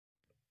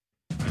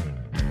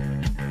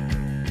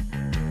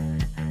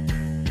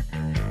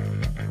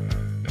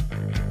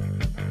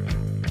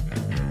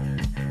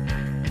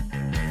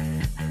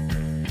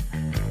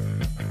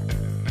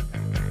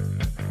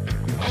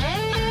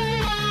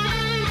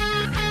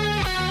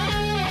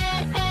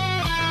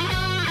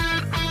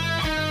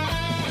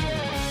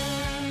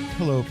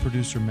Hello,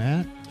 producer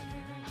Matt.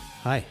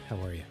 Hi, how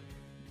are you?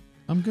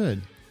 I'm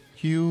good.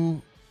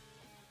 You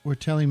were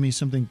telling me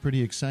something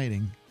pretty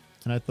exciting,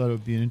 and I thought it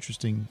would be an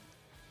interesting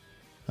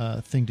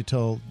thing to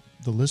tell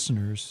the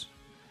listeners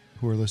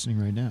who are listening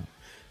right now.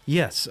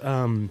 Yes.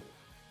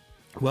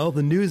 Well,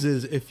 the news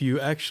is if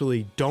you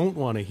actually don't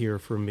want to hear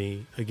from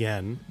me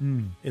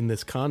again in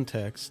this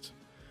context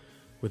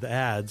with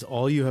ads,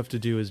 all you have to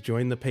do is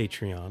join the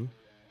Patreon,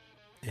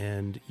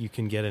 and you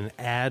can get an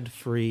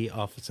ad-free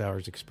office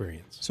hours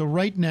experience. So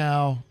right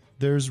now,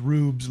 there's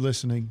rubes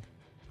listening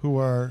who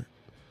are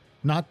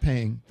not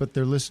paying, but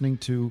they're listening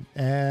to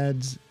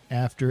ads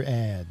after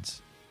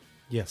ads.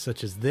 Yes,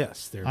 such as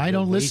this. I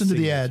don't listen to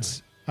the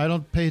ads. I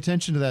don't pay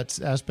attention to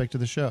that aspect of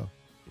the show.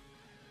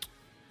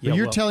 But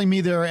you're telling me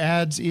there are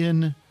ads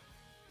in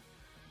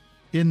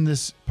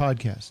this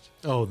podcast.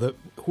 Oh,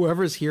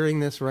 whoever's hearing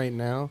this right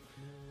now,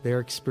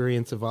 their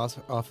experience of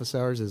office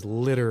hours is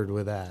littered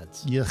with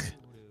ads. Yuck.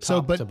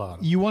 Top to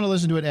bottom. You want to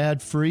listen to it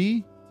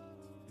ad-free?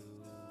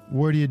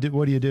 What do you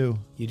do?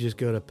 You just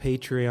go to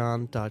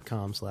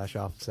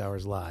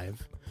patreon.com/officeHoursLive.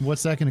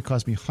 What's that going to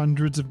cost me?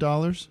 Hundreds of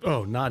dollars?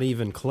 Oh, not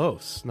even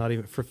close. Not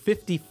even. For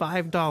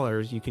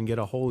 $55, you can get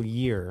a whole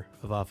year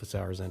of office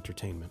hours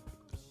entertainment.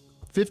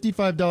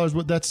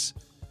 $55. That's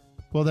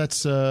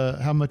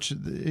how much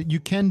you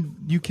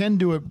can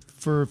do it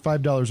for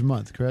 $5 a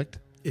month, correct?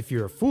 If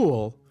you're a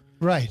fool,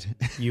 right?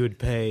 You'd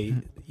pay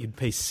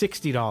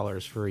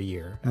 $60 for a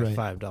year at right.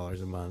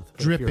 $5 a month.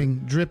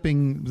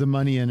 Dripping the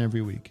money in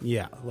every week.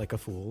 Yeah, like a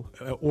fool.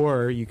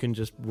 Or you can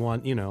just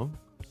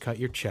cut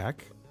your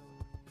check.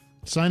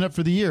 Sign up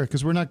for the year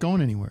because we're not going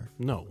anywhere.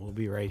 No, we'll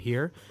be right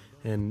here.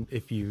 And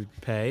if you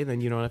pay, then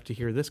you don't have to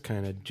hear this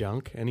kind of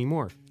junk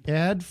anymore.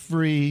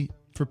 Ad-free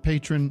for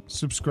patron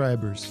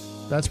subscribers.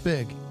 That's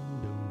big.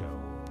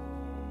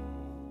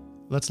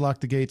 Let's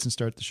lock the gates and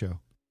start the show.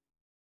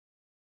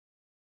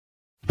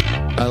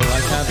 I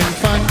like having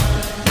fun.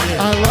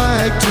 I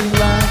like to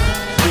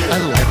laugh. I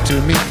like to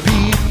meet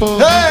people.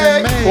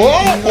 Hey! I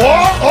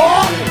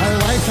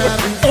like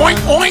having fun. Oink,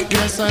 oink!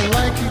 Yes, I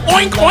like it.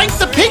 Oink, oink!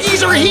 The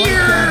piggies are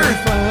here!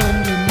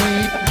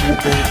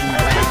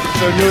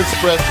 So new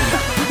expression.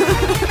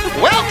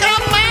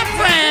 Welcome, my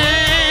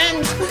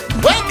friends!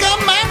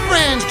 Welcome, my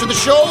friends, to the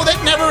show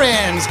that never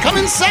ends. Come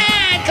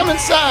inside, come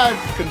inside.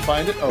 Couldn't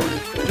find it? Oh,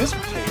 this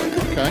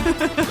okay.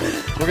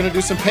 We're going to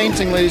do some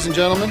painting, ladies and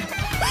gentlemen.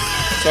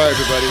 Sorry,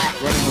 everybody.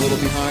 Running a little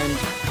behind.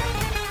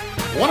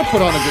 I want to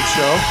put on a good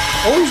show.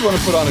 Always want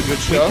to put on a good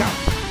show.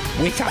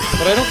 Wake up.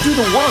 But I don't do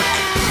the work.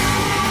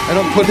 I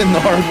don't put in the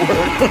hard work.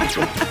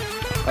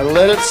 I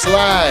let it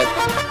slide.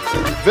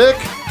 Vic.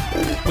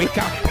 Wake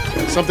up.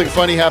 Something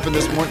funny happened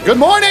this morning. Good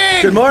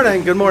morning! Good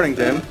morning. Good morning,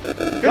 Tim.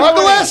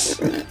 Douglas!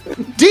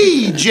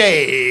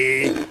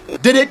 DJ!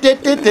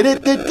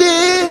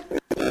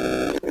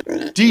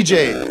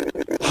 DJ!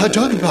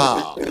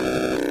 Hadugpa!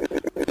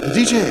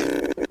 DJ!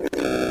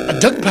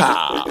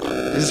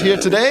 Hadugpa is here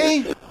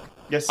today.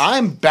 Yes.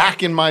 I'm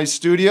back in my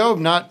studio,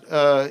 not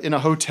in a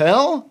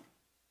hotel.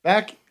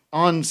 Back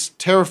on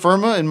terra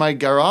firma in my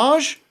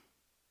garage.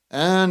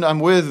 And I'm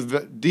with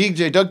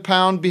DJ Doug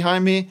Pound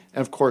behind me,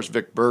 and of course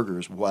Vic Berger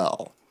as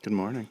well. Good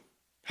morning.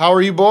 How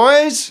are you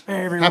boys?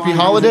 Happy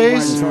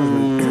holidays.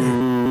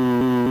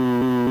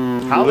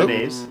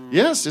 Holidays?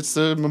 Yes, it's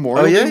the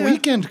Memorial Day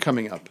weekend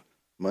coming up.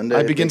 Monday.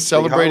 I begin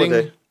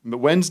celebrating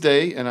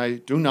Wednesday, and I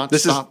do not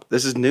stop.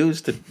 This is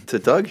news to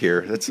Doug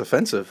here. That's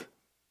offensive.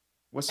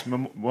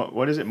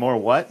 What is it? More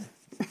what?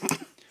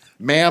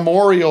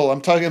 Memorial.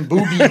 I'm talking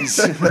boobies.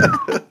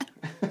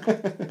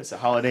 It's a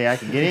holiday I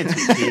can get into,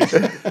 Steve.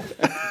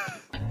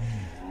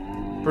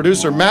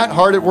 Producer Matt,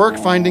 hard at work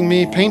finding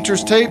me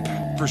painter's tape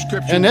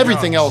and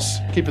everything else,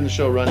 keeping the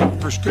show running.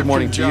 Good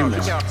morning to you,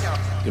 man.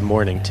 Good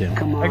morning, Tim.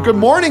 And good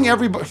morning,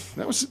 everybody.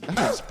 That was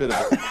a bit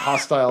of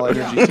hostile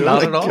energy, too.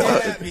 Not at all.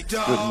 Good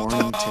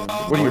morning, Tim.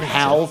 What are you,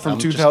 Hal from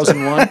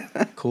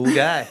 2001? Cool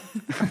guy.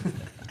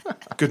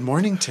 Good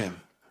morning,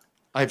 Tim.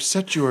 I've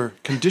set your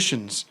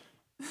conditions.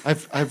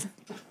 I've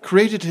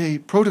created a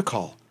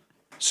protocol,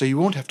 so you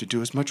won't have to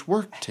do as much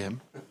work, Tim.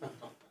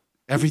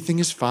 Everything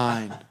is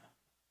fine.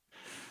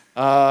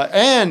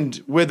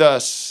 And with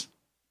us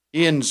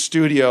in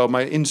studio,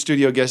 my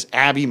in-studio guest,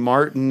 Abby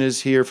Martin,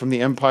 is here from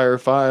the Empire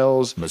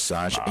Files.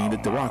 Massage in the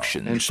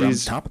direction. And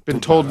she's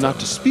been told not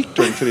to speak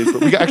during today's,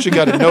 but we actually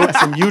got a note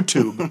from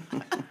YouTube.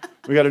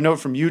 We got a note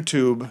from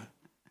YouTube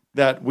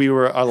that we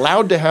were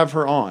allowed to have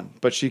her on,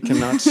 but she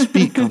cannot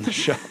speak on the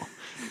show.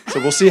 So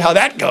we'll see how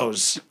that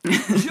goes.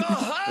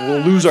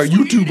 We'll lose our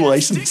YouTube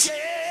license.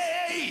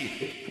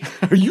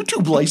 Our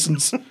YouTube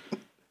license.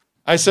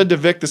 I said to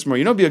Vic this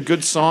morning, it'd be a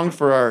good song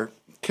for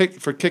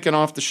kicking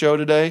off the show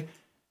today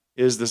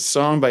is the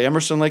song by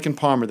Emerson, Lake and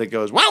Palmer that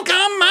goes,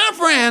 "Welcome, my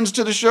friends,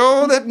 to the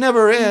show that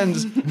never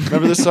ends."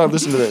 Remember this song?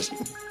 Listen to this.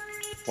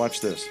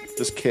 Watch this.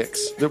 This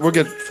kicks. We'll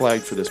get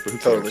flagged for this, but who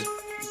cares?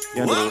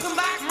 Welcome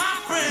back, my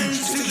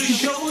friends, to the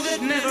show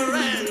that never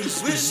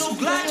ends. We're so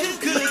glad you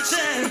could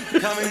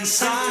attend. Come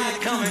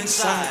inside, come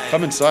inside.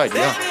 Come inside,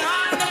 yeah.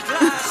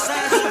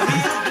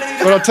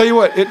 But I'll tell you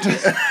what,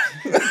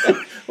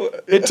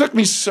 It took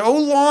me so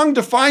long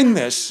to find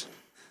this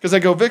because I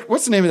go, Vic,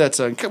 what's the name of that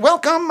song?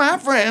 Welcome, my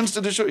friends,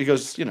 to the show. He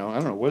goes, I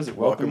don't know, what is it?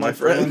 Welcome, my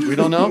friends. We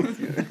don't know.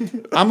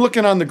 I'm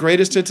looking on the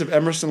greatest hits of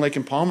Emerson, Lake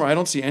and Palmer. I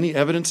don't see any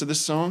evidence of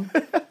this song.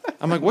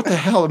 I'm like, what the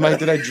hell?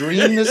 Did I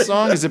dream this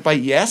song? Is it by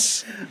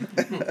Yes?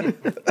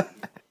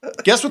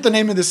 Guess what the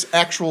name of this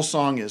actual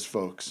song is,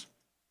 folks?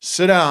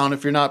 Sit down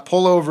if you're not.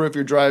 Pull over if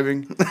you're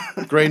driving.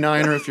 Gray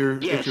Niner if you're.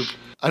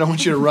 I don't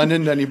want you to run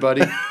into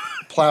anybody.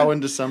 Plow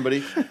into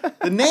somebody.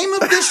 The name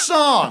of this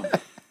song.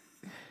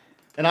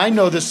 And I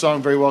know this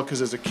song very well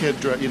because as a kid,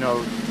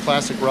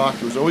 classic rock,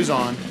 it was always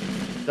on.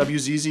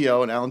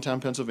 WZZO in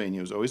Allentown, Pennsylvania,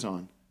 it was always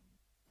on.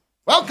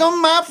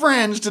 Welcome, my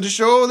friends, to the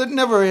show that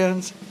never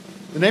ends.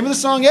 The name of the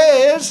song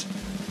is,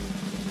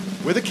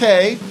 with a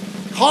K,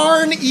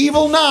 Karn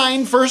Evil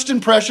 9 First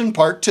Impression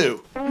Part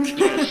 2.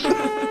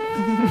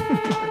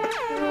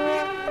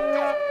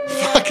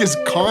 Fuck is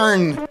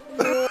Karn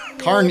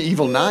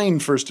Evil 9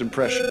 First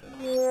Impression?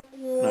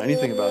 Know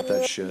anything about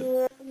that shit.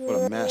 What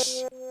a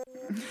mess.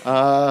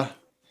 And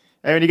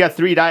when you got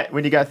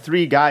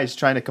three guys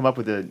trying to come up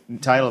with the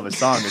title of a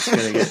song, it's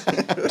gonna get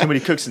too many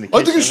cooks in the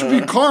kitchen. I think it should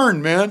be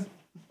Karn, man.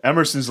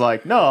 Emerson's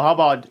like, no, how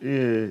about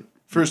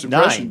First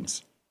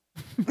Impressions?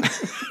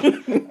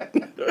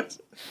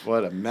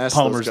 What a mess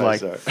Palmer's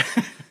those guys are.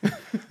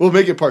 We'll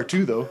make it part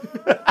 2, though.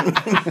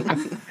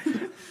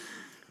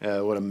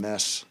 Yeah, what a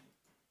mess.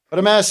 What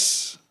a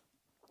mess.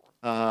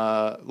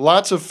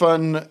 Lots of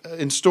fun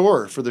in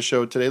store for the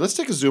show today. Let's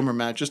take a Zoomer,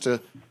 Matt,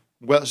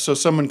 so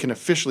someone can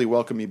officially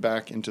welcome me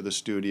back into the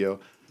studio.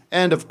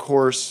 And of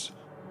course,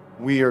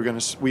 we're gonna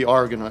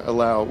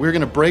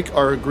break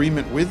our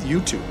agreement with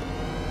YouTube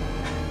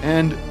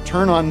and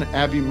turn on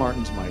Abby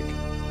Martin's mic.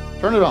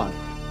 Turn it on.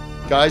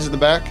 Guys in the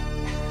back,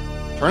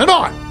 turn it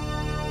on.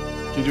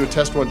 Can you do a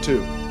test 1,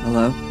 2?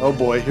 Hello? Oh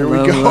boy, here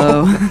Hello, we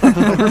go.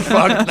 hello. We're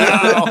fucked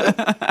now.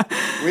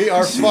 We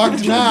are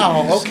fucked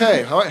now.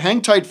 Okay, all right,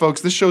 hang tight,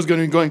 folks. This show's going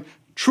to be going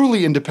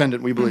truly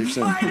independent, we believe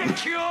soon.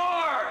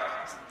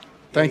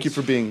 Thank you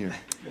for being here.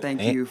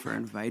 Thank you for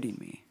inviting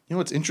me. You know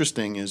what's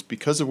interesting is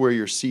because of where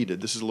you're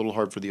seated, this is a little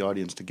hard for the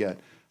audience to get.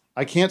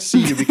 I can't see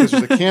you because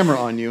there's a camera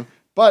on you,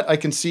 but I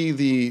can see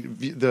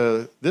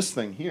this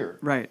thing here.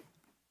 Right.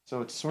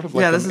 So it's sort of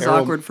like this is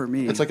awkward for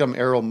me. It's like I'm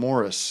Errol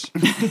Morris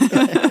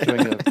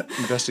doing an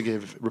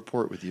investigative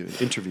report with you, an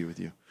interview with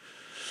you.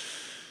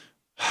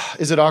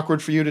 Is it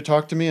awkward for you to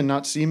talk to me and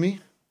not see me?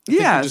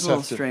 Yeah, it's a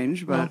little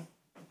strange, but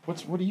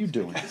what are you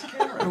doing?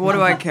 What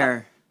do I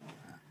care?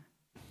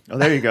 Oh,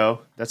 there you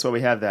go. That's why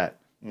we have that.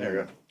 There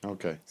you go.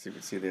 Okay. So you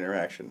can see the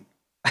interaction.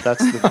 That's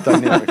the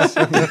dynamics.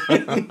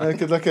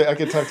 I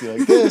could talk to you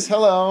like this.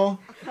 Hello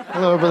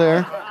over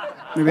there.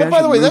 Maybe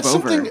By the way, that's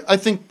over. something I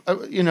think. I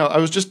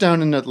was just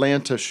down in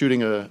Atlanta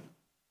shooting a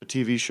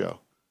TV show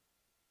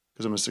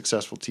because I'm a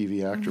successful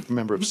TV actor,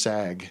 member of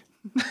SAG,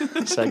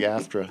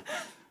 SAG-AFTRA.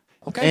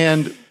 Okay.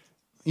 And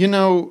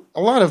a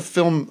lot of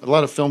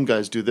film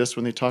guys do this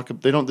when they talk.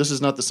 This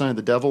is not the sign of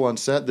the devil on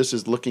set. This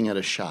is looking at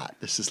a shot.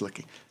 This is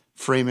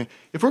framing.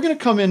 If we're going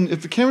to come in,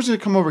 if the camera's going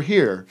to come over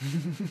here,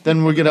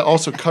 then we're going to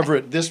also cover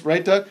it this,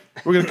 right, Doug?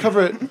 We're going to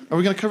cover it. Are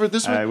we going to cover it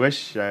this way? I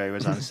wish I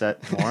was on set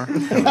more.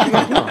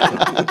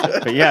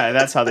 But yeah,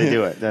 that's how they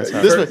do it. That's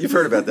how You've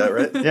heard about that,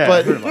 right? Yeah, But-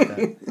 I've heard about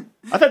that.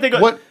 I thought they go.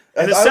 What?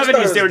 In the I always thought it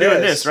 70s, was they were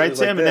doing this. this, right, It was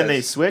like Tim? And then they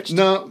this. switched?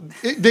 No,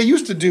 they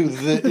used to do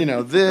this,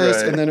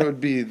 Right. and then it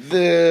would be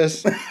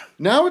this.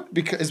 Now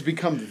it's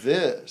become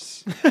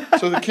this.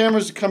 So the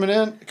cameras are coming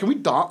in. Can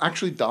we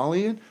actually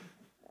dolly it?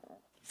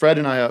 Fred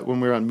and I,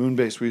 when we were on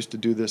Moonbase, we used to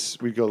do this.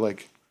 We'd go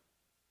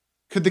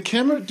could the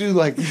camera do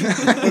like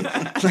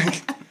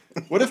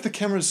what if the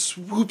camera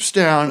swoops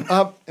down,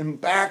 up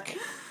and back?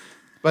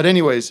 But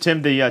anyways.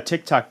 Tim, the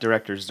TikTok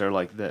directors, they're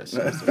like this.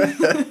 It's like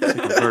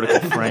a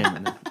vertical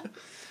frame.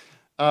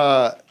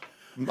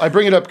 I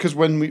bring it up because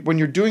when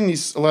you're doing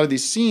a lot of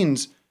these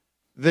scenes,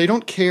 they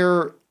don't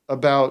care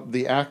about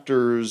the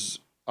actor's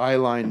eye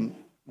line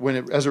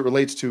as it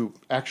relates to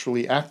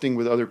actually acting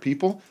with other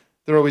people.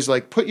 They're always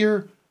like, can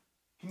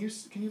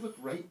you look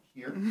right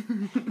here?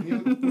 Can you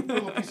put a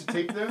little piece of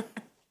tape there?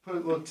 Put a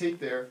little tape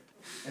there,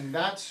 and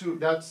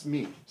that's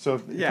me. So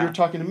if you're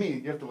talking to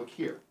me, you have to look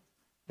here.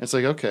 And it's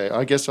like, okay,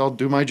 I guess I'll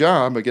do my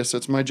job. I guess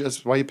that's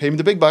why you pay me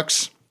the big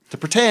bucks, to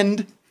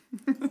pretend.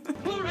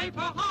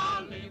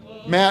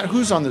 Matt,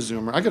 who's on the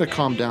Zoomer? I got to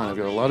calm down. I've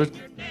got a lot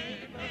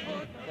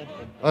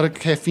of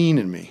caffeine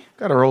in me.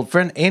 Got our old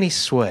friend Annie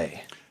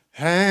Sway.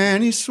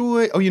 Annie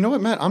Sway. Oh, you know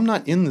what, Matt? I'm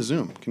not in the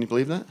Zoom. Can you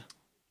believe that?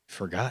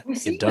 Forgot.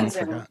 You done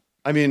forgot.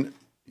 I mean,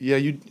 yeah,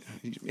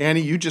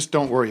 Annie, you just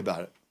don't worry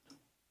about it.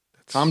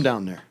 Calm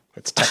down there.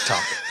 It's tech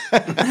talk.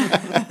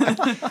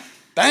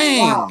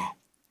 Bang!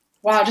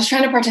 Wow, just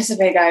trying to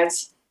participate,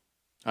 guys.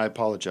 I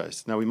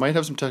apologize. Now, we might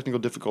have some technical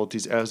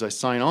difficulties as I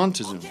sign on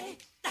to Zoom,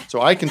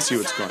 so I can see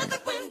what's going on.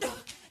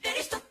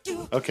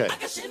 Okay,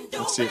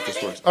 let's see if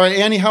this works. All right,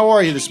 Annie, how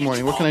are you this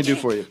morning? What can I do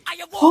for you?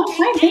 Oh,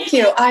 fine, thank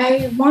you.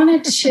 I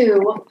wanted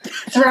to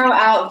throw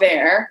out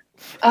there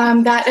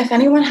that if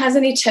anyone has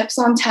any tips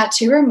on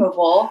tattoo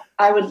removal,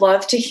 I would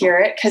love to hear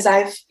it because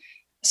I've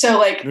So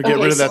like, You get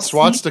rid of that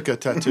swastika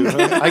tattoo.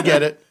 Huh? I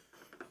get it.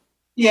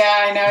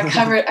 Yeah, I know.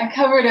 I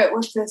covered it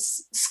with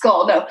this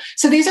skull. No,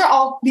 so these are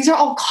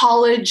all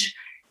college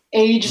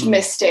aged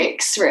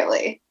mistakes,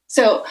 really.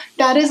 So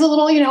that is a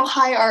little,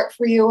 high art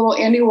for you, a little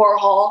Andy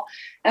Warhol.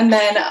 And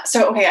then,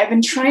 I've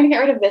been trying to get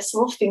rid of this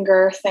little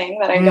finger thing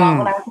that I got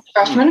when I was a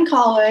freshman in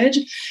college,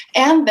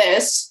 and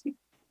this.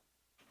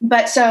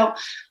 But so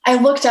I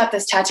looked up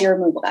this tattoo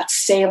removal. That's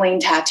saline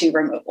tattoo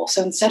removal.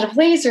 So instead of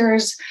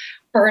lasers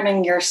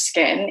burning your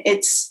skin,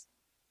 it's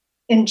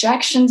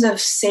injections of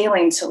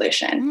saline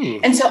solution.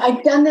 And so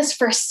I've done this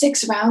for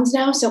 6 rounds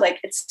now. So like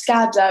it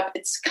scabs up.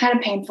 It's kind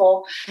of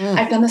painful.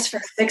 I've done this for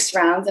 6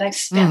 rounds and I've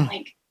spent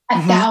like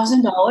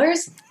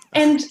 $1,000.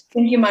 And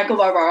thank you, Michael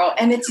Barbaro.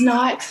 And it's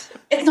not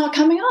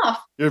coming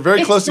off. You're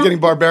very close to getting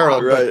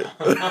Barbaro. Right.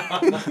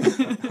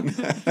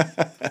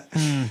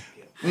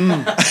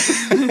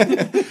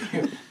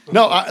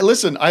 No,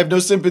 listen, I have no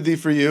sympathy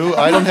for you.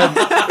 I don't have.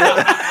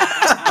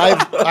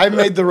 I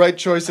made the right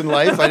choice in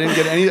life. I didn't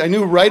get any. I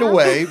knew right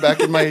away back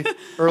in my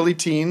early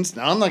teens.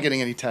 Now I'm not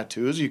getting any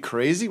tattoos. Are you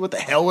crazy? What the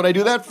hell would I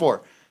do that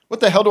for? What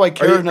the hell do I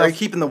care enough? Are you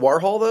keeping the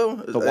Warhol though?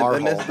 The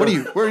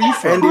Warhol. Where are you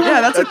from?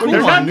 Yeah, that's a cool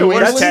They're one. not New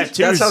That's England?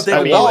 tattoos. That's how they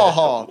I mean,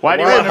 Warhol. why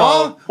do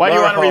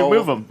you want to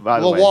remove them? By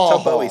the way, Warhol.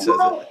 That's how Bowie says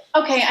it.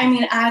 Okay, I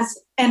mean, as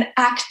an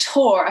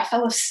actor, a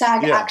fellow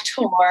SAG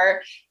actor,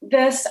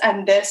 this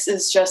and this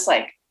is just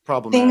like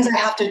things I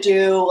have to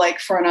do like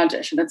for an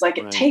audition. It's like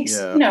it takes,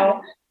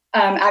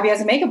 Abby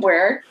as a makeup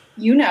wearer,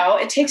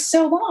 it takes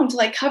so long to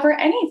like cover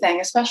anything,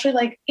 especially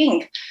like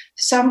ink.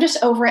 So I'm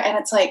just over it, and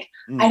it's like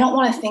I don't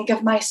want to think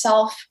of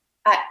myself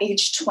at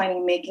age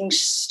 20 making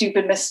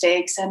stupid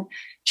mistakes and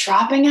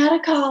dropping out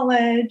of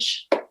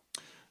college.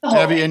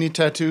 Abby, any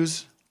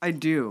tattoos? I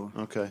do.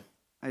 Okay.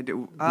 I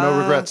do.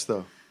 No regrets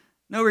though.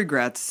 No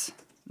regrets.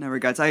 No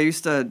regrets. I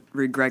used to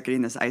regret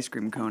getting this ice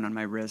cream cone on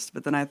my wrist,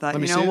 but then I thought,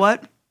 Let me you know see it.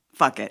 what?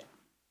 Fuck it.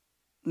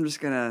 I'm just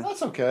gonna.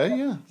 That's okay.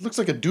 Yeah, looks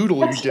like a doodle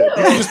you did. You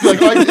can just be like,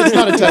 it's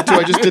not a tattoo.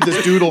 I just did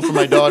this doodle for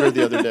my daughter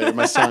the other day, or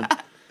my son.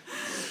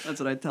 That's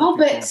what I tell people.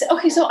 But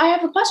okay, so I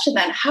have a question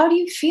then. How do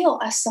you feel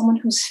as someone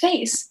whose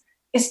face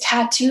is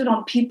tattooed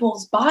on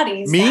people's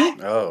bodies? Me?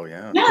 Oh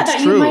yeah. Yeah, It's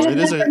that true. you might have It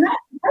is never met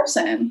in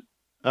person.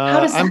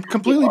 I'm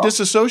completely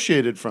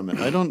disassociated from it.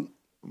 I don't.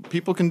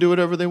 People can do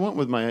whatever they want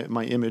with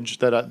my image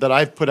that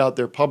I've put out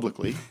there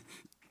publicly.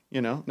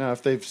 Now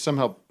if they've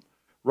somehow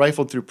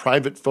rifled through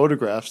private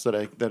photographs that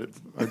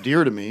are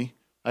dear to me,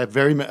 I have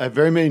very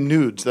many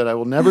nudes that I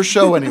will never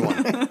show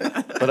anyone,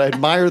 but I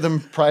admire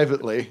them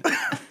privately.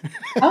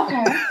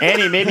 Okay.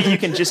 Annie, maybe you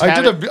can just.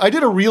 I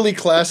did a really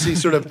classy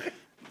sort of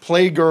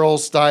Playgirl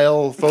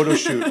style photo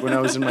shoot when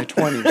I was in my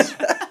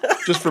 20s.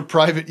 Just for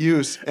private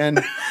use,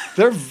 and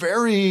they're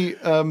very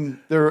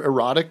they're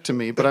erotic to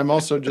me. But I'm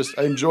also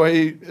I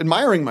enjoy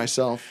admiring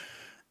myself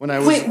when I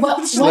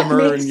was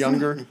slimmer and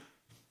younger.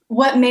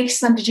 What makes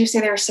them? Did you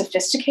say they were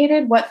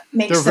sophisticated? What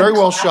makes They're them very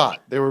well classy?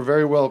 shot. They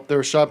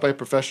were shot by a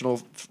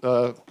professional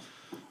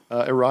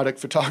erotic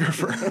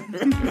photographer.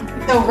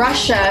 So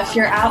Russia, if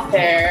you're out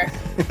there,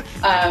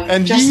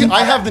 And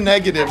I have the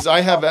negatives.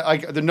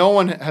 No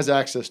one has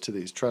access to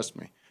these. Trust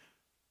me.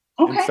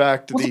 Okay. In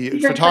fact, Well, the you're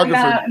putting photographer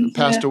that into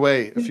passed the-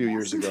 away a few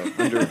years ago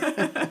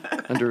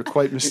under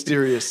quite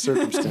mysterious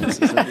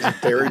circumstances.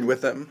 Buried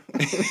with them.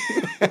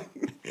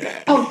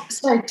 Oh,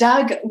 sorry.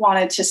 Doug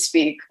wanted to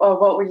speak. Or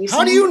what were you saying?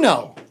 How do you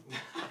know?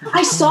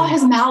 I saw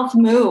his mouth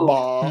move.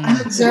 I'm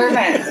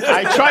observant.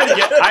 I try to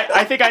get.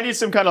 I think I need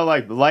some kind of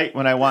like light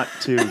when I want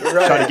to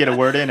try to get a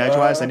word in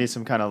edgewise. I need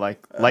some kind of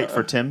like light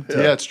for Tim.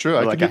 Yeah, it's true.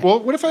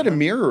 What if I had a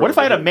mirror? What if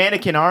I had a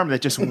mannequin arm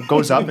that just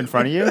goes up in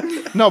front of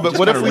you? No, but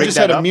what if we just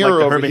had a mirror like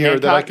the over Herbie here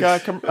that I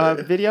Hancock,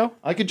 could video?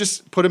 I could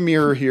just put a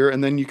mirror here,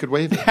 and then you could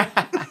wave it.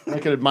 I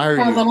could admire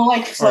A you. little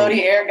like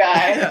floaty air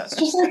guy. It's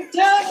just like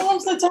Doug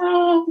loves the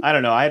town. I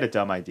don't know. I had a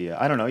dumb idea.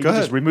 I don't know. You Go can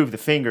just ahead. remove the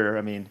finger.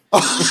 I mean,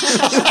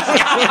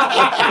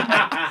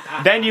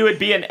 then you would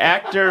be an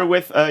actor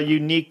with a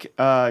unique.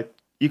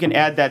 You can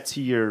add that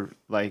to your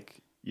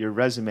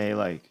resume,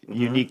 like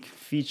unique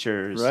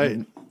features. Right.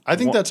 and I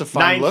think that's a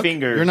fine 9 look.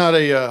 fingers. You're not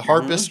a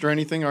harpist or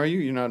anything, are you?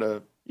 You're not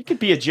a. You could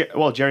be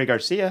Jerry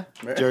Garcia.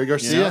 Jerry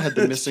Garcia had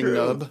the missing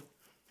nub,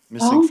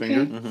 missing Okay.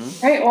 finger.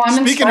 Right. Well,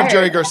 I'm Speaking of inspired.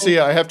 Jerry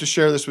Garcia, I have to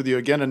share this with you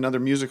again. Another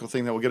musical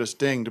thing that will get us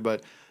dinged.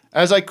 But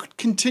as I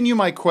continue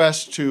my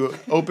quest to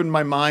open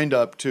my mind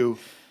up to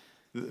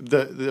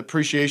the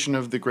appreciation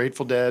of the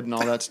Grateful Dead and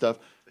all that stuff,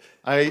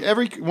 I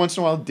every once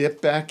in a while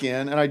dip back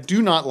in, and I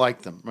do not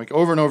like them. Like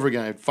over and over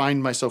again, I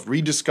find myself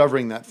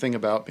rediscovering that thing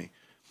about me.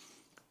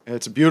 And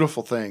it's a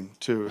beautiful thing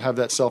to have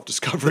that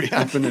self-discovery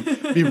happen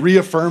and be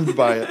reaffirmed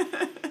by it.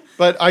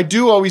 But I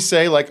do always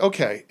say, like,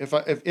 okay, if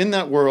in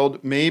that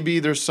world, maybe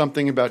there's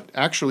something about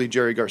actually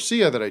Jerry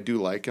Garcia that I do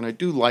like, and I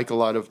do like a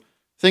lot of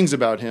things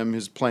about him,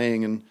 his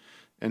playing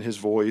and his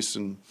voice,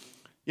 and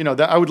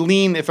that I would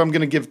lean, if I'm going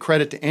to give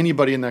credit to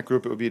anybody in that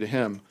group, it would be to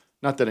him.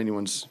 Not that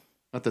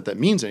that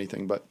means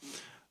anything, but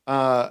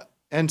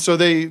and so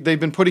they've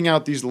been putting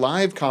out these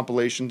live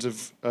compilations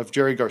of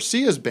Jerry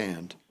Garcia's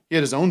band. He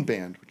had his own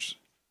band, which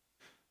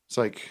it's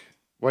like,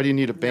 Why do you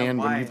need a band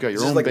when why? you've got your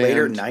Is own this like band?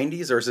 later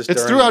 '90s, or is this?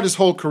 It's during... throughout his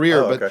whole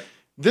career, Oh, but okay.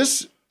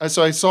 this.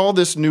 So I saw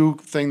this new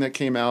thing that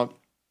came out.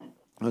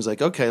 I was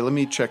like, okay, let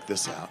me check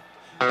this out.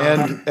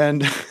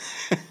 And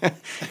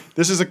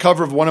this is a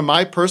cover of one of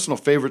my personal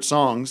favorite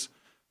songs,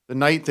 "The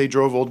Night They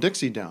Drove Old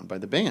Dixie Down" by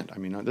the band. I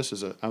mean, I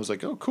was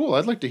like, oh, cool.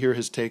 I'd like to hear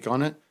his take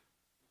on it.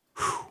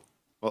 Whew.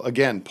 Well,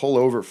 again, pull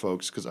over,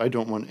 folks, because I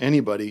don't want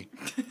anybody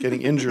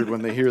getting injured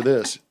when they hear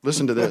this.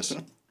 Listen to this.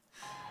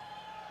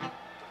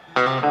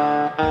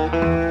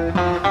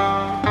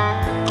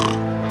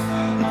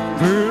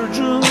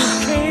 Virgil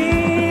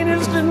Kane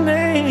is the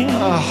name,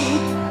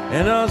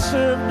 and I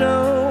served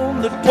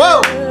on the.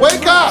 Whoa!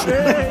 Wake up!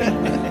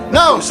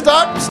 No,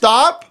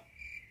 stop!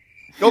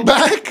 Go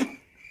back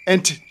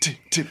and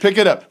pick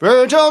it up.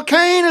 Virgil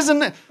Kane is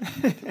in.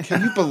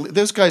 Can you believe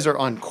those guys are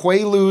on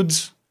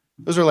Quaaludes?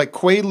 Those are like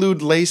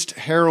Quaalude laced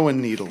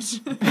heroin needles.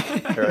 All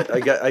right,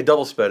 I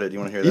double sped it. You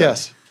want to hear that?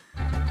 Yes.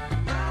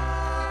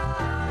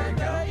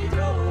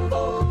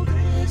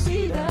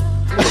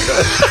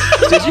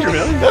 Did you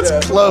really? That's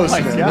close, Oh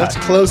my man. God. That's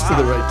close to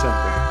the right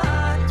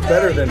tempo. It's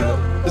better than.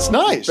 It's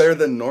nice. Better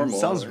than normal.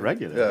 Sounds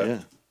regular. Yeah.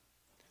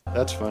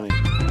 That's funny.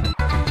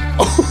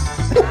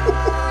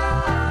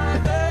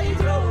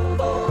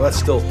 Well, that's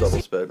still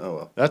double sped. Oh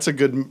well. That's a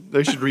good.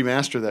 They should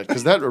remaster that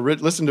because that.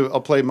 Listen to.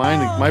 I'll play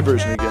my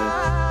version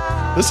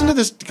again. Listen to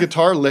this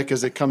guitar lick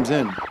as it comes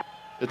in.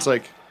 It's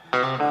like.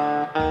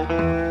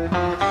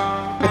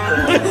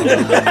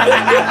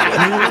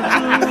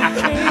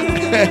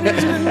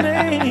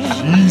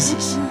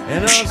 Jesus.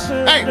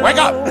 Hey, wake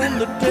up,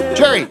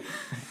 Jerry.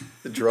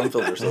 The drum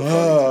fills are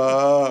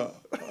so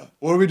funny.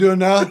 What are we doing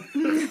now,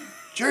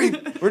 Jerry?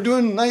 We're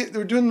doing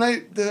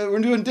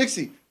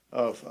Dixie.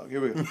 Oh fuck!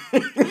 Here we go.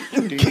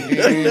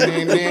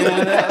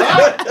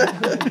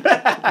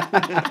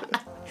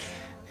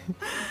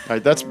 All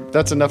right,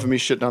 that's enough of me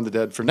shitting on the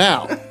dead for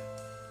now.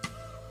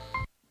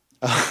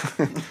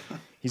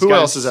 Who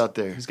else is out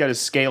there? He's got his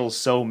scales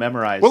so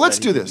memorized. Well, let's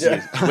that do he this. can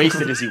be as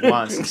wasted as he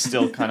wants. He's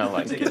still kind of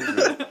like. Getting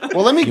through it.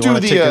 Well, let me You do wanna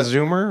the. take a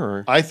zoomer,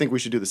 or? I think we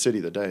should do the city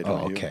of the day.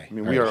 Don't Oh, you? okay. I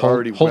mean, All we right, are hold,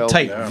 already hold well.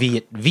 tight. Yeah.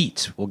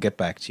 Veet. We'll get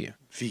back to you.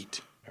 Feet.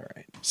 All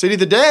right. City of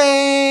the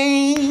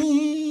day.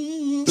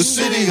 The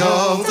city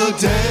of the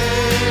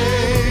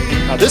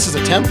day. Now this is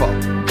a tempo.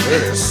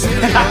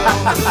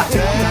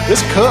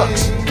 This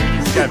cooks.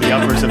 It's got to be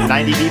upwards of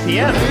 90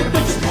 BPM.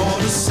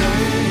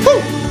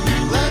 Woo!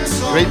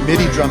 Great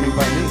MIDI drumming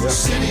by me.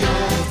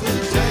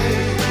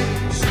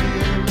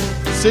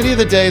 City of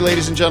the Day,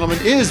 ladies and gentlemen,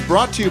 is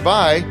brought to you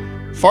by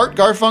Fart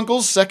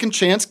Garfunkel's Second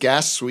Chance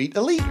Gas Suite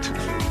Elite.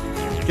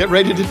 Get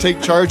ready to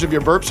take charge of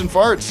your burps and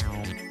farts.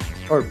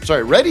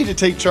 Ready to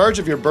take charge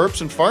of your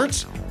burps and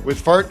farts? With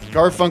Fart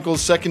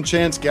Garfunkel's Second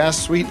Chance Gas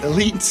Suite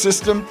Elite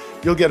system,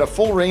 you'll get a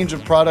full range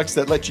of products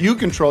that let you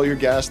control your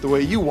gas the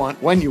way you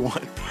want, when you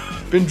want.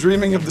 Been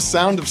dreaming of the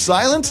sound of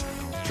silence?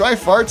 Try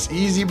Fart's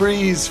Easy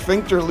Breeze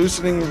Sphincter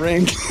Loosening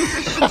Ring.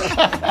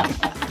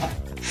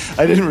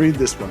 I didn't read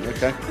this one,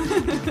 okay?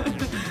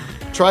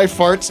 Try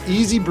Fart's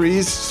Easy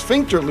Breeze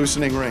Sphincter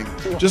Loosening Ring.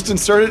 Just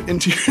insert it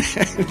into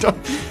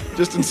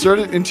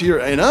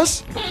your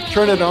anus,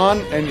 turn it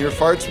on, and your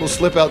farts will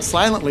slip out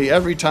silently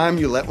every time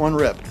you let one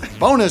rip.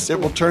 Bonus, it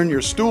will turn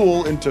your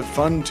stool into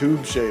fun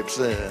tube shapes.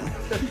 Do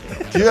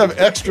you have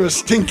extra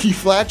stinky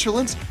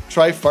flatulence?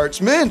 Try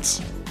Fart's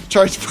Mints.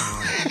 Try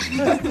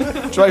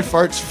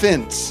Fart's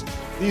Fints.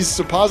 These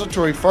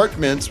suppository fart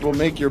mints will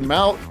make your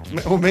foul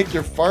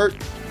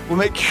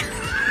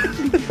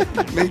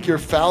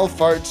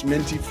farts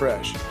minty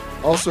fresh.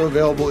 Also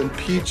available in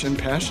peach and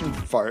passion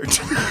fart.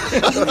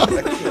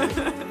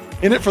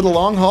 In it for the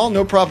long haul?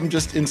 No problem.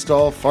 Just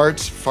install fart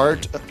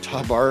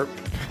to burp.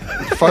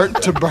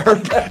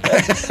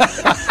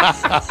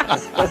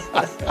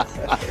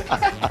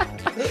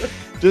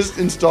 Just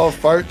install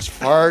fart to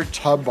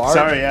burp.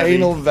 Sorry, Abby.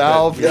 Anal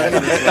valve.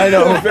 I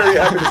know. I'm very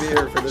happy to be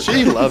here for this.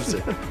 She loves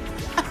it.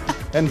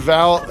 And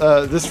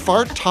this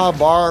fart to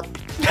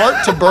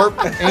burp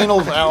anal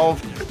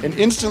valve, and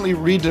instantly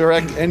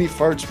redirect any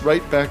farts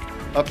right back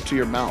up to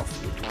your mouth.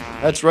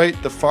 That's right,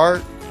 the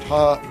fart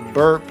to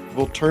burp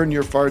will turn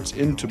your farts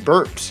into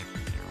burps.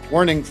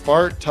 Warning,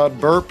 fart to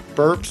burp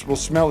burps will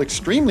smell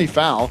extremely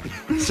foul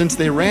since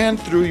they ran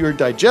through your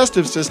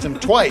digestive system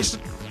twice.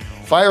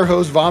 Fire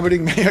hose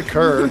vomiting may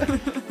occur.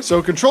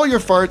 So control your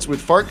farts with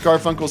Fart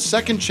Garfunkel's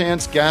Second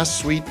Chance Gas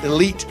Suite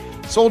Elite,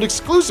 sold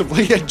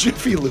exclusively at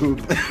Jiffy Lube.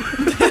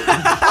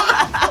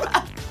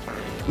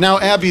 Now,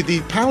 Abby,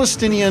 the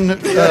Palestinian...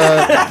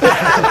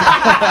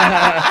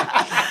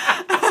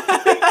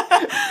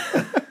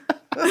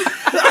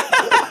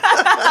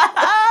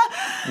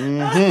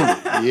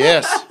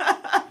 Yes.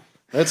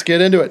 Let's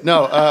get into it.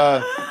 No,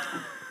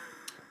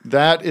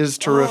 that is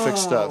terrific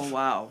stuff. Oh,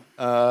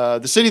 wow.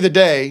 The city of the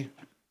day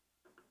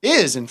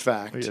is, in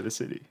fact... Oh, yeah, the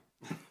city.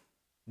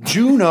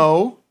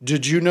 Juneau.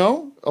 Did you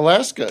know?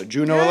 Alaska.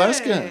 Juneau,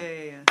 Alaska.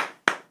 Yay.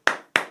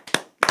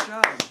 Good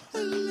job.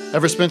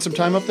 Ever spent some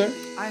time up there?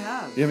 I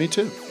have. Yeah, me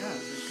too. Yeah,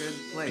 it's a good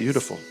place.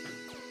 Beautiful.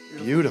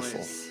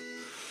 Beautiful.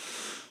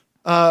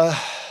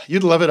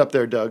 You'd love it up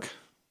there, Doug.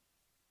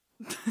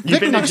 You've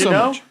been to not so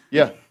Juneau? much.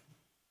 Yeah,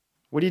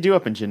 What do you do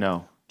up in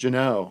Juneau?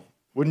 Juneau.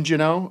 Wouldn't you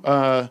know?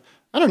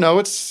 I don't know.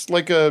 It's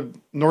like a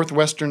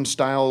northwestern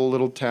style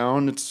little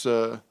town. It's.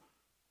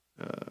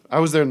 I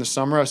was there in the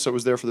summer, so I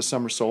was there for the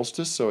summer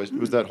solstice. So it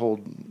was that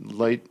whole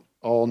light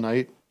all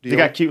night deal. They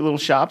got cute little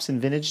shops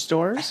and vintage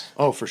stores.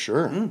 Oh, for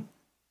sure.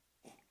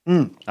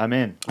 I'm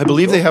in. I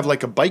believe they have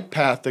like a bike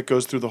path that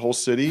goes through the whole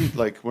city,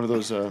 like one of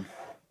those.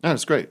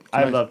 It's great.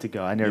 I'd love to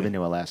go. I've never been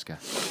to Alaska.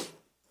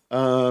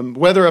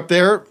 Weather up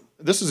there.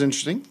 This is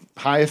interesting.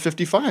 High of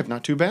 55,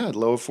 not too bad.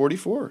 Low of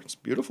 44. It's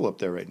beautiful up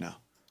there right now.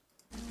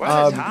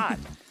 Weather's hot.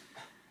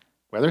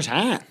 Weather's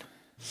hot.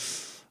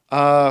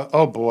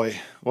 Oh boy.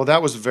 Well,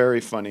 that was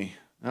very funny.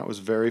 That was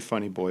very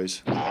funny,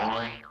 boys.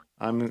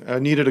 I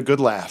needed a good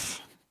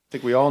laugh. I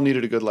think we all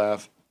needed a good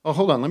laugh. Oh,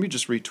 hold on. Let me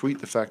just retweet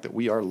the fact that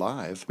we are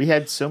live. We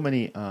had so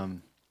many.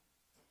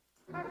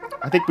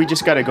 I think we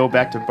just got to go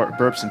back to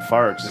burps and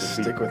farts.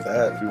 Stick with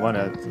that. If we want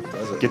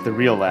to get the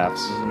real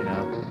laughs, you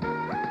know.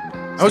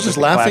 I was just with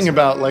the laughing classic.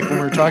 about, like, when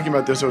we were talking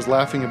about this, I was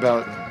laughing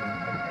about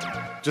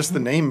just the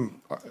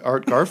name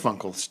Art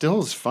Garfunkel. Still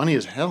as funny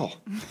as hell.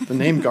 The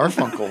name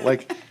Garfunkel.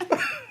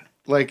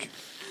 Like,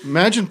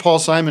 imagine Paul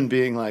Simon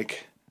being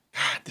like,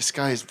 God, this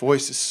guy's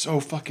voice is so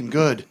fucking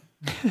good.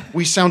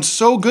 We sound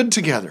so good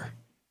together.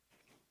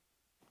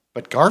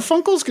 But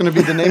Garfunkel's going to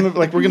be the name of,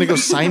 like, we're going to go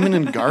Simon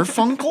and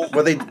Garfunkel?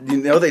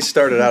 Well, they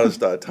started out as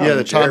Tom Yeah, the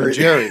and Tom and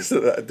Jerry. Jerry. So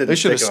that didn't They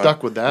should have stick on.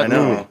 stuck with that. I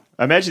know.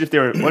 Imagine if they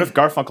were. What if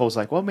Garfunkel was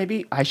like, well,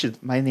 maybe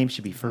my name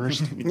should be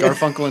first.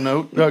 Garfunkel and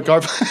Oates.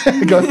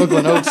 Garfunkel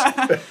and Oates.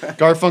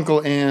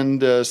 Garfunkel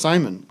and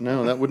Simon.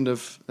 No, that wouldn't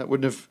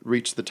have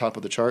reached the top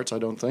of the charts, I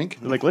don't think.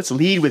 Like, let's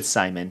lead with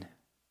Simon,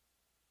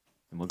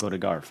 and we'll go to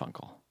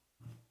Garfunkel.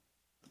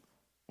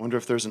 I wonder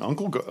if there's an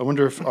uncle. I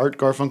wonder if Art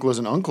Garfunkel is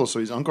an uncle, so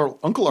he's Uncle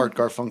Art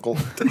Garfunkel.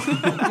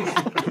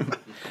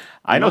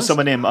 I know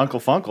someone named Uncle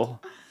Funkel.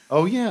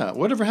 Oh yeah,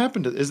 whatever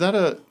happened to?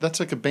 That's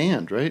like a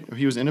band, right?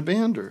 He was in a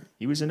band, or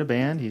He was in a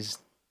band.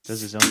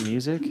 Does his own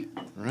music.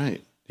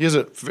 right?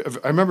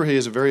 I remember he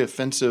has a very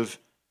offensive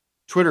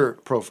Twitter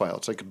profile.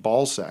 It's like a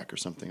ball sack or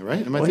something,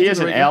 right? Am I Well, he thinking has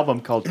the an right guy? album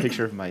called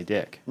 "Picture of My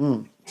Dick,"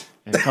 and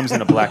it comes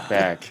in a black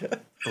bag.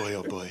 Boy,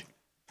 oh boy.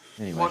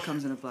 Anyway, What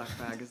comes in a black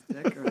bag? Is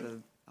dick or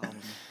the album?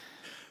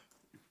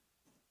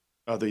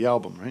 The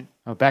album, right?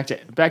 oh, back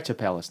to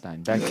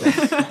Palestine. Back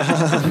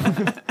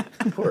to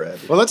Poor Abby.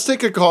 Well, let's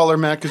take a caller,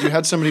 Matt, because you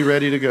had somebody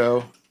ready to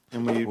go,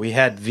 and We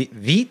had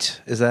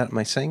Veet, is that, am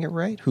I saying it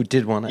right? Who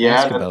did want to Yeah,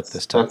 ask about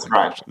this topic. that's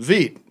right.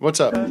 Veet, what's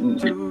up?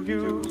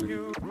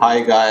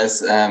 Hi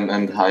guys,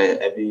 and hi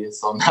Abby.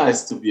 So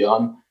nice to be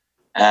on.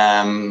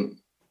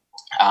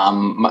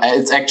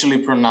 It's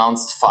actually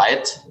pronounced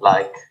fight,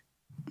 like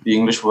the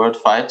English word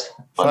fight.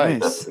 But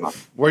Fight. that's not.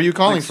 Where are you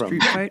calling Like from?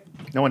 Street Fight?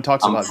 no one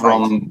talks I'm about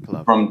Fight from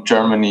Club.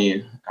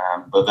 Germany,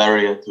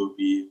 Bavaria to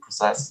be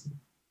precise.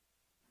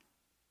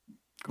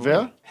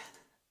 Where?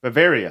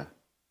 Bavaria.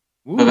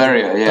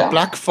 Bavaria, yeah. The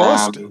Black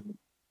Forest. Um,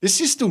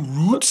 This is the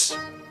roots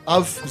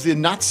of the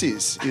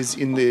Nazis. Is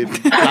in the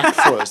Black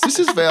Forest. This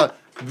is where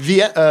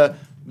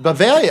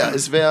Bavaria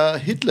is where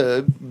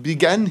Hitler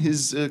began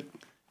his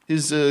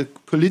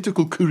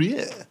political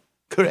career.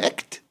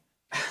 Correct?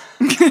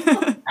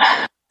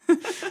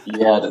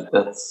 yeah,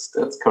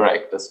 that's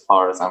correct as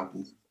far as I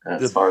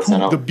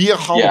know. The beer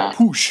hall Yeah.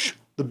 pooch.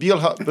 The beer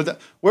hall.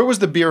 Where was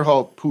the beer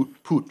hall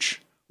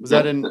pooch? Was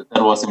that in?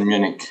 That was in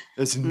Munich.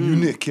 It's in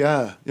Munich.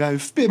 Yeah, yeah. Be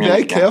very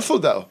Munich, yeah. careful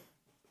though.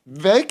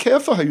 Very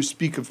careful how you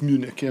speak of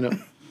Munich. You know,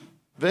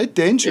 very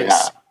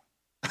dangerous.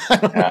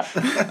 Yeah.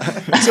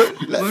 So,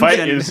 Fight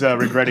is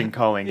regretting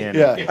calling in.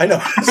 yeah. I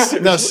know.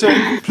 Now,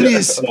 sir,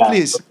 please Yeah.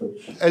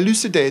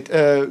 elucidate.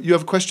 You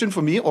have a question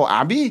for me or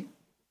Abby?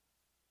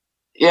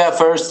 Yeah,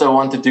 first I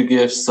wanted to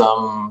give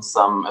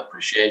some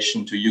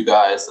appreciation to you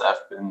guys.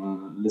 I've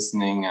been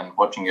listening and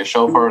watching your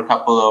show for a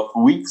couple of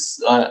weeks,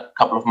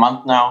 couple of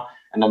months now,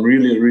 and I'm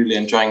really, really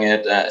enjoying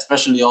it.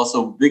 Especially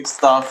also big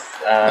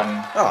stuff.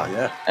 Oh,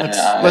 yeah.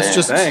 Let's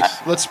just thanks.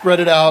 let's spread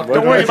it out.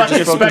 Don't worry about the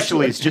Just focus-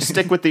 specialties. Just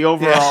stick with the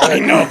overall.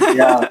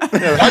 Yeah,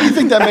 How do you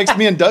think that makes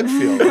me and Doug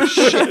feel?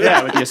 Shit.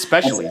 Yeah, with the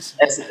specialties.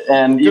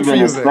 and Good for even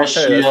you, Vic.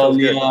 especially, Hey, that feels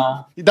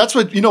good. That's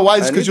what you know. Why?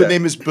 It's I because need your that.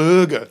 name is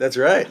Burger. That's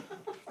right.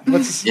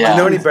 What's yeah. Do you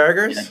know any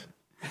burgers?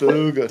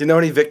 Burger? Do you know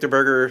any Victor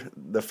Burger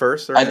the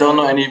first? Or I don't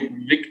know any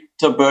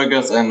Victor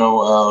burgers. I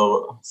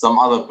know some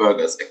other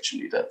burgers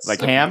actually. That's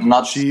Like ham?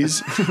 not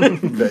Cheese.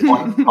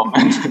 one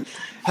common.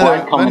 Hello,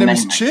 one my common name is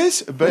name.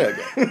 Cheese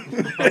Burger.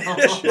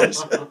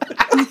 Cheese.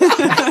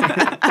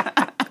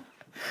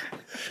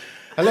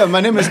 Hello,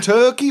 my name is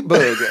Turkey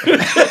Burger.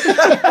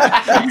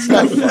 It's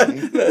not funny.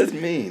 That's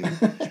mean.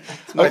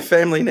 It's my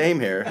family name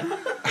here.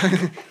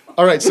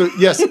 All right, so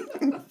yes,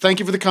 thank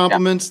you for the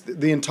compliments.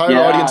 The entire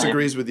Yeah, audience yeah.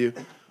 agrees with you.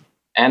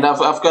 And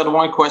I've got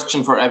one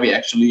question for Abby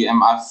actually.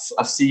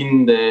 I've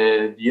seen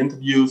the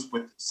interviews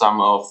with some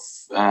of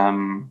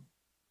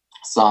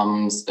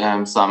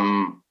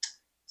some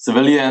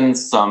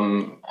civilians,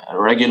 some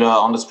regular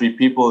on the street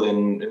people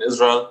in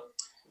Israel,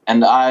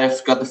 and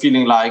I've got the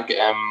feeling like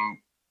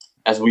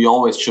as we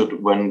always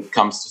should when it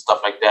comes to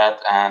stuff like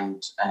that.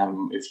 And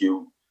if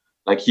you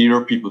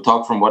hear people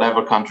talk from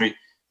whatever country,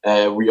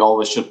 we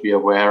always should be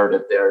aware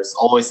that there's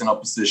always an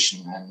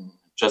opposition, and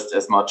just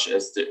as much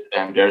as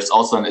there's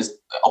also an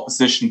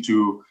opposition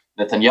to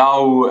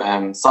Netanyahu,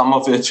 and some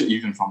of it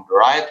even from the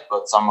right,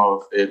 but some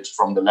of it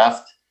from the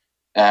left.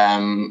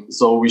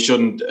 So we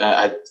shouldn't,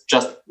 I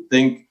just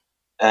think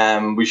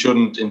we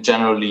shouldn't in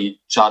generally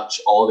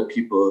judge all the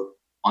people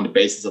on the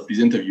basis of these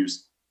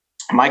interviews.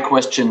 My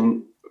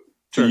question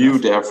to you,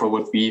 therefore,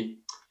 would be,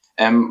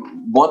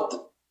 what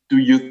do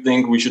you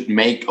think we should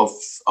make of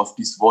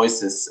these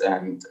voices,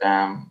 and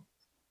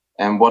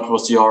what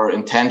was your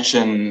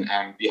intention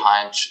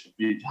behind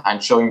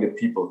showing the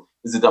people?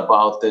 Is it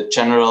about the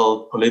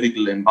general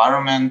political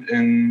environment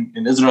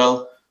in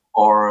Israel,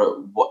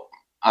 or what?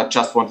 I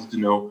just wanted to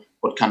know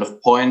what kind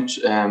of point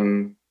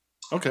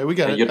okay, we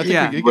got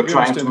it. You were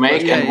trying to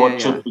make, and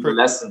what should be the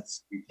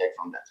lessons we take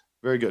from that.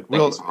 Very good.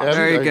 Thank you so much.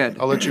 Very good.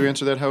 I'll let you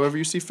answer that however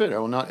you see fit. I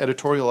will not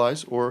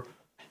editorialize or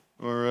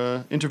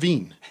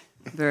intervene.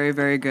 Very,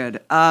 very good.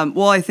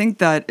 Well, I think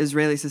that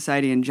Israeli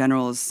society in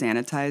general is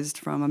sanitized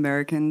from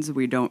Americans.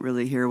 We don't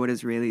really hear what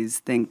Israelis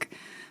think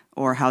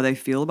or how they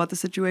feel about the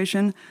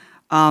situation.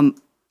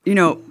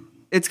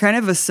 It's kind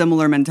of a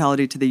similar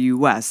mentality to the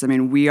U.S. I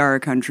mean, we are a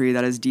country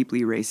that is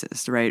deeply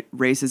racist, right?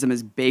 Racism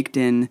is baked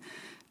in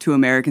to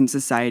American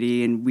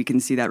society, and we can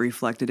see that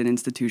reflected in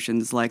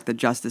institutions like the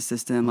justice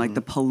system, like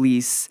the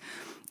police.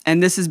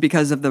 And this is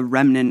because of the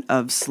remnant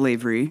of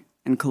slavery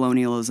and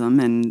colonialism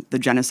and the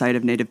genocide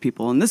of Native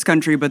people in this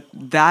country, but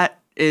that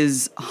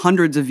is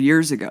hundreds of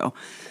years ago.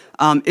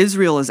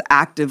 Israel is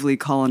actively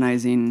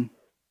colonizing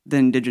the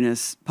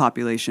indigenous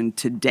population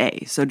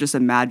today. So just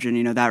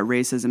imagine, that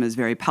racism is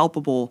very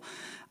palpable.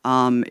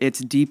 It's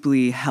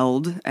deeply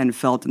held and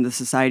felt in the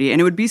society.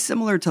 And it would be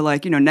similar to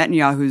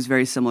Netanyahu is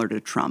very similar to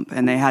Trump.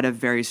 And they had a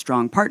very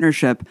strong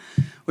partnership,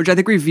 which I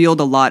think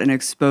revealed a lot and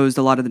exposed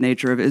a lot of the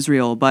nature of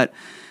Israel. But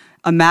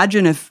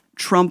imagine if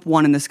Trump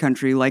won in this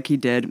country like he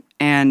did,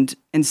 and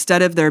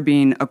instead of there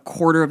being a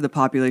quarter of the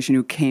population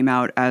who came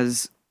out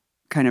as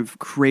kind of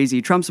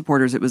crazy Trump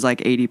supporters, it was like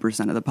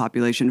 80% of the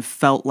population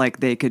felt like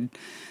they could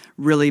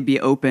really be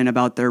open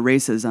about their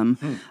racism.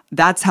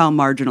 That's how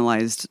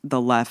marginalized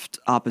the left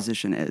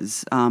opposition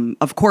is.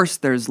 Of course,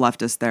 there's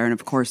leftists there, and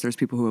of course, there's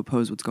people who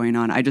oppose what's going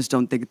on. I just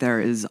don't think there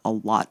is a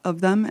lot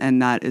of them,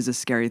 and that is a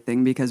scary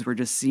thing because we're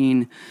just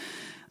seeing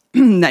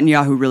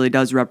Netanyahu really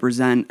does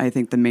represent, I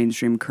think, the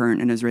mainstream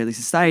current in Israeli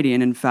society.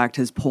 And in fact,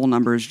 his poll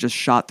numbers just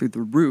shot through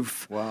the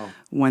roof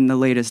when the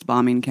latest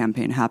bombing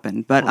campaign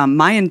happened. But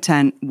my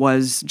intent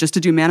was just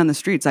to do man on the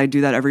streets. I do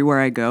that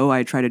everywhere I go.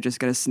 I try to just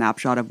get a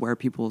snapshot of where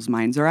people's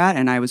minds are at.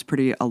 And I was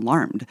pretty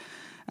alarmed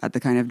at the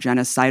kind of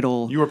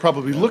genocidal... You were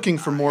probably looking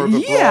for more of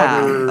a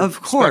broader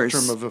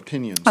spectrum of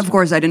opinions. Of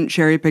course, I didn't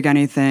cherry pick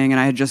anything,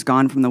 and I had just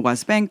gone from the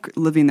West Bank,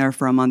 living there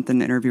for a month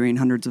and interviewing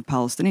hundreds of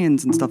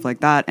Palestinians and stuff like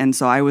that. And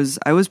so I was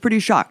pretty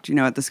shocked,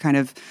 at this kind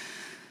of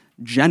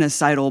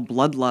genocidal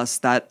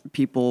bloodlust that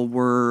people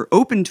were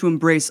open to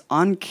embrace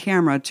on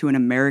camera to an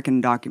American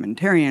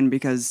documentarian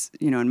because,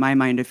 in my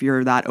mind, if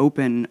you're that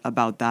open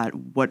about that,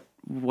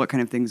 what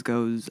kind of things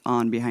goes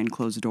on behind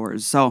closed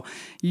doors. So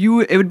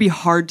it would be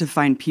hard to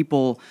find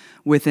people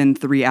within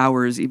 3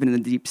 hours, even in the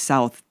Deep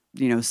South,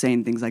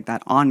 saying things like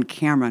that on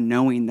camera,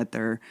 knowing that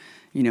they're,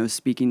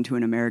 speaking to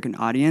an American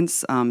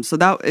audience.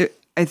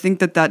 I think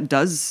that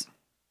does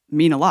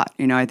mean a lot.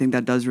 I think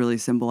that does really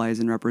symbolize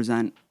and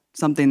represent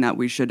something that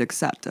we should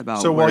accept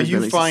about where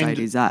Israeli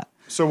society's at.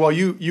 So while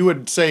you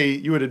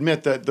would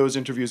admit that those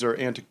interviews are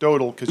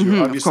anecdotal because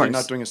you're obviously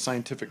not doing a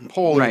scientific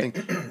poll or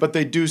anything, but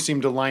they do seem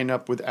to line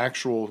up with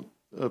actual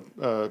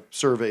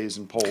surveys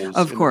and polls.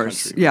 Of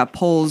course, yeah,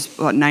 polls.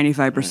 About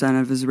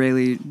 95% of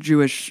Israeli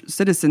Jewish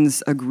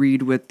citizens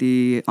agreed with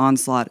the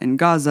onslaught in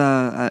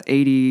Gaza.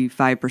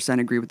 85%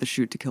 agree with the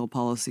shoot to kill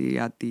policy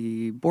at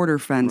the border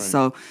fence.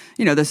 So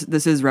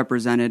this is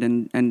represented,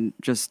 and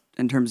just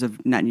in terms of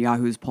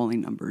Netanyahu's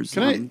polling numbers.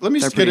 Let me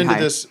just get into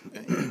this.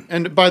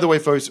 And by the way,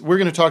 folks, we're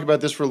going to talk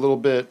about this for a little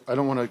bit. I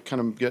don't want to kind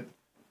of get.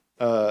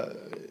 We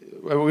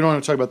don't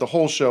want to talk about the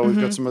whole show. We've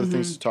got some other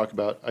things to talk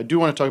about. I do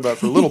want to talk about it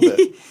for a little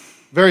bit.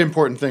 Very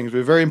important things. We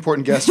have very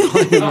important guests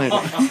calling in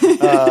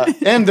later.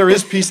 And there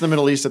is peace in the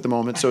Middle East at the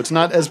moment, so it's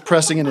not as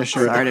pressing an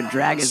issue. Sorry to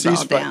drag us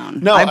all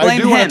down. No, I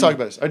do want to talk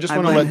about this. I just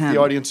want to let the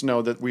audience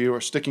know that we are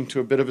sticking to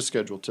a bit of a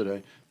schedule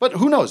today. But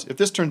who knows? If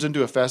this turns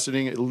into a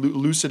fascinating,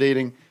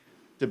 elucidating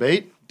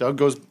debate, Doug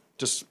goes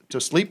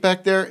to sleep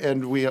back there,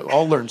 and we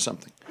all learn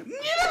something.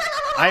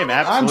 I am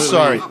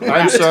absolutely...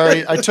 I'm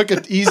sorry. I took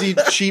an easy,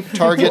 cheap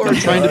target, and I'm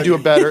trying to do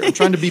it better. I'm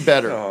trying to be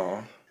better.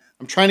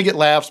 I'm trying to get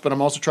laughs, but I'm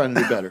also trying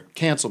to do better.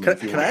 Cancel me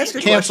if you want. Can I ask a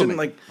Cancel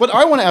question? Me. But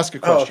I want to ask a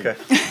question. Okay.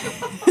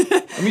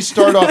 Let me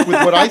start off with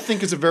what I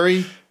think is a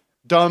very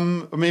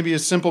dumb, or maybe a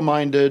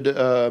simple-minded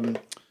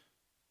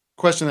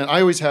question that I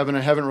always have, and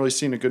I haven't really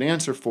seen a good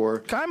answer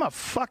for. I'm a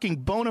fucking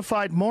bona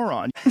fide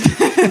moron.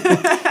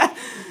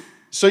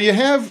 So you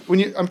have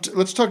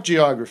let's talk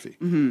geography.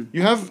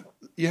 You have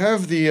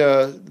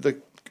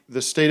the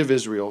state of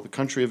Israel, the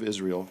country of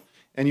Israel,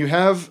 and you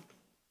have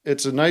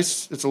it's a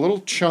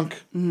little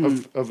chunk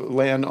of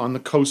land on the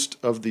coast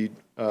of the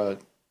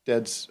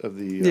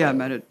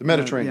Mediterranean.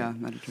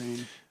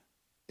 Mediterranean.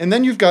 And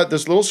then you've got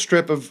this little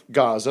strip of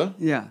Gaza.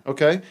 Yeah.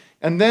 Okay.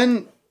 And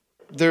then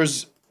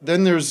there's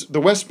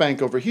the West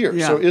Bank over here.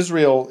 Yeah. So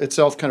Israel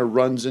itself kind of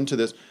runs into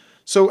this.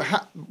 So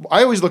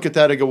I always look at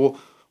that and go, well,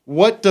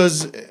 what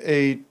does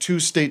a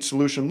two-state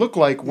solution look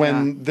like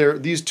when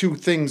these two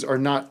things are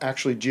not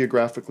actually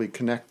geographically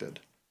connected?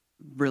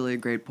 Really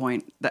great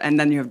point. And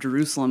then you have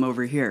Jerusalem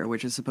over here,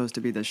 which is supposed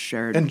to be this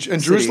shared and city.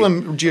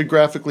 Jerusalem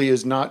geographically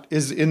is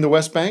in the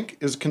West Bank,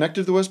 is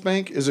connected to the West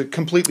Bank, is it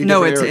completely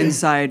different No, it's area?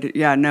 inside.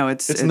 Yeah, no,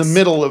 it's in the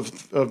middle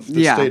of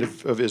the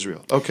state of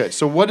Israel. Okay,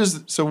 so what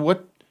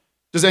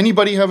does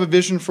anybody have a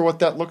vision for what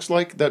that looks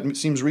like that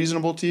seems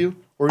reasonable to you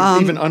or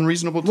even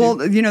unreasonable to you? Well,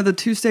 the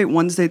two-state,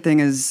 one-state thing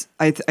is,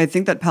 I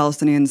think that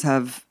Palestinians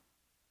have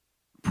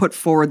put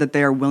forward that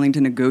they are willing to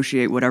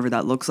negotiate whatever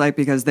that looks like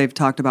because they've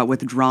talked about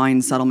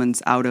withdrawing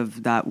settlements out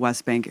of that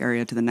West Bank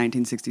area to the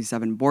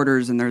 1967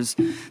 borders. And there's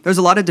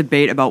a lot of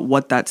debate about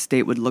what that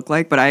state would look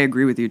like. But I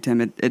agree with you,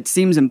 Tim. It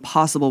seems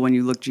impossible when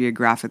you look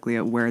geographically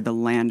at where the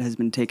land has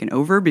been taken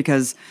over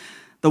because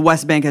the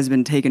West Bank has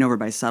been taken over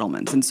by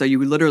settlements. And so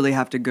you literally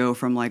have to go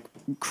from like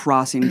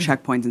crossing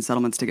checkpoints and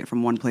settlements to get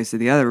from one place to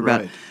the other.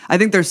 But I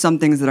think there's some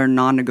things that are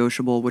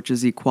non-negotiable, which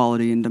is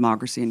equality and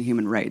democracy and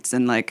human rights.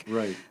 And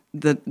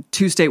the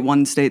two-state,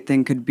 one-state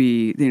thing could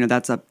be,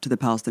 that's up to the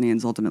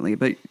Palestinians ultimately.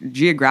 But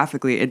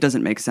geographically, it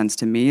doesn't make sense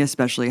to me,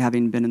 especially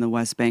having been in the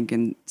West Bank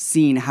and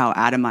seeing how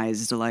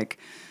atomized,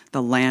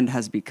 the land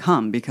has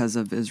become because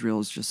of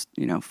Israel's just,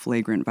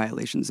 flagrant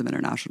violations of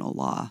international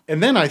law.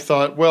 And then I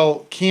thought,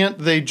 well,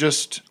 can't it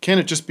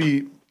just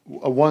be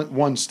a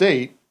one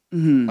state?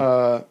 And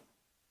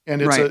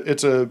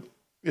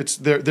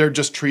they're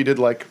just treated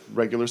like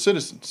regular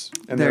citizens.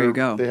 And there you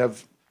go. They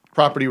have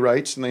property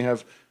rights and they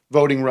have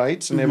voting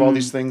rights and they have all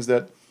these things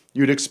that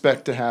you'd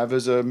expect to have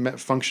as a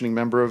functioning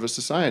member of a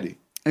society.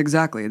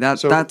 Exactly.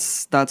 That's what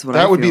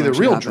that would be the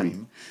real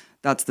dream.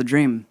 That's the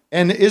dream.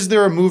 And is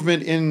there a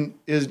movement in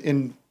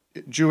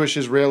Jewish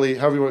Israeli,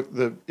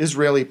 the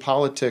Israeli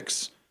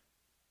politics?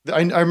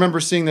 I remember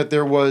seeing that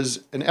there was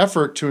an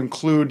effort to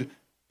include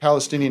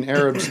Palestinian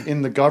Arabs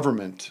in the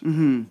government,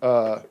 and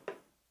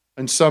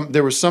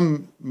there was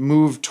some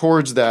move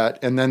towards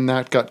that, and then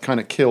that got kind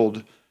of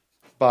killed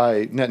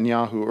by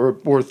Netanyahu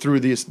or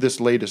through this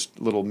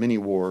latest little mini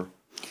war.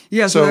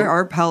 Yeah, so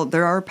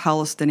there are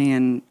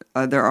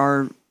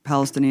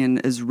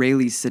Palestinian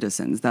Israeli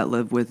citizens that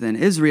live within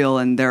Israel,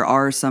 and there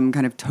are some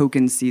kind of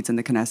token seats in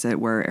the Knesset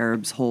where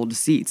Arabs hold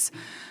seats.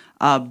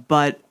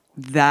 But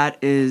that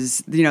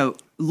is,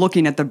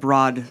 looking at the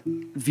broad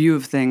view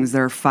of things,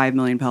 there are 5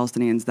 million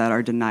Palestinians that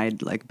are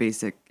denied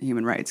basic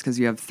human rights because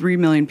you have 3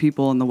 million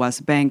people in the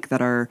West Bank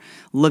that are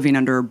living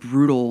under a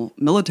brutal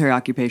military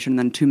occupation, and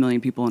then 2 million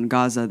people in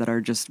Gaza that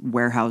are just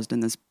warehoused in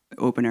this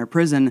open-air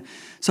prison.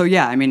 So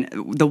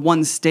the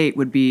one state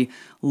would be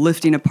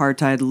lifting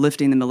apartheid,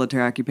 lifting the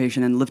military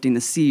occupation, and lifting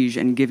the siege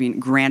and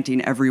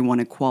granting everyone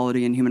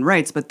equality and human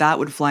rights, but that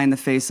would fly in the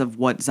face of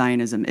what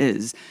Zionism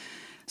is.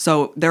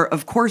 So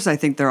of course, I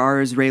think there are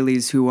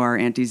Israelis who are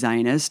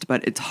anti-Zionist,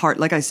 but it's hard.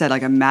 Like I said,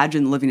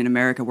 imagine living in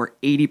America where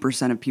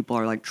 80% of people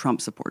are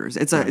Trump supporters.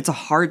 It's a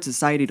hard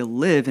society to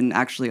live and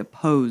actually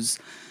oppose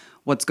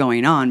what's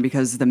going on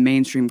because the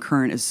mainstream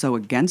current is so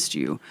against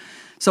you.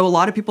 So a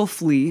lot of people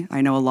flee.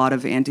 I know a lot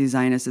of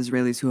anti-Zionist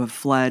Israelis who have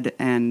fled,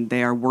 and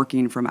they are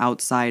working from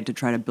outside to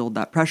try to build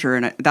that pressure.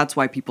 And that's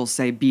why people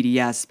say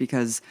BDS,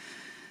 because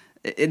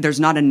there's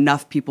not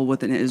enough people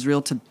within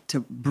Israel to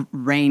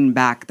rein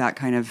back that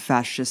kind of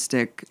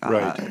fascistic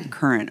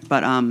current.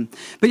 But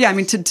yeah,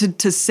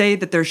 to say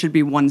that there should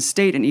be one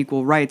state and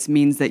equal rights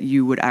means that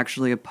you would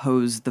actually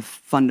oppose the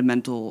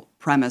fundamental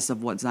premise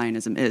of what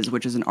Zionism is,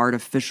 which is an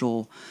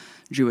artificial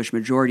Jewish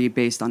majority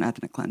based on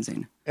ethnic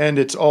cleansing. And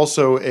it's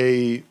also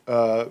a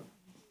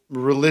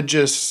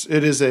religious,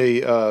 it is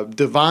a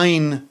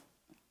divine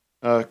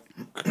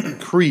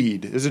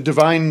creed, is a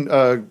divine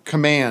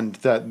command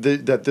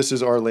that this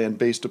is our land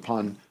based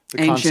upon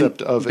the ancient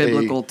concept of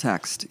biblical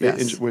text,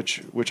 yes.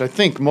 Which I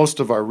think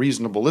most of our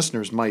reasonable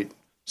listeners might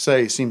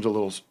say seems a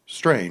little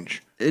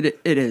strange. It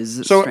is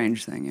a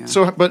strange thing, yeah.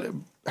 So, but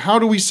how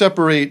do we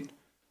separate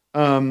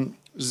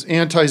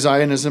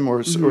anti-Zionism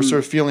or sort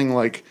of feeling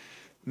like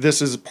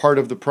this is part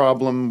of the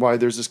problem, why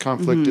there's this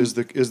conflict is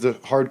the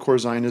hardcore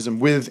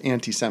Zionism with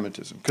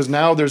anti-Semitism? Because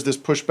now there's this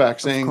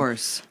pushback saying, of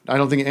course. I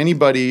don't think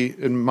anybody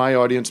in my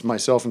audience,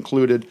 myself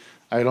included,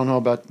 I don't know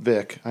about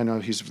Vic. I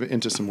know he's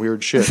into some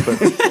weird shit,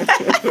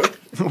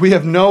 but we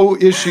have no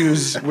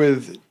issues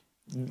with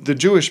the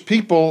Jewish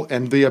people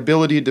and the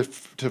ability to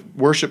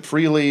worship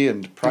freely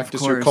and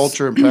practice your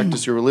culture and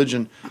practice your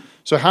religion.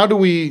 So how do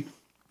we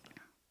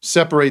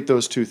separate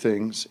those two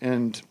things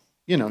and,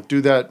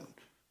 do that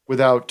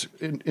without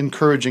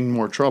encouraging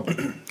more trouble?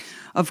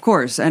 Of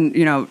course. And,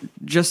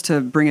 just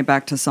to bring it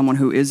back to someone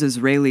who is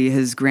Israeli,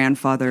 his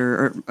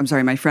grandfather,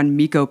 my friend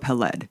Miko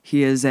Peled,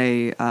 he is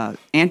a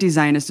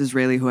anti-Zionist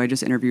Israeli who I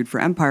just interviewed for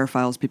Empire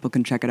Files. People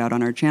can check it out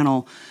on our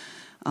channel.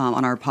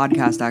 on our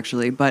podcast,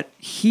 actually. But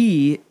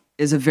he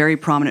is a very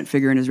prominent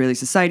figure in Israeli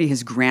society.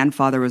 His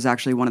grandfather was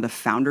actually one of the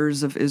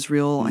founders of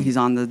Israel. He's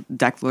on the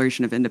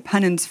Declaration of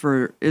Independence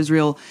for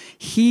Israel.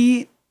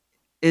 He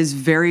is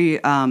very...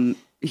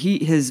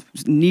 his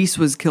niece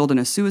was killed in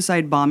a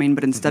suicide bombing,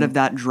 but instead of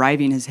that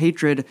driving his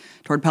hatred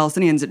toward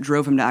Palestinians, it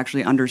drove him to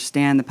actually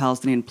understand the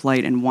Palestinian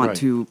plight and want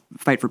to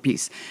fight for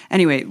peace.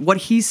 Anyway, what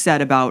he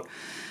said about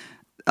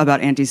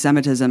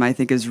anti-Semitism, I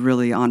think, is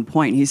really on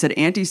point. He said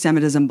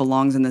anti-Semitism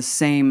belongs in the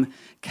same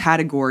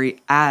category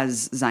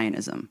as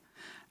Zionism,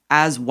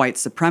 as white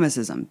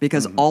supremacism,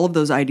 because all of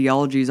those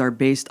ideologies are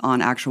based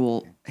on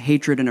actual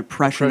hatred and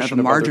oppression of a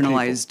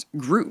marginalized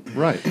group.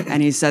 Right.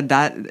 And he said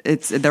that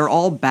they're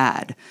all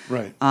bad.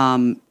 Right.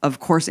 Of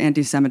course,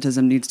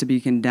 anti-Semitism needs to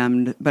be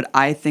condemned, but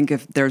I think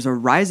if there's a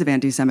rise of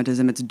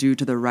anti-Semitism, it's due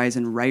to the rise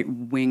in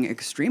right-wing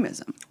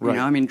extremism. Right. You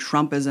know, I mean,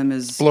 Trumpism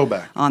is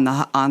blowback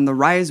on the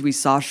rise. We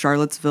saw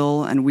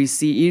Charlottesville, and we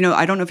see, you know,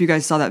 I don't know if you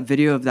guys saw that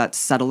video of that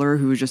settler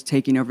who was just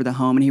taking over the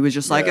home, and he was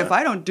just like, if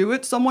I don't do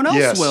it, someone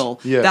else will.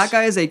 Yes. That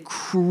guy is a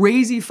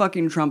crazy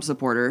fucking Trump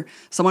supporter.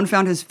 Someone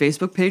found his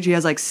Facebook page. He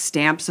has like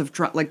stamps of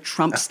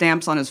Trump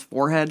stamps on his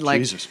forehead.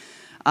 Like, Jesus.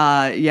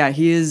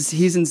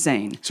 He's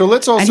insane. So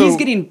let's also, and he's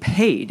getting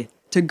paid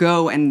to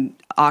go and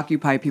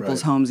occupy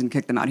people's homes and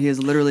kick them out. He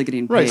is literally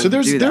getting paid. Right. So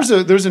there's to do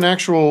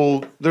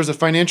that. there's a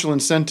financial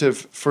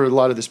incentive for a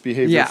lot of this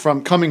behavior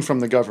coming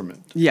from the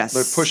government. Yes.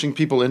 They're pushing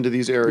people into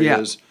these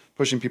areas,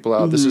 pushing people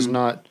out. This is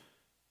not.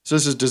 So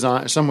this is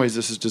design. In some ways,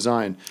 this is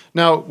design.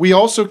 Now we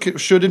also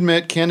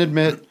can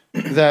admit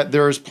that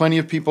there is plenty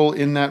of people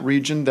in that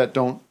region that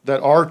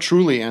are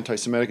truly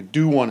anti-Semitic,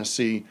 do want to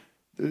see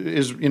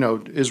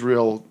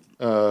Israel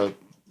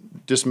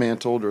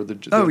dismantled, or the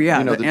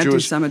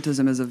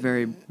anti-Semitism is a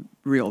very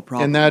real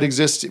problem, and that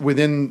exists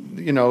within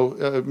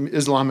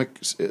Islamic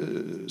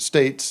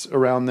states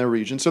around their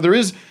region. So there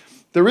is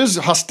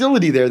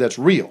hostility there that's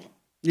real.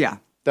 Yeah,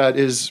 that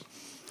is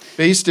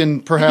based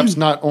in perhaps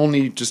not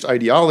only just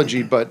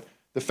ideology, but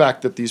the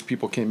fact that these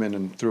people came in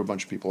and threw a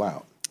bunch of people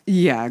out.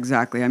 Yeah,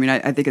 exactly. I mean,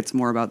 I think it's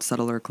more about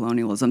settler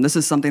colonialism. This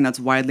is something that's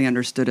widely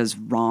understood as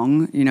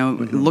wrong. You know,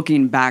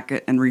 looking back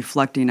at and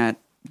reflecting at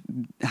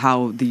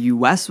how the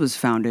U.S. was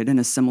founded in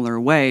a similar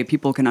way,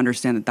 people can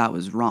understand that that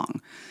was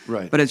wrong.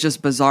 Right. But it's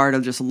just bizarre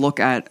to just look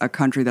at a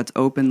country that's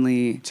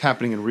openly... It's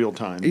happening in real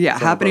time. Yeah,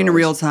 happening in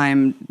real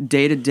time,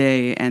 day to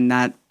day, and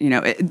that,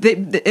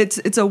 it's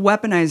a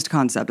weaponized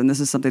concept, and this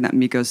is something that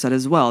Miko said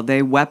as well.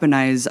 They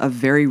weaponize a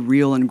very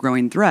real and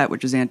growing threat,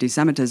 which is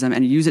anti-Semitism,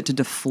 and use it to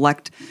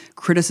deflect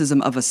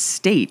criticism of a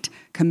state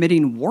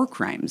committing war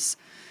crimes.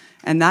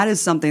 And that is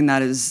something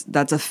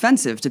that's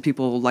offensive to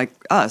people like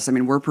us. I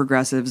mean, we're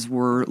progressives,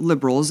 we're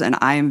liberals, and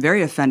I am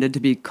very offended to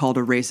be called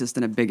a racist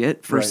and a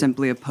bigot for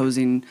simply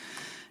opposing,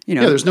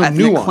 there's no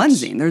ethnic nuance.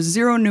 cleansing. There's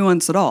zero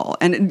nuance at all.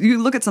 And you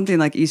look at something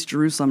like East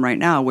Jerusalem right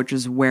now, which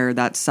is where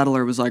that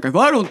settler was like, if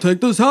I don't take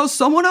this house,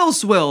 someone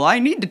else will. I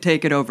need to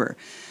take it over.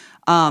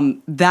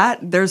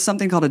 There's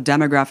something called a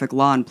demographic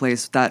law in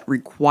place that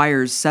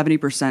requires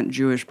 70%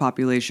 Jewish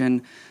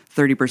population,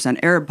 30%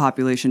 Arab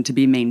population to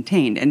be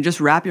maintained. And just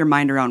wrap your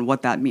mind around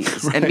what that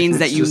means. It means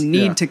that you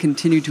need to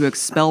continue to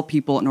expel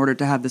people in order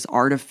to have this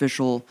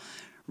artificial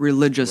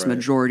religious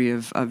majority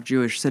of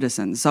Jewish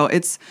citizens. So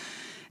it's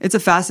a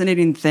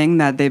fascinating thing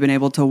that they've been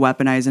able to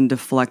weaponize and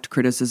deflect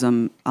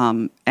criticism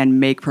and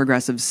make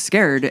progressives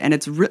scared. And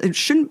it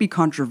shouldn't be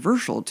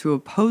controversial to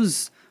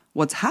oppose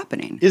what's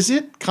happening. Is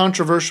it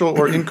controversial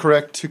or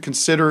incorrect to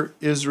consider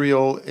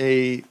Israel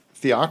a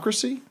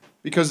theocracy?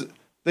 Because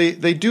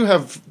they do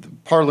have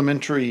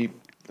parliamentary,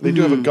 they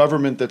do have a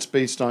government that's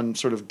based on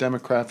sort of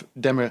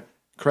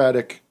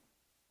democratic,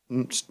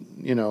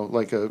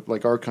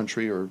 like our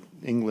country or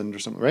England or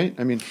something, right?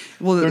 I mean,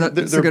 they're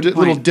a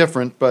little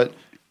different, but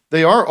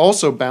they are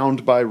also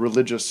bound by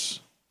religious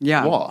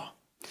law.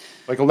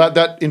 Like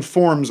that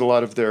informs a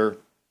lot of their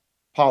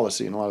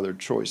policy and a lot of their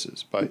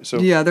choices.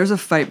 There's a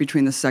fight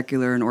between the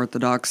secular and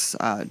Orthodox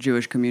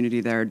Jewish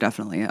community there.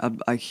 Definitely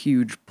a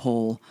huge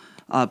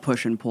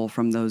push and pull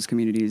from those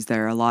communities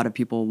there. A lot of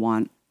people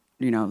want,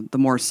 the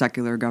more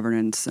secular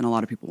governance, and a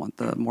lot of people want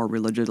the more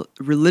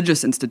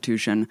religious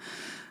institution.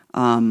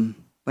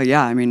 But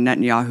yeah, I mean,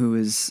 Netanyahu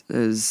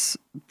is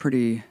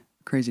pretty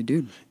crazy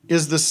dude.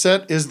 Is the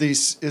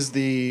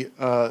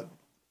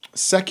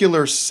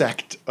secular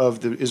sect of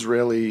the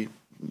Israeli,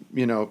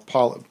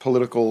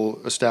 political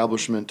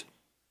establishment,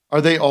 are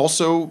they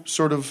also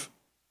sort of,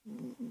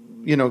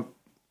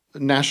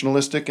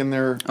 nationalistic in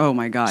their? Oh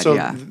my God!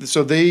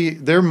 So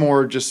they're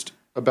more just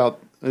about,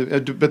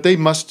 but they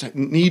must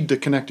need to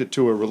connect it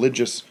to a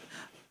religious.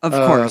 Of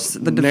course,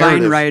 the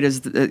divine right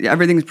is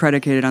everything's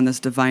predicated on this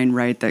divine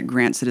right that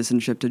grants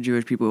citizenship to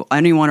Jewish people.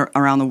 Anyone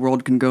around the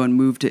world can go and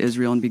move to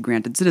Israel and be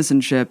granted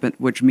citizenship,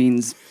 which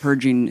means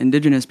purging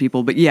indigenous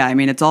people. But yeah, I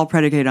mean, it's all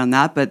predicated on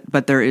that.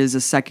 But there is a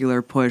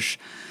secular push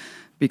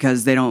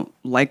because they don't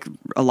like,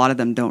 a lot of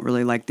them don't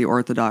really like the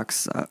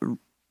Orthodox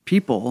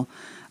people.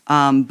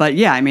 But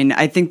yeah, I mean,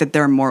 I think that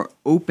they're more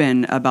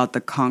open about the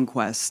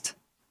conquest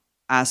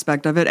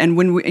aspect of it. And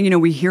when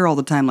we hear all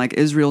the time, like,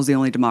 Israel's the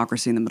only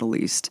democracy in the Middle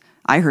East.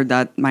 I heard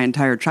that my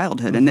entire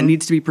childhood, and it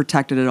needs to be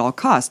protected at all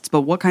costs.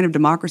 But what kind of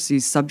democracy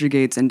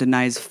subjugates and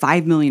denies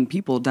 5 million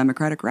people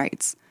democratic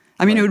rights?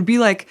 I mean, it would be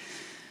like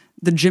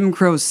the Jim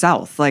Crow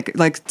South,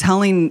 like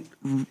telling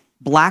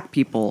black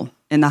people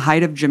in the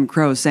height of Jim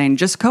Crow saying,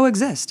 just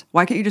coexist.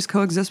 Why can't you just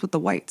coexist with the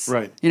whites?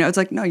 Right. It's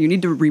like, no, you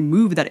need to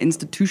remove that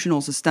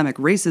institutional systemic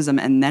racism,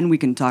 and then we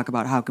can talk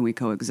about how can we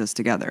coexist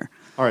together.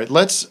 All right,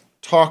 let's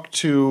talk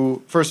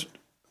to first.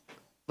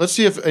 Let's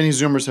see if any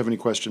Zoomers have any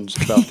questions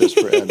about this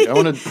for Abby. I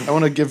want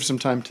to give some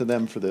time to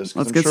them for this.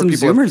 Let's get some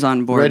Zoomers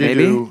on board,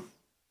 baby.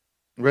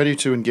 Ready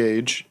to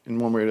engage in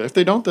one way or another. If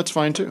they don't, that's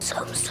fine too.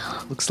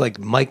 Looks like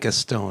Micah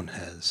Stone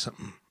has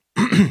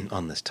something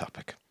on this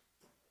topic.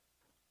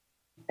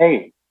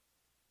 Hey.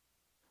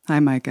 Hi,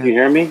 Micah. Can you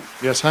hear me?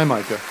 Yes, hi,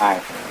 Micah. Hi.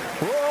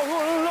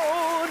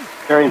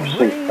 Very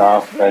interesting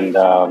stuff, and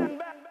I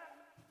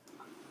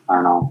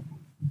don't know.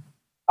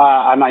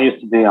 I'm not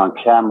used to being on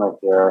camera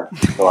here,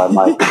 so I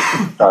might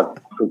start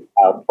to freak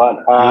out.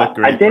 But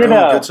I did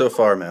good so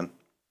far, man.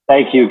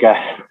 Thank you,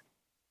 guys.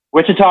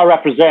 Wichita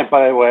represent,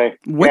 by the way.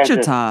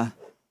 Wichita. Kansas.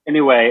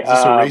 Anyway, is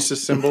this a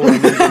racist symbol?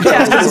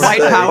 It's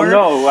white power.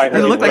 No, it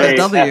looked like a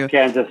W.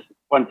 Kansas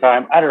one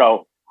time. I don't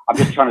know. I'm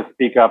just trying to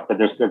speak up that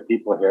there's good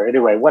people here.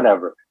 Anyway,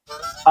 whatever.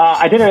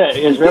 I did an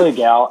Israeli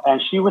gal,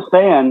 and she was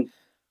saying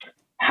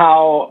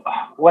how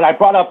when I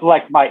brought up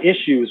like my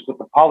issues with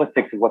the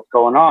politics of what's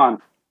going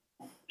on,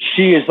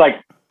 she is like,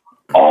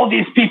 all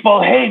these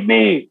people hate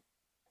me.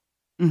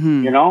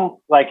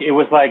 Like it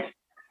was like,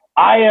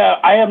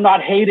 I am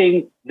not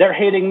hating, they're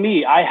hating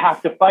me. I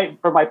have to fight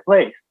for my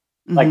place.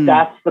 Like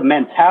that's the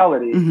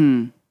mentality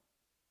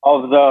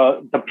of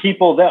the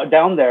people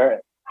down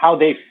there, how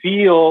they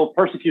feel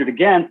persecuted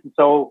against.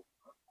 So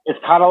it's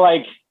kind of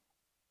like,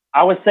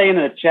 I was saying in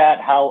the chat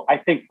how I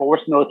think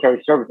forced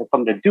military service has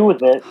something to do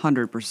with it.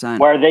 100%.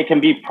 Where they can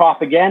be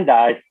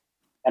propagandized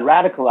and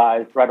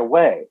radicalized right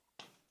away.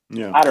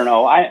 Yeah. I don't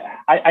know.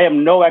 I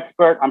am no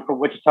expert. I'm from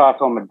Wichita,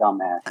 so I'm a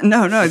dumbass.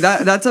 No,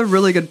 that's a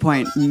really good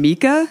point.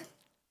 Micah.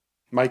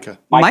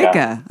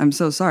 I'm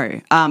so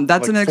sorry.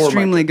 That's an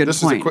extremely good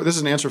point. This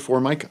is an answer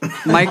for Micah.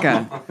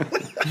 Micah,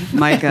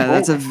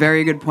 that's a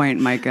very good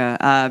point,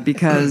 Micah.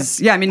 Because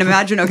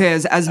imagine, okay,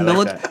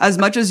 as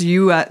much as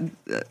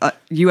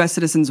U.S.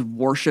 citizens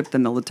worship the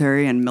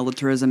military and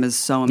militarism is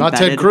so embedded.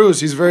 Not Ted Cruz.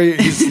 He's very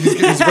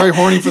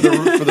horny for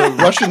the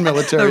Russian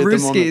military. The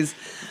Ruskies.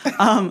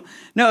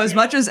 No, as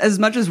much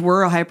as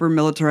we're a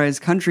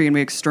hyper-militarized country and we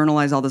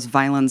externalize all this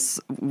violence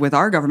with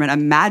our government,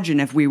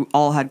 imagine if we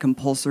all had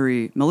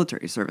compulsory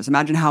military service.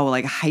 Imagine how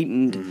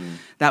heightened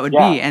that would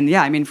be.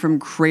 And from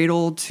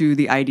cradle to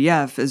the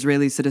IDF,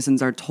 Israeli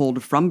citizens are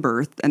told from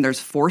birth, and there's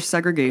forced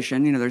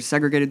segregation. There's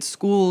segregated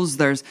schools.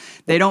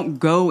 They don't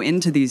go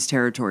into these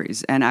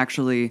territories and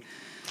actually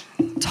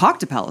talk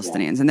to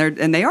Palestinians,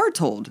 and they are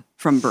told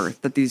from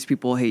birth that these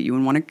people hate you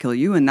and want to kill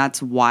you, and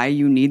that's why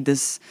you need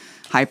this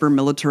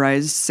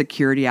hyper-militarized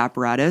security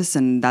apparatus,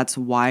 and that's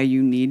why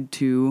you need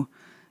to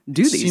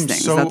do these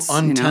things. So that's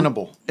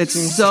untenable.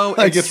 It's so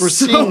like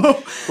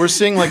we're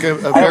seeing like a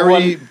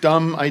very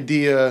dumb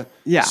idea.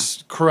 Yeah,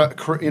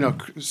 cracking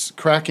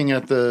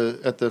at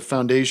the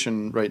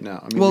foundation right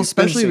now. I mean,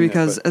 especially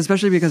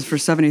because for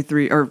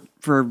 73 or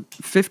for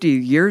 50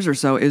 years or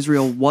so,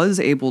 Israel was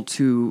able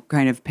to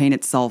kind of paint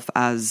itself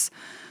as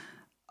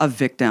a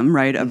victim,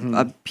 right?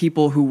 Of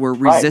people who were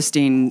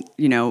resisting,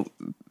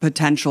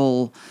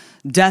 potential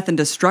death and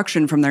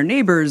destruction from their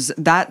neighbors.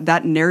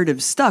 That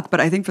narrative stuck.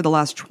 But I think for the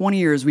last 20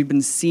 years, we've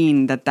been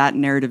seeing that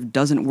narrative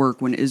doesn't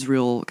work when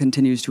Israel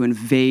continues to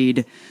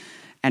invade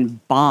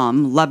and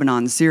bomb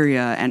Lebanon,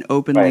 Syria, and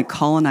openly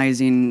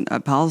colonizing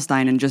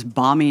Palestine and just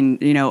bombing,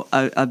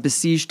 a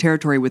besieged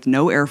territory with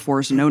no air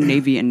force, no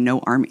navy, and no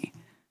army,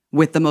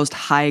 with the most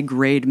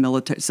high-grade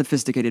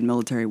sophisticated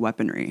military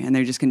weaponry. And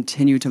they just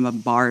continue to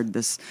bombard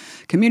this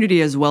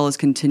community as well as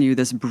continue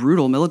this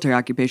brutal military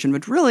occupation,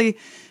 which really,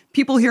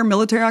 people hear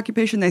military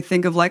occupation, they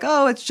think of like,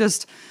 oh, it's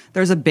just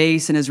there's a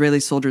base and Israeli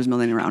soldiers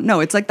milling around.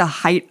 No, it's like the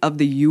height of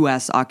the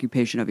U.S.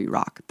 occupation of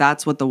Iraq.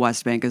 That's what the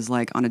West Bank is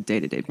like on a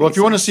day-to-day basis. Well, if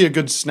you want to see a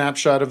good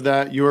snapshot of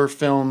that, your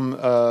film,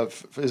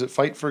 is it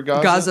Fight for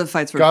Gaza? Gaza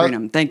Fights for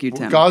Freedom. Thank you,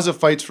 Tim. Gaza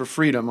Fights for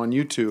Freedom on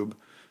YouTube.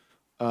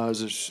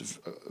 Is a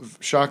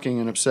shocking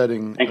and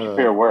upsetting Thank you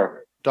for your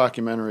work.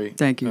 Documentary.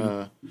 Thank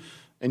you.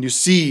 And you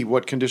see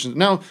what conditions...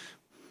 Now,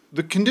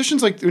 the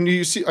conditions, like when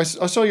you see... I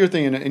saw your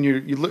thing, and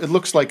it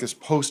looks like this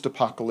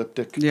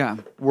post-apocalyptic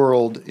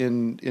world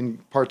in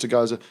parts of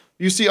Gaza.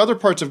 You see other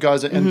parts of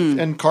Gaza,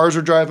 and cars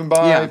are driving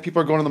by,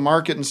 people are going to the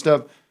market and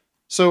stuff.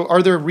 So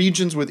are there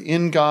regions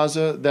within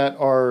Gaza that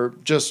are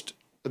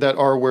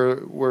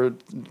where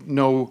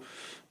no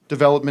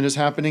development is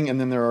happening, and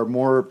then there are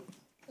more...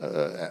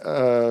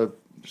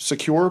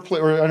 secure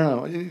or I don't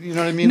know, you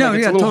know what I mean? No, like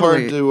it's a little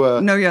hard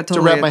to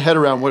to wrap my head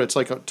around what it's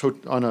like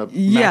on a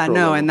macro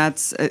level. And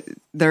that's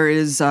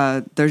there's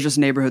just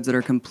neighborhoods that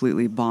are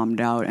completely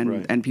bombed out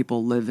and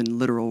people live in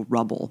literal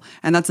rubble.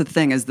 And that's the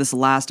thing is this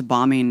last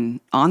bombing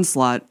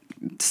onslaught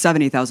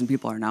 70,000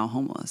 people are now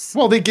homeless.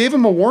 Well, they gave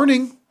him a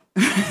warning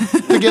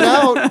to get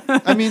out.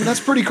 I mean, that's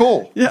pretty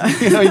cool. Yeah.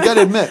 You got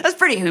to admit. That's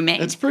pretty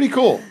humane. It's pretty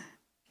cool.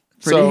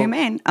 Pretty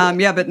humane.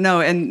 But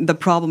no, and the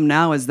problem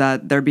now is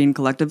that they're being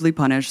collectively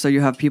punished. So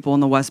you have people in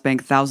the West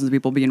Bank, thousands of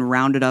people being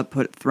rounded up,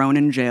 thrown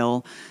in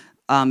jail.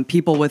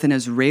 People within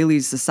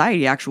Israeli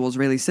society, actual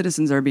Israeli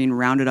citizens, are being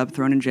rounded up,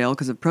 thrown in jail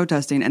because of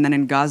protesting. And then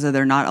in Gaza,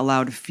 they're not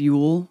allowed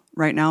fuel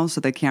right now,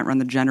 so they can't run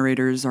the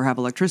generators or have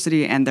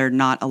electricity, and they're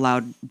not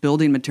allowed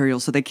building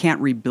materials, so they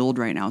can't rebuild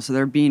right now. So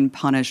they're being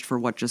punished for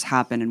what just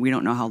happened, and we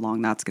don't know how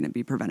long that's going to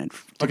be prevented.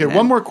 Okay,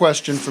 one more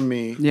question from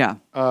me. Yeah.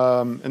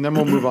 And then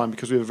we'll move on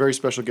because we have a very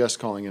special guest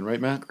calling in,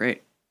 right, Matt?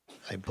 Great.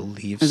 I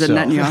believe Is so. it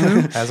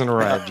Netanyahu? Hasn't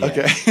arrived yet.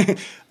 Okay.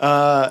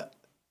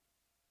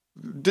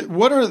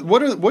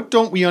 What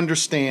don't we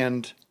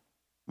understand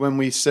when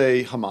we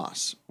say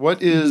Hamas?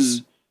 What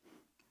is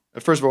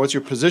first of all, what's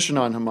your position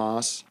on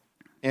Hamas?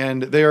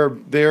 And they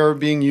are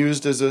being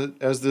used as they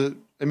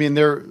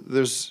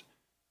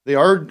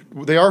are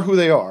who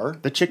they are.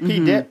 The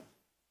chickpea dip?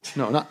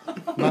 No, not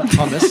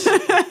hummus.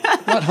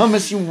 Not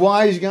hummus, you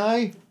wise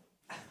guy.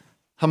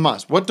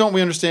 Hamas. What don't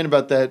we understand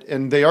about that?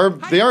 And they are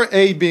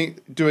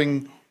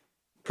doing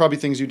probably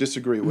things you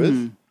disagree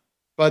with.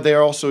 But they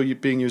are also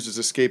being used as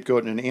a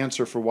scapegoat and an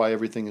answer for why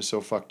everything is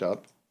so fucked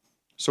up.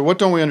 So what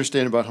don't we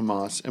understand about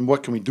Hamas, and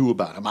what can we do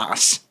about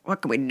Hamas?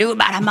 What can we do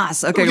about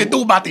Hamas? Okay, What can we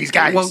do about these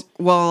guys?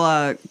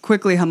 Well,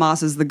 quickly,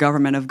 Hamas is the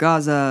government of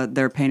Gaza.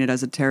 They're painted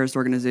as a terrorist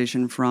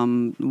organization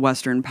from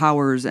Western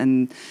powers,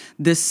 and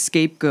this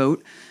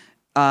scapegoat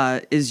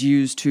is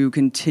used to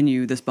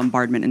continue this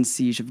bombardment and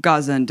siege of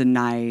Gaza and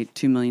deny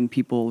 2 million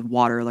people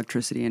water,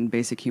 electricity, and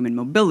basic human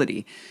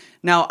mobility.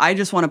 Now, I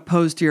just want to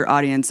pose to your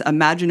audience,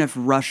 imagine if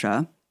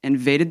Russia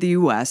invaded the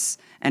U.S.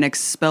 and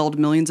expelled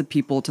millions of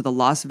people to the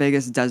Las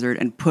Vegas desert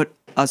and put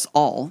us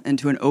all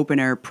into an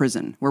open-air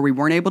prison where we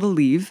weren't able to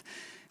leave,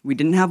 we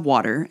didn't have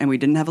water, and we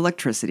didn't have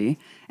electricity,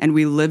 and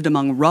we lived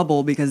among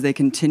rubble because they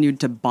continued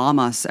to bomb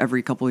us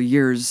every couple of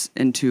years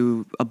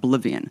into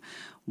oblivion.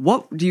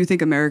 What do you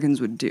think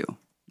Americans would do?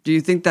 Do you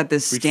think that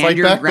this stand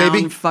your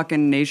ground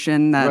fucking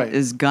nation that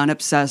is gun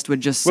obsessed would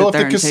just sit there and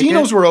take it? Well, if the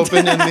casinos were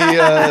open and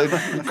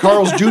the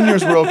Carl's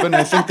Jr.'s were open,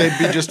 I think they'd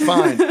be just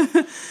fine.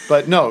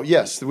 But no,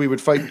 yes, we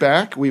would fight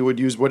back. We would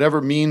use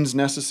whatever means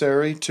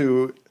necessary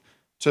to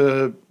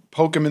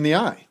poke them in the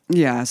eye.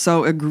 Yeah,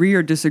 so agree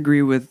or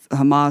disagree with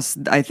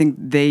Hamas, I think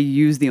they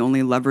use the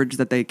only leverage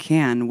that they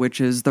can, which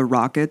is the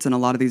rockets, and a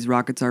lot of these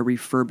rockets are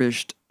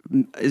refurbished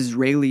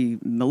Israeli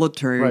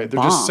military bombs.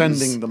 They're just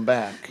sending them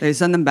back. They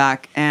send them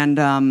back, and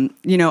I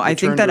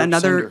think that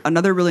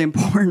another really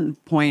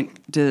important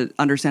point to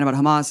understand about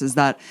Hamas is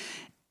that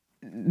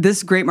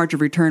this Great March of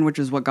Return, which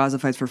is what Gaza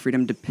Fights for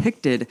Freedom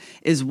depicted,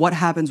 is what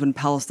happens when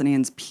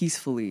Palestinians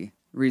peacefully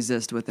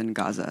resist within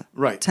Gaza.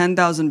 Right,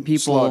 10,000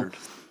 people. Slaughtered.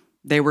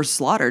 They were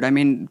slaughtered. I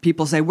mean,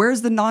 people say,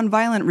 where's the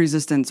nonviolent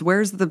resistance?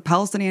 Where's the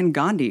Palestinian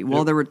Gandhi?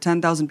 Well, there were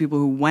 10,000 people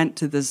who went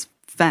to this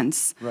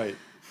fence. Right.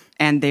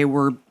 And they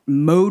were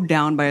mowed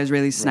down by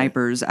Israeli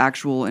snipers,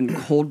 actual in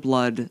cold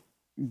blood,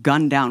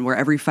 gunned down, where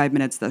every 5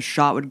 minutes the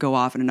shot would go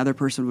off and another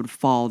person would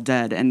fall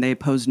dead, and they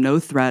posed no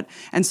threat.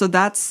 And so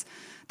that's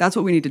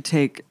what we need to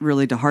take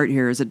really to heart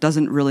here, is it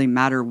doesn't really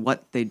matter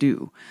what they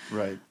do.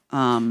 Right.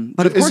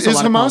 But of course, is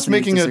Hamas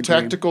making a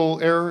tactical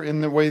error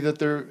in the way that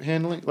they're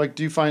handling? Like,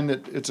 do you find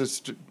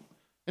that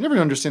I never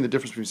understand the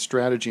difference between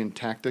strategy and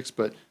tactics,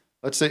 but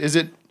let's say, is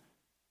it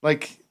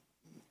like,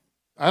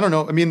 I don't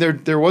know. I mean,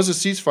 there was a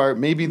ceasefire.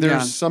 Maybe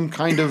there's some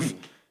kind of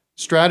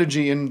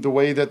strategy in the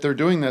way that they're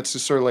doing that. So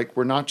sort of like,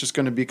 we're not just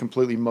going to be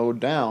completely mowed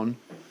down.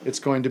 It's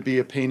going to be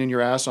a pain in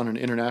your ass on an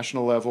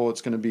international level.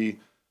 It's going to be,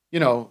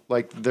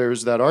 like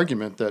there's that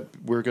argument that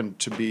we're going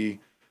to be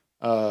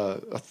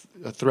a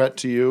threat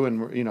to you,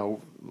 and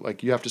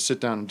like you have to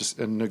sit down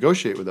and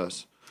negotiate with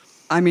us.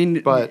 I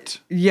mean, but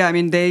yeah, I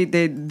mean,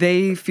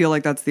 they feel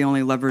like that's the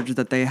only leverage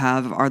that they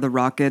have are the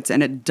rockets,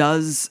 and it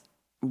does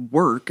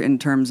work in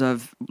terms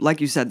of, like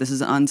you said, this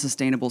is an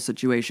unsustainable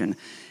situation.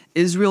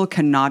 Israel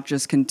cannot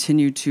just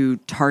continue to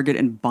target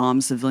and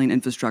bomb civilian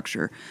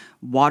infrastructure,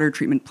 water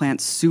treatment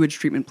plants, sewage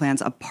treatment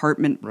plants,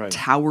 apartment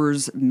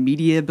towers,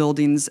 media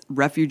buildings,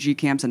 refugee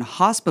camps, and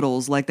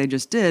hospitals like they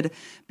just did,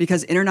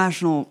 because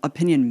international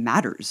opinion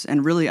matters,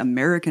 and really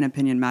American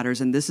opinion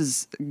matters, and this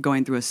is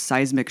going through a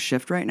seismic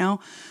shift right now.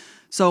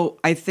 So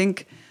I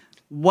think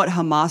what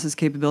Hamas's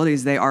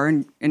capabilities, they are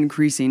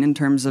increasing in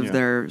terms of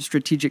their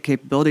strategic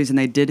capabilities, and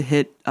they did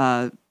hit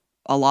a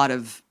lot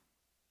of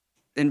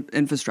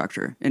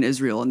infrastructure in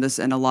Israel,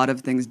 and a lot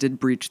of things did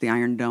breach the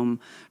Iron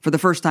Dome for the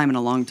first time in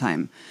a long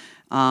time.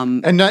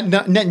 And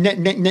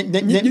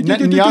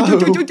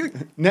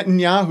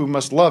Netanyahu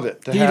must love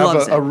it to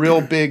have a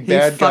real big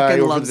bad guy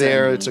over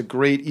there. It's a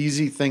great,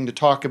 easy thing to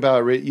talk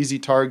about, easy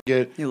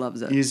target. He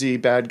loves it. Easy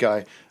bad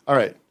guy. All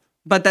right.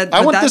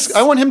 I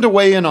want him to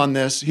weigh in on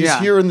this. He's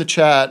here in the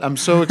chat. I'm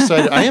so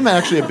excited. I am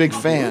actually a big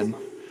fan.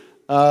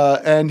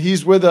 And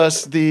he's with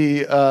us.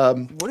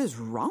 What is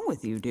wrong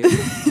with you, dude?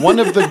 One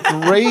of the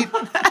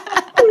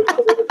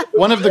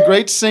one of the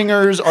great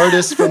singers,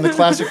 artists from the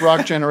classic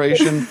rock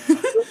generation.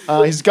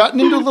 He's gotten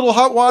into a little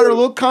hot water, a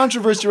little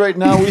controversy right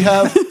now. We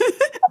have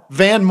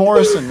Van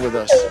Morrison with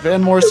us.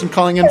 Van Morrison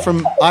calling in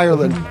from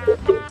Ireland.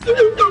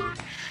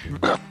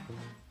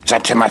 Is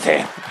that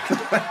Timothy?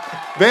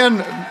 Van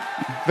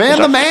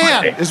the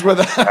man is with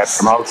us.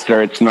 From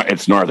Ulster,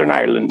 it's Northern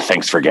Ireland.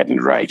 Thanks for getting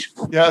it right.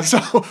 Yeah,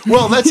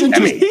 that's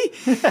interesting.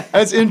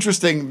 That's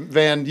interesting,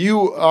 Van.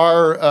 You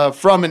are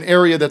from an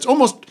area that's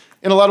almost,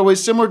 in a lot of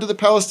ways, similar to the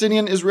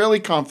Palestinian-Israeli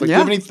conflict.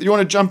 Yeah. You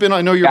want to jump in?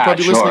 I know you're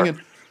probably listening.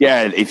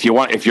 Yeah, if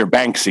you're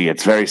Banksy,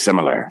 it's very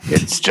similar.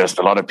 It's just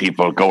a lot of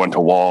people going to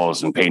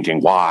walls and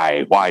painting.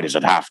 Why does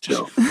it have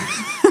to?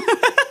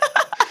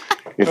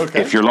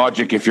 If your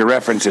logic, if your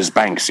reference is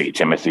Banksy,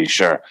 Timothy,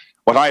 sure.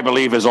 What I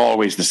believe is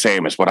always the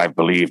same as what I've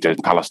believed in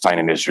Palestine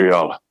and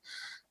Israel,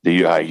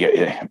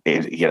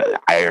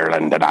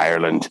 Ireland and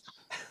Ireland.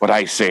 What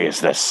I say is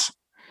this: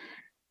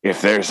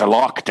 if there's a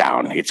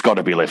lockdown, it's got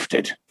to be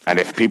lifted, and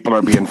if people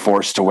are being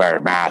forced to wear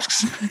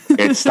masks,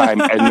 it's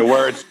time. In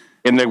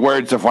the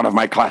words of one of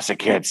my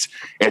classic hits,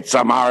 it's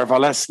a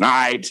marvelous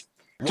night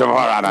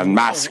tomorrow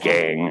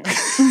unmasking.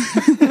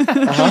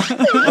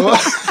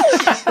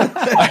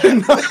 I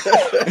didn't know.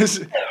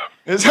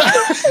 He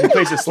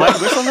plays a slide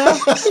whistle now?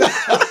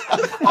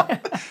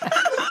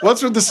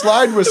 What's with the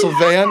slide whistle,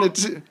 Van?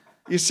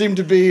 You seem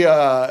to be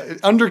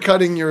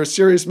undercutting your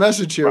serious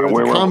message here. Why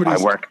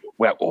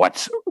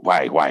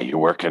you're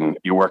working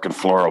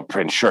floral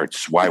print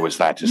shirts? Why was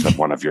that? Is that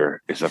one of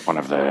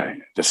the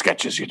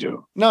sketches you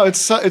do? No, it's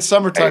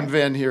summertime,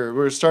 Van. Here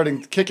we're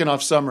kicking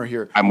off summer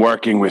here. I'm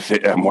working with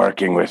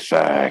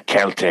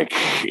Celtic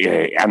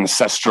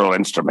ancestral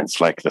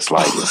instruments like the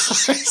slide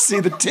whistle. I see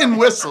the tin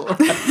whistle.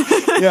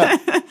 Yeah.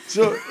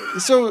 So,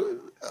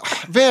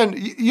 Van,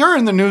 you're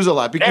in the news a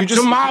lot because it's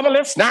a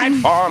marvelous night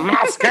for a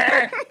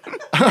masker.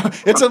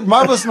 It's a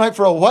marvelous night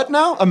for a what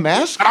now? A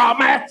mask?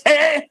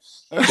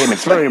 Tim,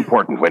 it's very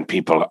important when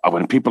people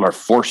are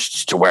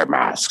forced to wear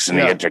masks in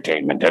the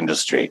entertainment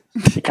industry.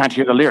 You can't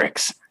hear the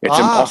lyrics. It's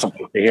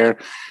impossible to hear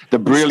the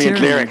brilliant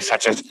lyrics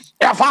such as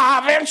 "If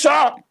I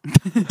venture,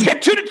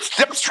 get to the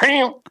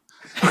slipstream."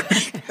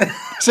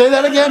 Say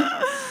that again.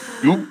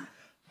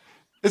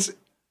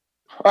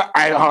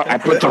 I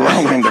put the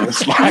wrong end of the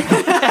slide.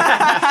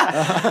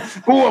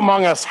 Who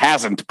among us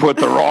hasn't put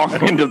the wrong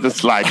end of the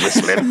slide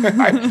whistling?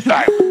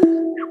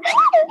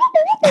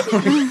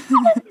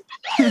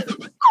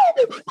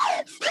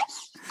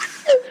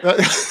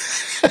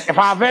 If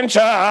I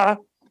venture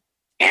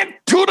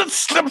into the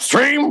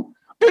slipstream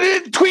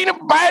between the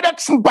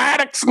buttocks and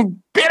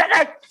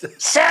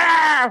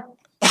sir,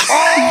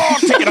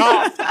 take it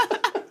off.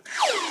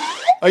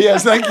 Oh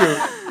yes, thank you,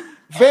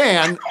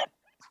 Van.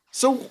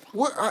 So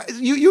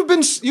you've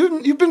been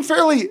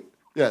fairly.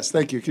 Yes,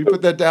 thank you. Can you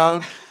put that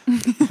down?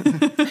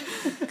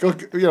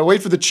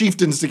 Wait for the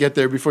chieftains to get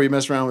there before you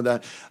mess around with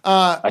that.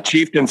 The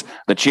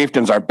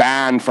chieftains are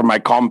banned from my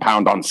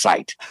compound on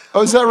site.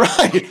 Oh, is that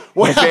right?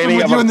 What happened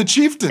with you and the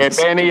chieftains? If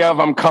any of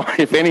them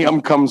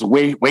comes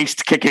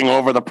waist kicking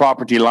over the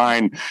property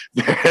line,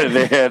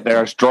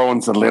 there's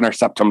drones that'll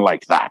intercept them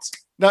like that.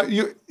 Now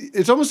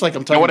it's almost like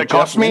I'm talking. You know what it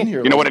cost me?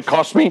 You know what it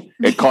cost me?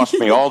 It cost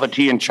me all the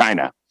tea in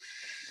China.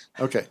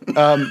 Okay.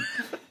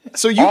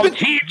 So you've been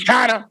tea in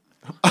China.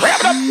 Grab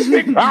it up,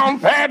 big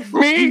round pad for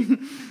me.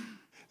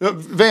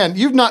 Van,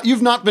 you've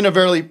not been a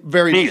very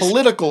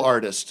political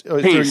artist.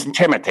 Please,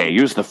 Timothy,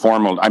 use the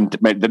formal.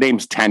 The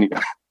name's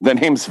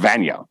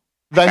Vaniel.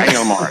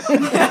 Vaniel Mars.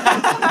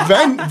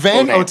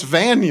 It's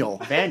Vaniel.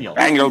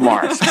 Vaniel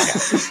Mars.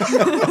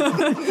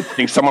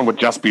 Think someone would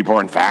just be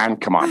born Van?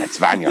 Come on, it's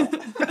Vaniel.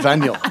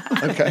 Vaniel.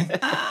 Okay.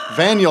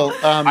 Vaniel.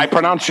 I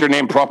pronounce your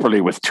name properly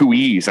with 2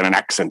 E's and an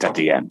accent at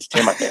the end.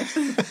 Timothy.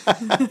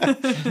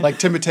 Like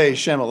Timothée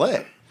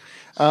Chalamet.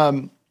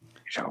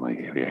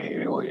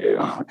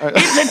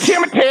 It's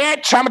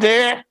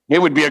Timothy.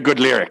 It would be a good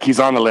lyric.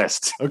 He's on the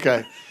list.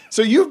 Okay.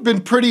 So you've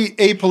been pretty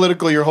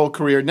apolitical your whole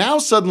career. Now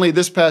suddenly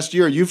this past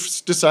year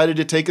you've decided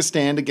to take a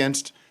stand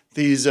against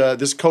this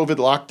COVID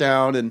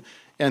lockdown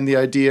and the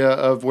idea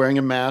of wearing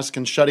a mask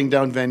and shutting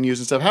down venues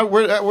and stuff.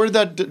 Where did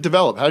that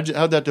develop? How'd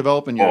that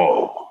develop in you?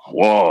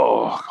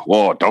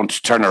 Whoa!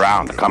 Don't turn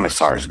around. The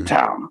commissar's in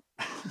town.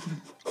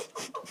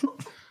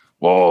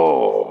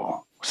 Whoa!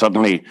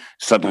 Suddenly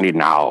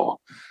now,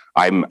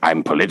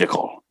 I'm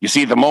political. You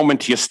see, the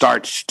moment you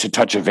start to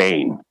touch a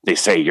vein, they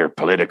say you're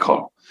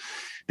political.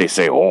 They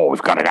say, "Oh,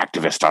 we've got an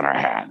activist on our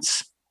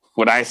hands."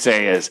 What I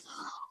say is,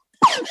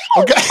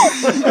 okay.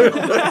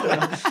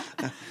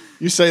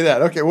 You say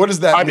that. Okay, what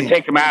does that mean? Time to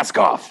take the mask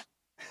off.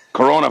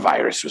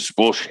 Coronavirus was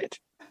bullshit.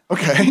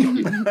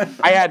 Okay.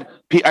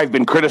 I've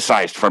been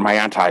criticized for my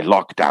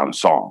anti-lockdown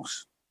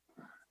songs.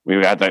 We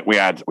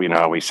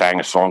sang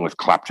a song with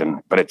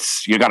Clapton, but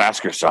you got to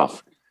ask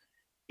yourself,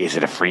 is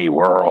it a free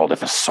world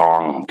if a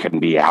song can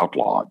be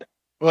outlawed?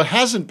 Well, it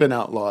hasn't been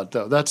outlawed,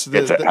 though. Has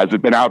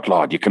it been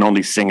outlawed? You can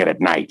only sing it at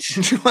night.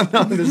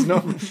 No, there's no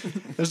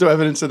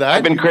evidence of that.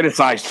 I've been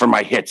criticized for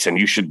my hits, and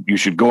you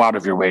should go out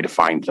of your way to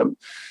find them.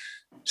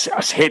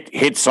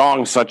 Hit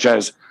songs such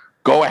as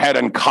Go ahead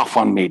and cough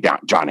on me,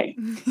 Johnny.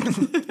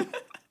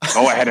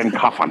 Go ahead and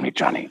cough on me,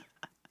 Johnny.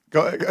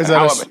 There's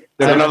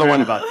another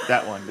one about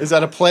that one. Is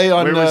that a play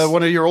on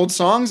one of your old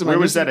songs? Where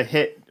was that a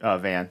hit,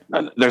 Van?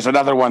 There's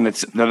another one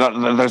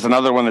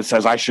that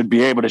says I should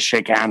be able to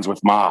shake hands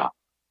with Ma.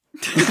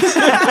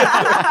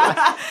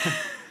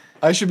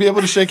 I should be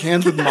able to shake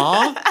hands with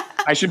Ma?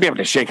 I should be able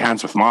to shake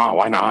hands with Ma.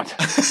 Why not?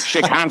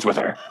 Shake hands with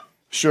her.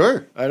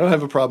 Sure. I don't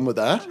have a problem with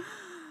that.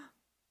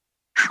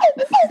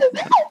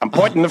 I'm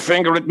pointing the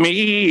finger at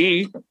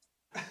me.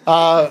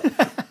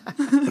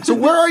 So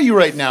where are you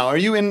right now? Are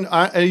you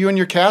in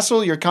your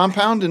castle, your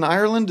compound in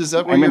Ireland? Is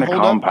that where I'm you're in a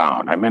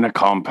compound. I'm in a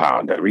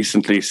compound.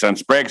 Recently,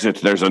 since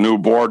Brexit, there's a new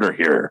border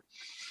here.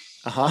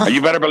 Uh-huh.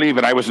 You better believe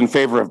it. I was in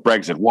favor of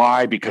Brexit.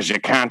 Why? Because you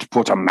can't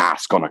put a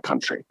mask on a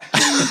country.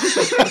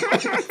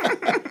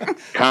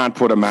 Can't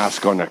put a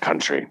mask on a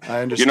country.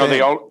 I understand.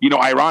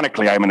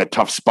 Ironically, I'm in a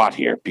tough spot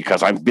here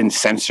because I've been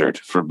censored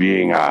for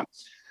being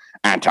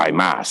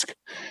anti-mask.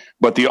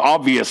 But the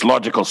obvious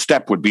logical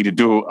step would be to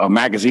do a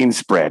magazine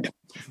spread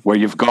where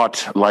you've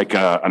got like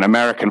an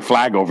American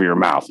flag over your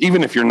mouth.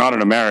 Even if you're not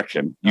an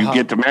American, you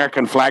get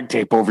American flag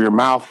tape over your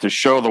mouth to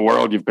show the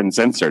world you've been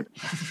censored.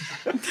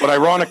 But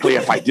ironically,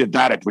 if I did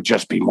that, it would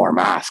just be more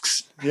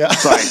masks. Yeah.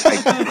 So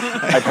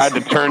I've had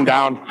to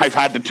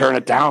turn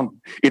it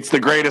down. It's the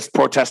greatest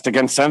protest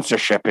against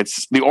censorship.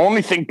 It's the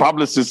only thing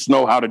publicists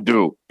know how to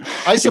do.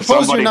 I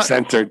suppose if somebody's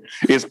censored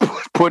is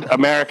put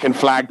American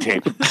flag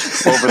tape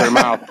over their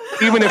mouth,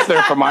 even if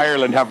they're from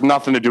Ireland, have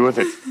nothing to do with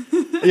it.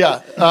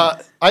 Yeah.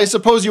 I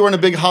suppose you weren't a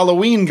big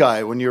Halloween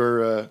guy when you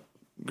were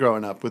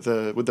growing up with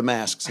the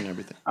masks and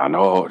everything.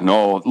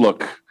 No.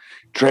 Look,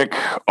 trick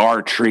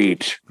or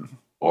treat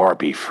or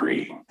be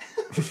free.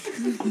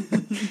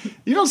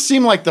 You don't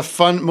seem like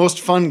the most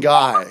fun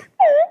guy.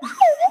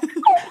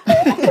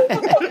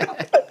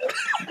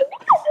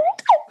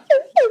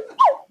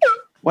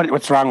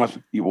 What's wrong with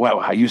you?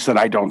 Well, you said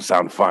I don't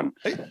sound fun.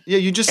 Yeah,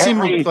 you just seem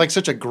like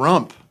such a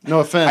grump. No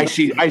offense.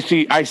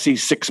 I see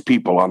 6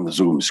 people on the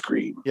Zoom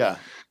screen. Yeah.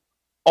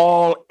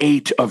 All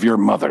 8 of your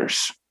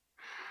mothers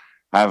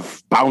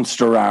have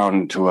bounced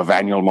around to a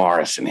Vaniel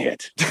Morrison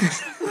hit.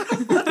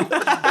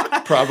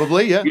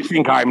 Probably, yeah. You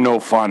think I'm no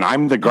fun?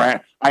 I'm the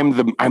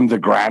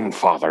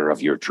grandfather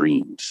of your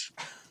dreams.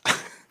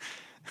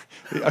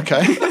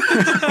 Okay.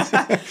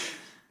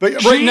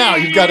 But right now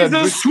you've got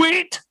a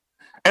sweet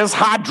as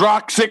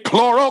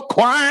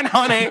hydroxychloroquine,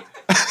 honey.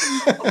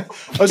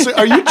 So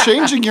are you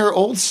changing your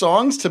old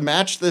songs to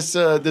match this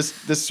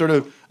this sort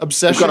of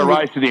obsession? We've got to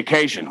rise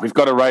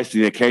to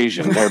the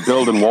occasion. They're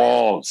building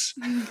walls.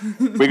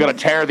 We got to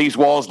tear these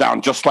walls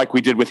down just like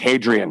we did with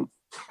Hadrian.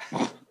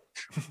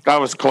 That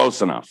was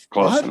close enough.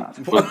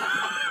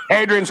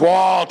 Hadrian's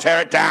Wall,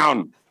 tear it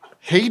down.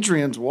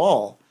 Hadrian's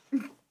Wall.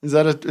 Is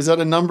that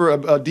a number,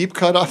 a deep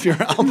cut off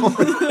your album?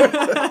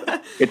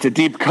 It's a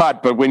deep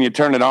cut, but when you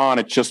turn it on,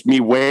 it's just me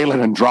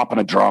wailing and dropping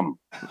a drum.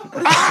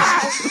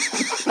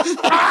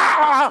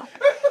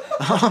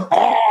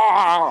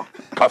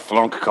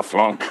 Ka-flunk,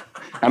 ka-flunk.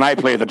 And I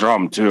play the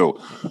drum, too.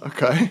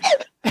 Okay.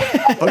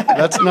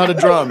 That's not a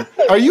drum.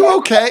 Are you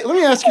okay? Let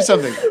me ask you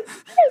something.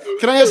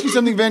 Can I ask you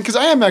something, Van? Because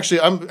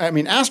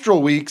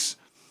Astral Weeks.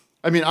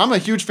 I'm a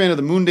huge fan of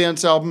the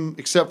Moondance album,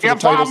 except for the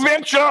titles.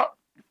 Venture.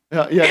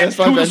 Yeah,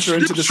 S5 Venture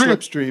into the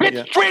slipstream.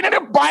 It's straight into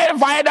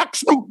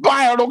viaducts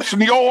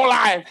and your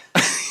life.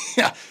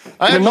 Yeah.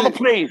 Another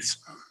place.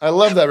 I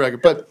love that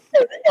record. But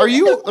are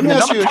you, let me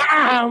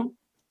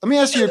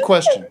ask you a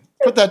question.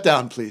 Put that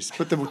down, please.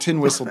 Put the tin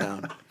whistle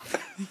down.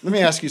 Let me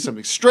ask you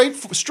something.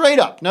 Straight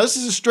up. Now, this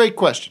is a straight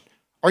question.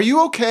 Are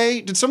you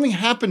okay? Did something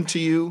happen to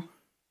you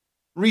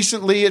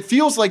recently? It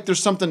feels like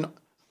there's something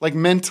like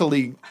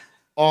mentally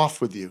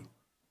off with you.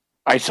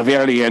 I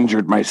severely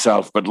injured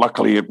myself, but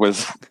luckily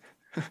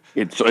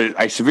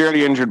I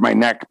severely injured my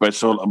neck,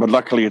 but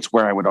luckily it's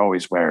where I would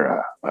always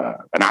wear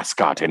an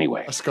ascot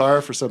anyway. A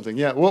scarf or something.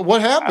 Yeah.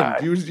 What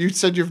happened? You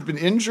said you've been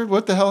injured.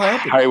 What the hell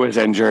happened? I was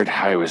injured.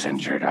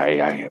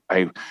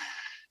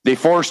 They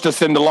forced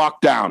us into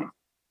lockdown.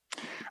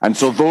 And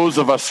so those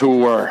of us who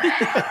were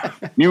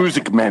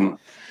music men,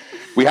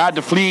 we had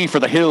to flee for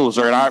the hills,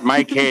 or in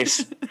my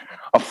case,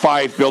 a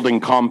 5-building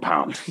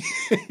compound.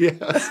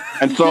 Yes.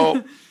 And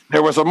so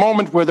there was a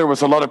moment where there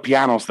was a lot of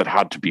pianos that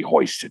had to be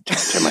hoisted,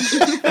 Timothy.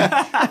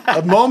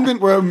 A moment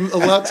where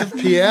lots of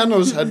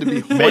pianos had to be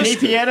hoisted. Many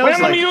pianos?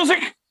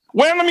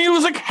 When the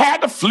music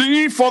had to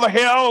flee for the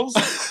hills.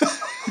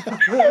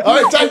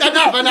 All right,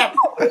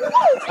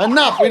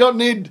 enough. We don't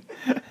need...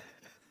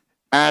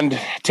 And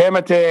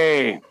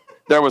Timothy,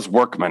 there was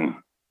workmen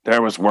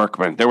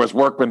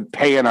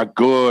paying a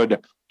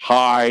good,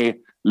 high,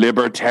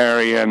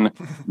 libertarian,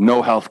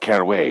 no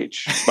healthcare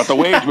wage. But the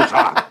wage was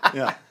high.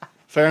 Yeah,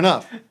 fair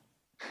enough.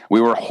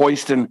 We were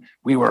hoisting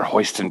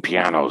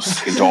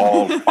pianos into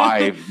all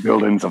 5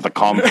 buildings of the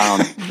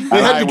compound.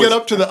 They had to get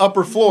up to the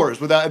upper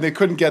floors and they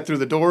couldn't get through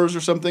the doors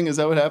or something. Is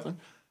that what happened?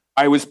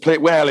 I was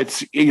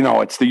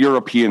it's the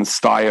European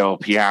style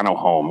piano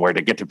home where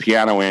to get the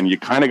piano in, you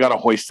kind of got to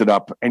hoist it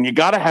up, and you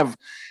got to have,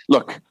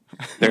 look,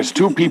 There's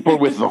two people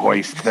with the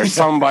hoist. There's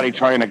somebody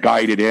trying to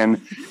guide it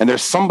in, and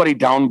there's somebody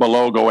down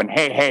below going,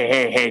 hey, hey,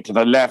 hey, hey, to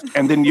the left.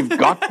 And then you've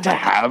got to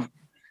have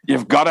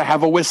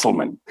a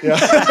whistleman. Yeah.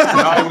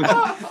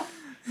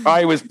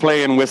 I was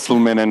playing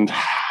whistleman, and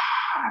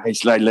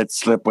I let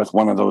slip with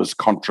one of those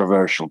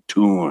controversial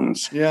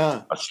tunes.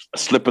 Yeah. A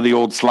slip of the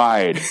old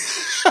slide.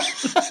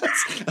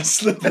 A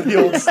slip of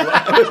the old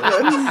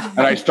slide.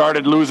 And I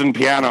started losing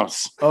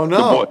pianos. Oh,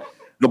 no.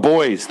 The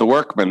boys, the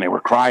workmen, they were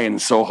crying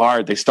so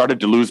hard. They started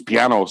to lose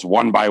pianos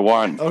one by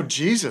one. Oh,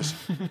 Jesus.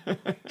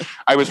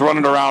 I was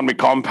running around my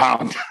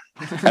compound,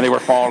 and they were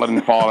falling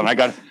and falling.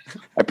 I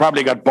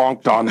probably got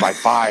bonked on by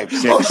 5,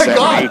 6, 7, 8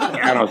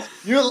 pianos.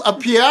 A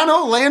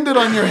piano landed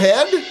on your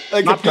head?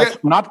 Like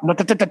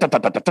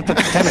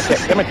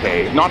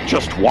Timothy, not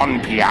just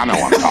one piano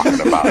I'm talking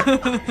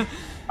about.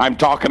 I'm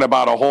talking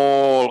about a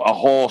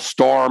whole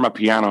storm of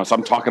pianos.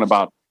 I'm talking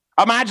about,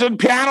 imagine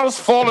pianos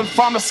falling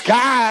from the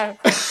sky.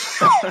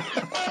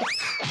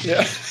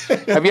 Yeah.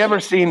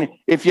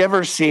 If you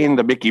ever seen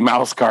the Mickey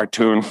Mouse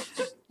cartoon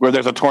where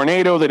there's a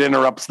tornado that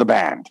interrupts the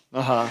band?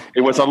 Uh-huh.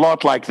 It was a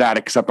lot like that,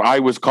 except I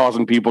was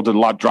causing people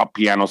to drop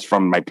pianos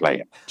from my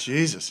playing.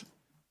 Jesus.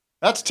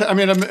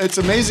 It's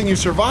amazing you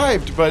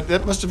survived, but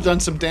that must have done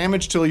some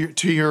damage to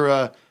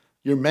your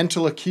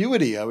mental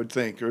acuity, I would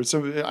think, or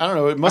some. I don't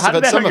know. It must have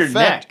had some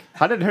effect.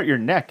 How did it hurt your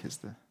neck?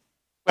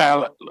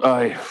 Well,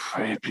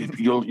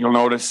 you'll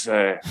notice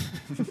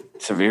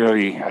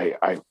severely.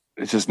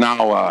 This is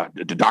now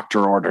the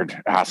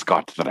doctor-ordered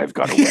ascot that I've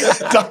got to wear.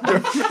 Doctor,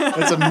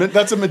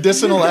 that's a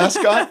medicinal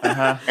ascot?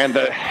 Uh-huh. And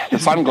the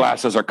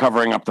sunglasses are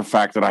covering up the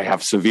fact that I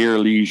have severe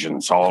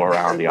lesions all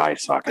around the eye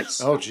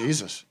sockets. Oh,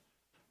 Jesus.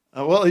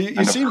 Well,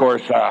 you seem... of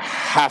course,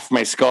 half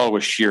my skull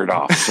was sheared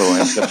off, so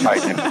I have to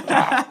tighten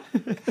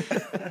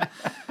it.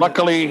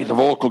 Luckily, the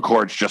vocal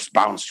cords just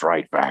bounced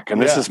right back, and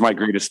this is my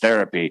greatest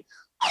therapy.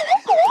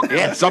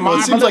 It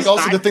seems like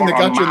also the thing that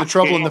got you into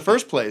trouble in the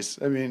first place.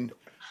 I mean,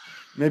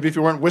 maybe if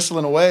you weren't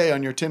whistling away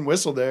on your tin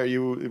whistle there, it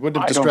wouldn't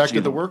have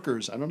distracted the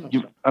workers. I don't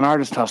know. An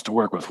artist has to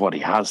work with what he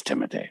has,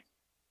 Timothy.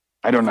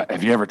 I don't know.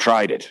 Have you ever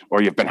tried it?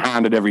 Or you've been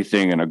handed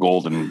everything in a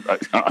golden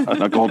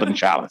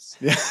chalice?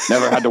 Yeah.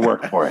 Never had to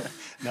work for it.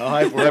 No,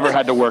 I've worked. Never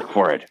had to work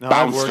for it. No,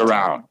 Bounced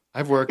around.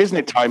 I've worked. Isn't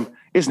it time,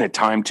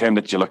 Tim,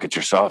 that you look at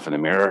yourself in the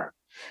mirror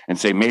and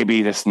say,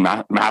 maybe this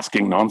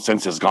masking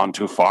nonsense has gone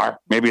too far?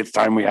 Maybe it's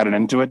time we had an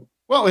end to it?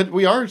 Well,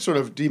 we are sort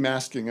of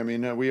demasking. I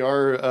mean, we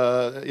are,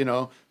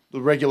 the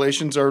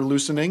regulations are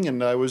loosening,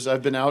 and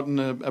I've been out and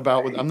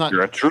about with. I'm not.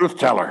 You're a truth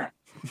teller.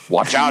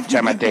 Watch out,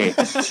 Timothy.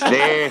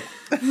 They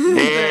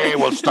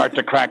will start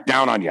to crack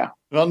down on you.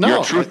 Well, no. You're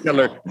a truth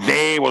teller.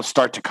 They will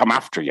start to come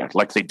after you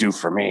like they do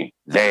for me.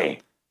 They.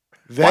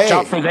 Watch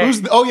out for they.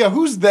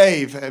 Who's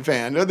they,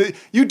 Van?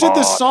 You did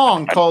this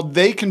song called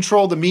 "They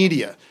Control the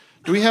Media."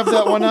 Do we have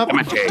that one up?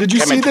 Did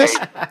you see this?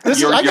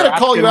 I got to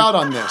call you out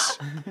on this.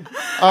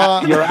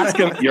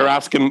 You're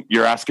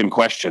asking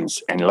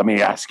questions, and let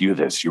me ask you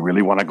this: you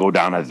really want to go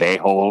down a they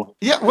hole?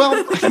 Yeah.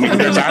 Well,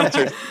 there's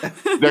answers.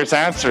 There's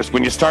answers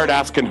when you start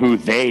asking who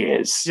they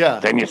is.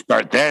 Yeah. Then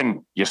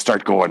you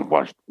start going,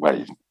 well,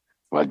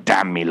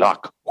 damn me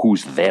luck.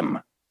 Who's them?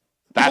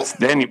 That's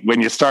then when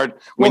you start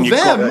when you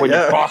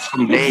cross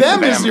from they to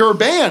them is your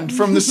band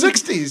from the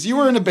 '60s. You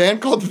were in a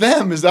band called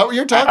Them. Is that what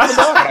you're talking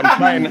about?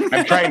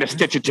 I'm trying to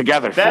stitch it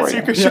together for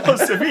you. That's your control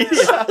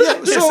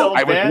So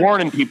I was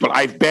warning people.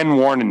 I've been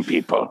warning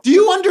people. Do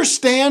you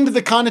understand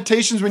the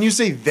connotations when you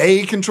say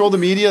they control the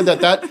media?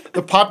 That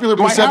the popular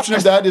perception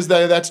of that is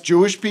that that's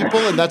Jewish people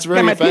and that's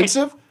very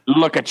offensive.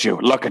 Look at you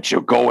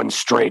going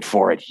straight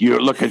for it. You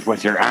look at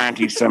with your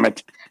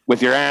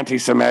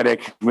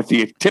anti-Semitic, with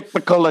the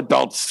typical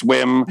Adult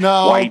Swim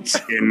white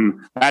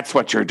skin. That's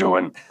what you're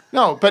doing.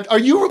 No, but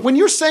when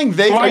you're saying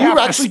they, are you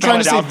actually trying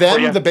to say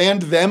them? The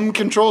band Them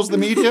controls the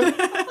media?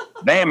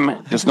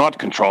 Them does not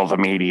control the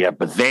media,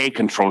 but they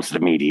controls the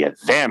media.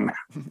 Them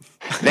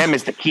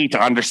is the key to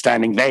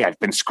understanding they. I've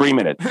been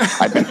screaming it.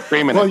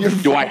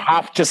 Do I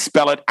have to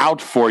spell it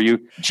out for you?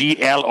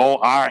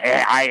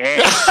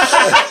 GLORAIA.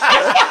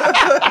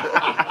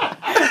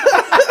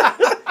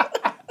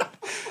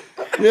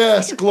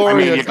 Yes,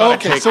 Gloria.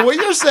 So what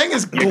you're saying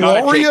is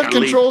Gloria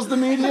controls the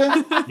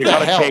media? You got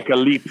to take a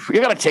leap.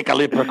 You got to take a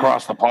leap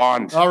across the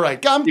pond. All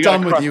right, I'm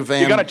done with you,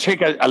 Van. You got to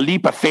take a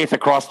leap of faith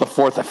across the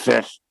 4th or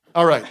 5th.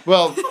 All right.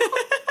 Well,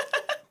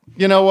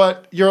 you know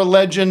what? You're a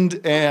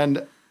legend,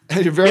 and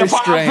you're very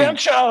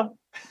strange.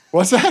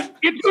 What's that?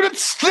 You do the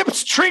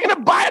slipstream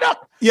and bite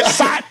up.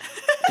 Yes.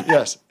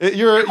 Yes.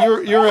 You're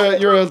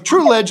a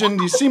true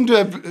legend. You seem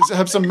to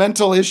have some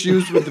mental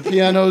issues with the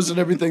pianos and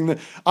everything.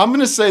 I'm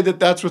going to say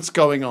that's what's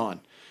going on.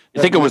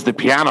 I think it was the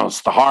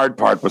pianos. The hard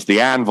part was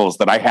the anvils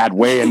that I had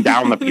weighing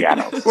down the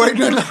pianos. Wait,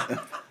 no.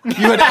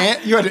 You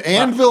had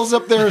anvils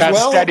up there as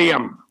well?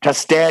 To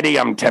steady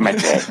them,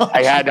 Timothy.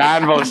 I had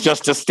anvils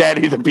just to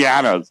steady the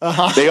pianos.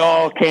 Uh-huh. They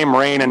all came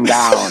raining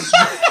down.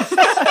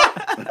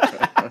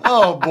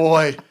 Oh,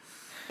 boy.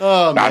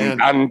 Oh, man.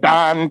 Well,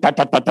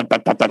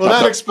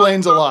 that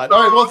explains a lot.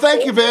 All right. Well,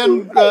 thank you,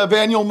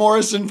 Vaniel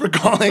Morrison, for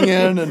calling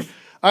in. And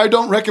I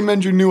don't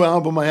recommend your new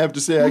album. I have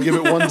to say, I give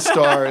it 1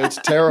 star. It's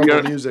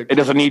terrible music. It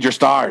doesn't need your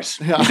stars.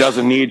 Yeah. It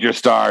doesn't need your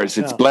stars.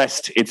 It's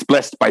blessed. It's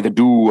blessed by the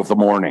dew of the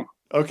morning.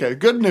 Okay,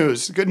 good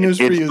news. Good news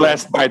for you. It's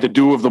blessed by the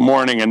dew of the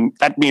morning, and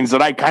that means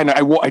that I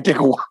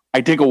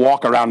take a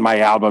walk around my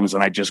albums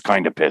and I just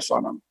kind of piss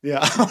on them. Yeah.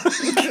 All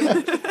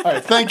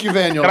right. Thank you,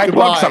 Vaniel. Can I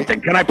Goodbye.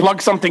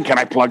 plug something?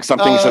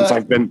 Since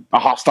I've been a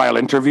hostile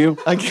interview?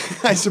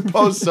 I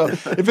suppose so.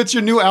 If it's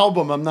your new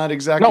album, I'm not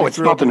exactly. No, it's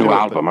not the new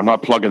album. I'm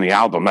not plugging the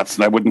album.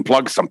 I wouldn't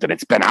plug something.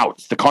 It's been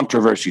out. The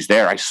controversy's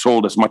there. I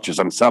sold as much as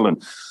I'm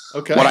selling.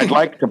 Okay. What I'd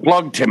like to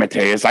plug, Timothy,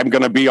 is I'm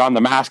going to be on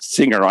The Masked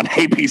Singer on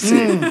ABC.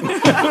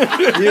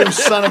 You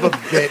son of a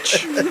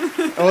bitch.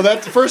 Oh,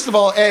 that's first of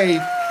all, you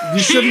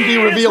shouldn't be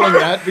revealing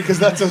that because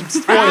that's a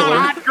spoiler.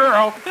 Hot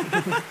girl.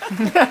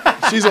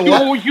 She's a Do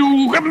what?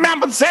 you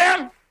remember,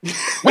 Sam?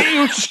 We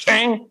used to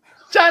sing.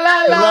 Thank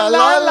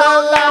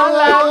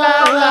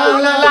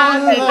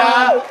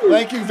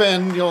you,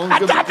 Van. You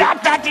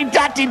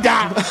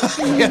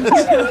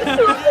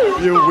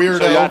weirdo.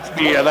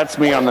 So that's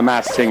me on The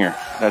Masked Singer.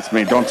 That's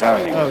me. Don't tell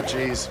anyone. Oh,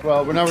 jeez.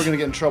 Well, we're going to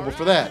get in trouble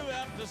for that.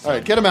 All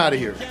right, get him out of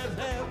here.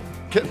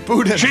 Get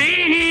booted.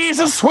 She's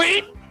as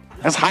sweet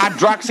as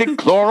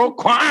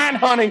hydroxychloroquine,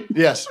 honey.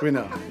 Yes, we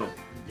know.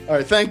 All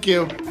right, thank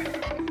you.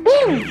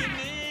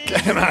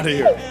 Get him out of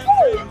here.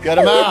 Get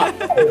him out.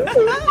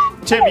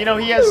 Tim,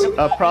 he has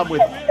a problem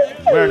with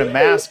wearing a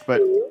mask,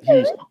 but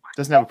he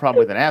doesn't have a problem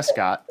with an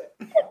ascot.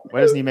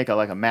 Why doesn't he make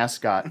a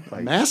mascot?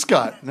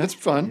 Mascot. That's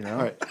fun. All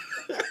right.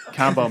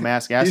 Combo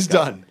mask ascot. He's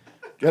done.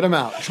 Get him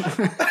out.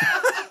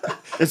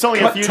 It's only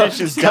a few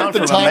inches down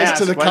from a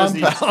mask. To the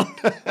compound.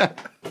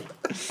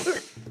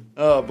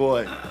 Oh,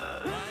 boy.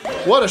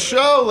 What a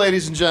show,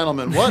 ladies and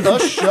gentlemen. What a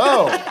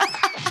show.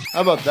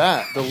 How about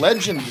that? The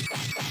legend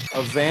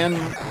of Van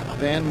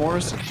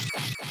Morrison.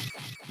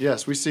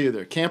 Yes, we see you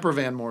there. Camper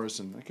Van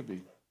Morrison. That could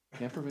be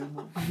Camper Van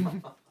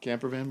Morrison.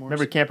 Camper Van Morrison.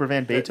 Remember Camper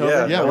Van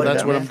Beethoven? Yeah, well,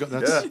 that's what I'm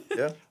going.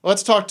 Yeah.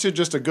 Let's talk to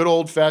just a good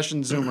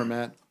old-fashioned Zoomer,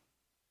 Matt.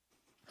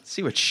 Let's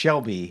see what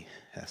Shelby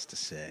has to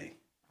say.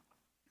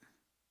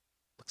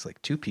 Looks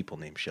like 2 people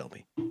named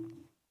Shelby.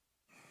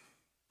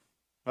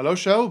 Hello,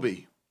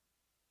 Shelby.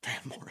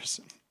 Van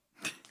Morrison.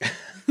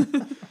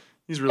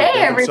 He's really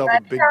dug himself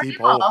a big, deep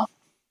hole.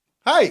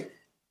 Hi.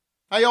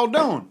 How y'all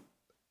doing?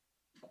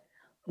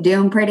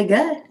 Doing pretty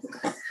good.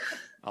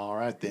 All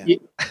right, then. Yeah.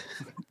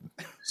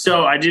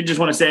 So I did just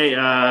want to say,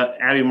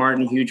 Abby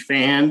Martin, huge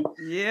fan.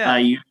 Yeah.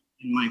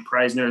 Mike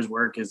Preisner's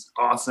work is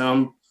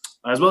awesome,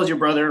 as well as your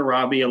brother,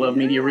 Robbie. I love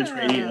Media Rich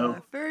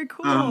Radio. Very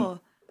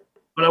cool.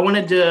 But I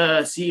wanted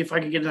to see if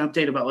I could get an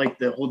update about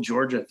the whole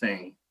Georgia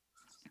thing.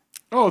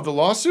 Oh, the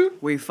lawsuit?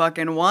 We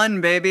fucking won,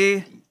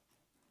 baby.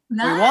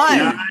 Nice. We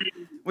won.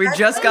 We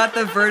just got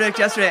the verdict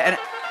yesterday, and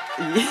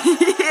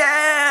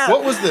yeah.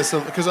 What was this?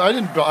 Because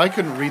I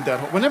couldn't read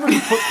that. Whenever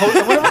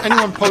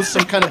anyone posts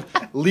some kind of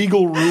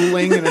legal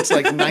ruling and it's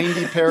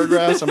 90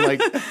 paragraphs, I'm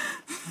like,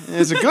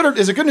 is it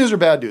good news or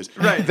bad news?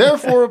 Right.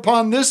 Therefore,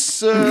 upon this,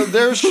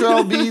 there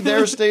shall be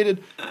there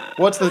stated.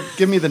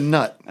 Give me the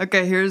nut.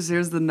 Okay, here's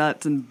the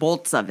nuts and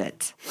bolts of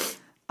it.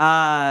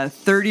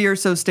 30 or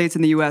so states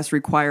in the U.S.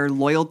 require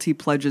loyalty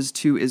pledges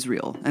to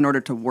Israel in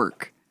order to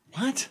work.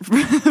 What?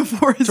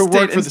 For a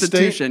state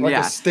institution,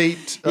 a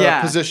state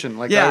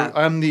position.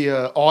 I'm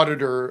the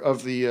auditor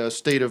of the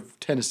state of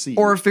Tennessee.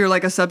 Or if you're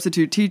a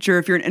substitute teacher,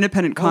 if you're an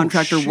independent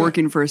contractor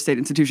working for a state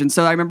institution.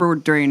 So I remember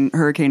during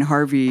Hurricane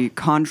Harvey,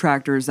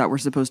 contractors that were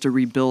supposed to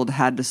rebuild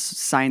had to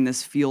sign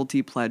this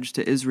fealty pledge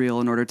to Israel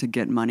in order to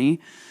get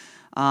money.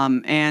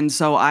 And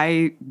so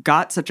I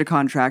got such a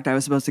contract. I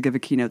was supposed to give a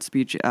keynote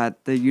speech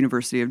at the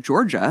University of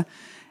Georgia,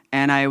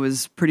 and I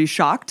was pretty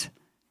shocked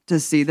to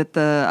see that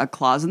a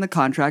clause in the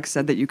contract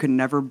said that you can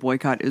never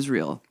boycott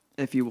Israel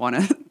if you want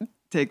to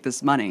take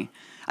this money.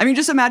 I mean,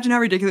 just imagine how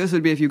ridiculous it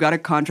would be if you got a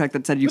contract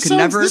that said you can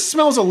never. This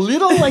smells a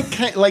little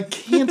like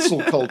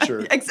cancel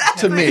culture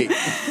exactly. to me.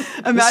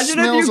 Imagine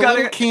if you got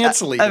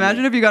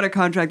Imagine if you got a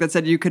contract that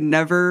said you could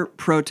never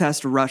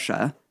protest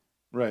Russia.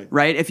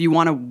 Right? If you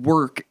want to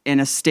work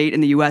in a state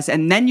in the U.S.,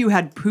 and then you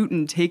had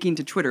Putin taking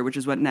to Twitter, which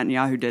is what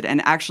Netanyahu did,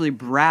 and actually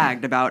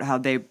bragged about how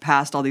they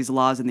passed all these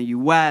laws in the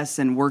U.S.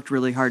 and worked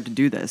really hard to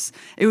do this.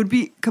 It would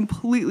be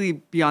completely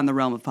beyond the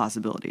realm of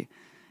possibility.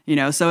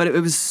 So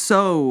it was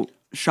so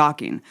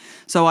shocking.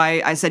 So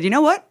I said, you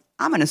know what?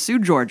 I'm going to sue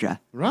Georgia.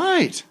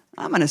 Right.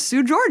 I'm going to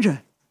sue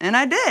Georgia. And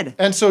I did.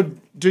 And so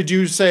did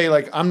you say,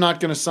 I'm not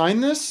going to sign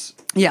this?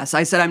 Yes,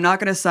 I said, I'm not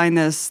going to sign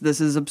this.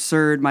 This is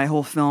absurd. My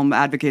whole film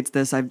advocates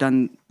this. I've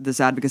done this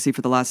advocacy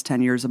for the last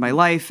 10 years of my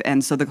life.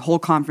 And so the whole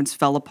conference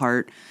fell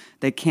apart.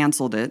 They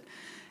canceled it.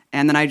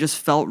 And then I just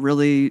felt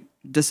really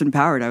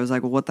disempowered. I was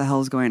like, well, what the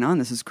hell is going on?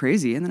 This is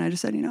crazy. And then I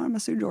just said, I'm going to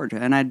sue Georgia.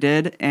 And I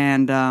did.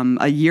 And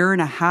a year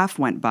and a half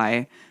went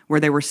by where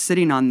they were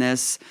sitting on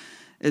this.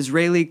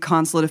 Israeli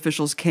consulate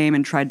officials came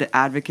and tried to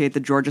advocate the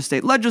Georgia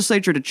state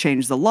legislature to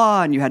change the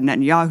law, and you had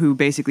Netanyahu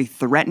basically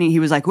threatening. He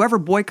was like, whoever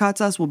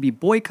boycotts us will be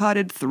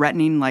boycotted,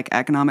 threatening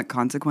economic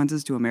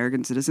consequences to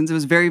American citizens. It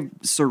was very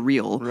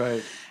surreal.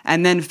 Right.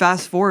 And then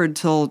fast forward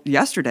till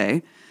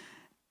yesterday,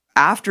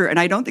 after, and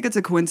I don't think it's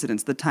a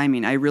coincidence, the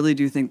timing. I really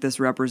do think this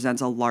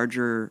represents a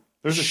larger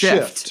There's a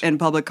shift in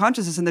public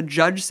consciousness. And the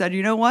judge said,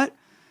 you know what?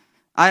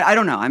 I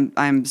don't know.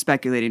 I'm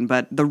speculating,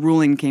 but the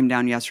ruling came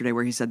down yesterday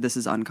where he said this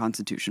is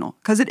unconstitutional.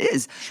 Because it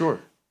is. Sure.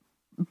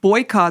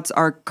 Boycotts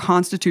are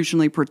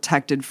constitutionally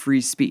protected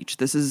free speech.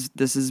 This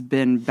has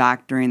been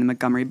back during the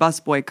Montgomery bus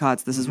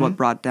boycotts. This is what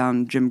brought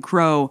down Jim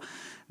Crow.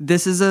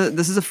 This is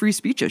a free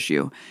speech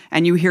issue.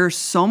 And you hear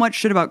so much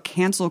shit about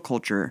cancel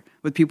culture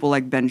with people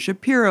like Ben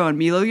Shapiro and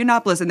Milo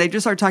Yiannopoulos, and they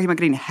just start talking about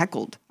getting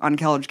heckled on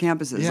college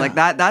campuses. Yeah. Like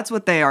that's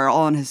what they are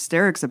all in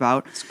hysterics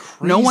about.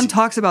 No one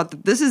talks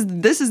about this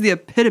is the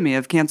epitome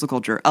of cancel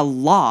culture. A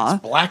law.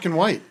 It's black and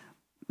white.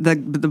 The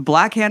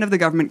black hand of the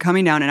government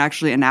coming down and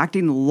actually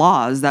enacting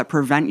laws that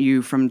prevent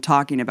you from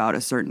talking about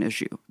a certain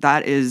issue.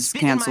 That is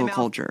cancel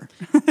culture.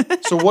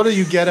 So what do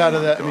you get out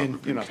of that? I mean,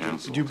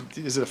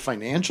 is it a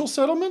financial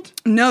settlement?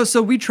 No,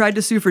 so we tried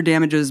to sue for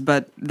damages,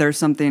 but there's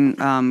something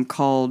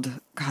called,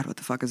 God, what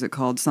the fuck is it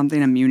called?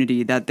 Something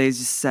immunity that they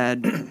just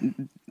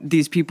said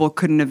these people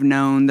couldn't have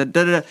known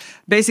that.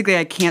 Basically,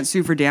 I can't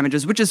sue for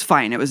damages, which is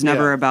fine. It was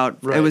never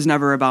about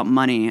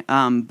money.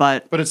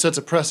 But it sets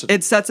a precedent.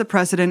 It sets a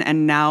precedent,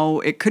 and now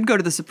it could go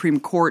to the Supreme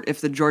Court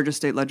if the Georgia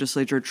State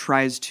Legislature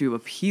tries to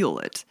appeal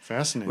it.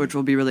 Fascinating. Which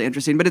will be really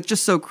interesting. But it's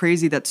just so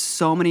crazy that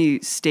so many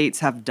states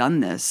have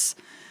done this.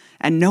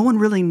 And no one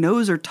really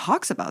knows or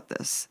talks about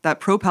this. That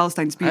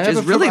pro-Palestine speech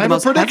is really the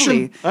most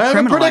heavily criminalized. I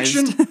have a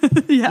prediction.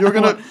 You're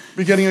going to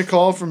be getting a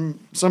call from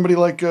somebody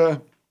like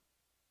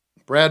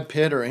Brad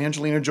Pitt or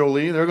Angelina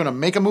Jolie. They're going to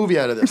make a movie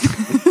out of this.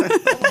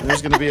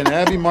 There's going to be an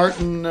Abby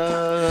Martin.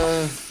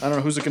 I don't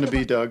know. Who's it going to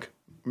be, Doug?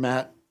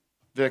 Matt?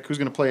 Vic? Who's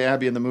going to play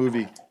Abby in the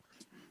movie?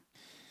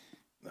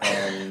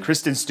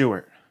 Kristen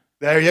Stewart.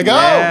 There you go.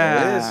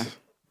 Yeah. It is.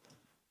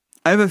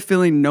 I have a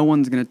feeling no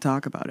one's going to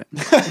talk about it.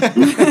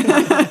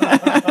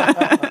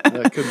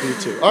 That could be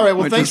too. All right.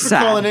 Well, thanks for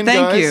calling in, guys.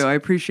 Thank you. I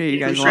appreciate you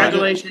guys.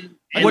 Congratulations.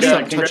 What are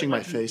you touching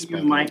my face?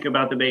 Mike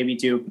about the baby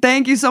too.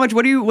 Thank you so much.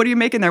 What are you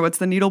making there? What's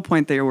the needle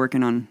point that you're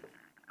working on?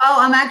 Oh,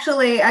 I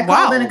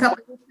called in a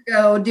couple of weeks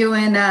ago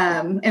doing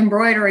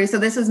embroidery. So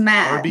this is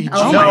Matt. RBG.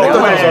 Oh, my God.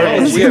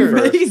 God. It's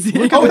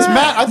amazing. Oh, it's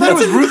Matt. I thought it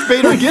was Ruth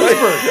Bader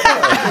Ginsburg.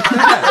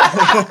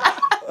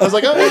 I was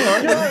like, oh, look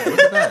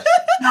at that.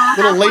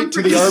 A little late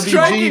to the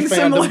RBG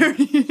fandom.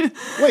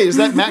 Wait, is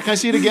that Matt? Can I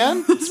see it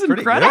again? It's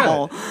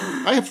incredible.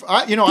 I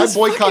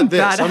boycott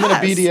this. I'm going to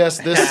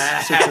BDS this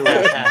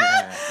situation.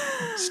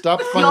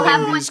 Stop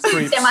funding these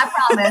creeps. Tim, I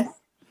promise.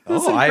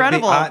 Oh,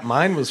 incredible.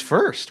 Mine was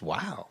first.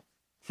 Wow.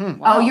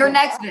 Oh, you're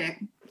next, Vic.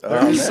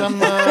 There's some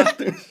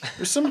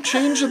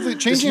changing of the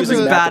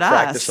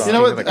badass. You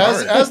know what?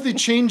 As the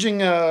changing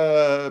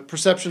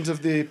perceptions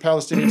of the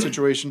Palestinian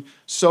situation,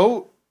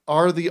 so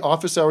are the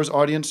office hours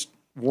audience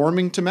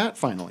warming to Matt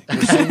finally.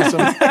 We're seeing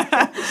some.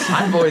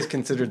 I've always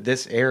considered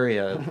this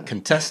area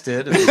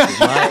contested, and this is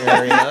my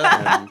area,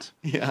 and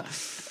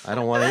I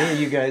don't want any of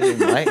you guys in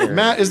my area.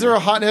 Matt, is there a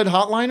hothead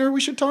hotliner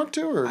we should talk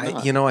to, or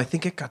not? I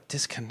think it got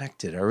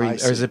disconnected. Or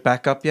is it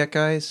back up yet,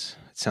 guys?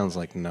 It sounds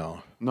like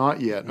no.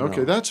 Not yet. No.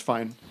 Okay, that's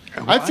fine.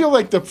 I feel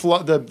like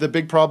the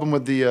big problem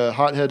with the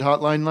hothead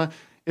hotline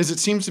is it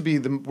seems to be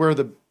where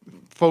the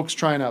folks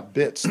trying out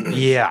bits.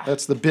 Yeah,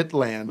 that's the bit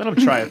land. Let them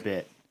try a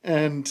bit.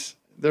 And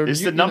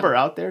is the number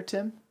out there,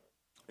 Tim?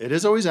 It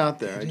is always out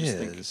there. It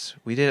is.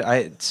 We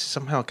did.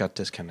 Somehow it got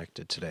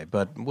disconnected today,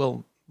 but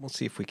we'll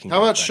see if we can.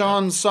 How about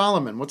Sean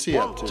Solomon? What's he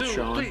up to,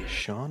 Sean?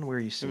 Sean, where are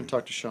you? We haven't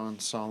talked to Sean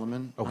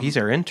Solomon. Oh, he's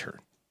our intern.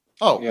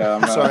 Oh, yeah.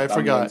 I'm sorry, I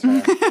forgot.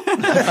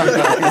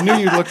 I knew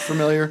you looked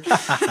familiar.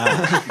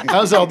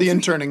 How's all the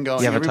interning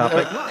going? You have a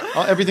topic?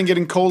 Everything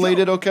getting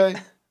collated okay?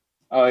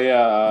 Oh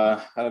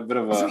yeah, had a bit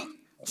of a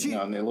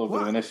little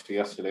bit of an issue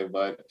yesterday,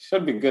 but it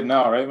should be good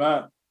now, right,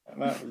 Matt?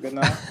 Matt, we're good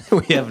now.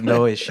 We have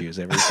no issues.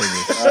 Everything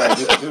is all right,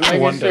 just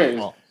making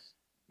wonderful.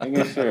 Sure.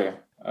 Making sure.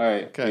 All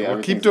right. Okay. Yeah,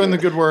 well, keep doing the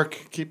good work.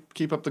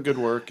 Keep up the good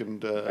work.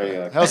 And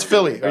how's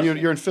Philly?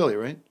 You're in Philly,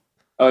 right?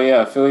 Oh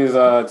yeah, Philly's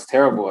it's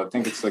terrible. I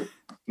think it's like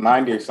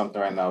 90 or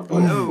something right now, but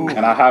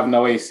and I have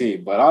no AC,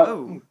 but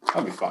I'll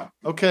be fine.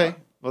 Okay.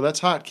 Well, that's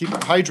hot. Keep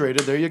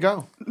hydrated. There you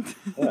go.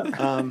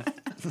 Yeah.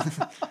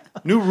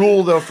 New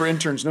rule though for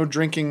interns: no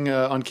drinking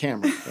on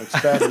camera. That's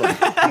bad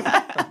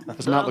luck.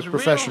 Does not look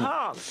professional.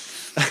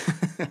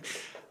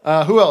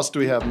 Who else do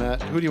we have,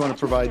 Matt? Who do you want to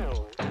provide?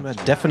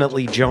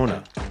 Definitely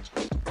Jonah.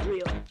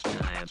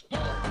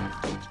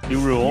 New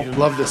rule.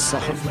 Love this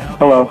song.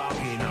 Hello.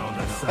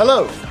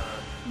 Hello.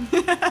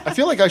 I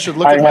feel like I should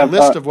look at my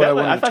list of what I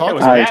want to talk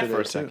about today. For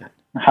a second.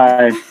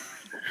 Hi.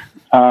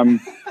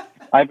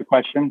 I have a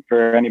question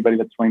for anybody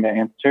that's willing to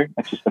answer.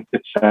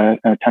 It's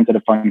a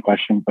tentative fun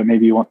question, but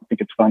maybe you won't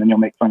think it's fun and you'll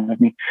make fun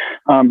of me.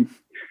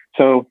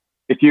 So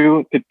if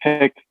you could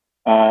pick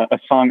a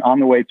song on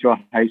the way to a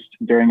heist,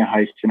 during a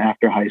heist, and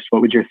after a heist,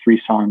 what would your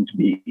 3 songs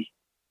be?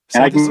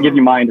 And I can give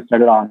you mine to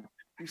start it on,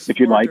 if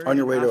you'd like. On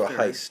your way to a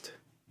heist.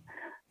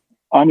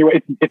 On your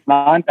way, it's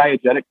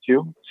non-diegetic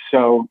too,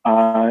 so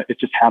it's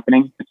just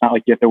happening. It's not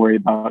like you have to worry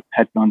about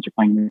headphones or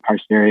playing in your car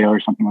stereo or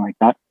something like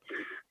that.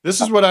 This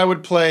is what I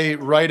would play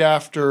right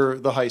after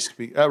the heist,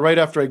 right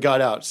after I got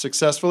out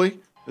successfully.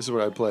 This is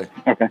what I'd play.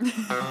 Okay.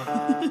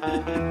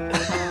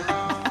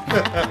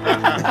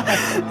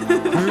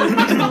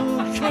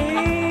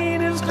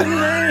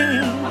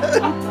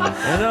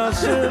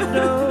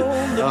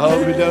 I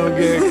hope you don't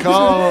get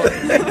caught.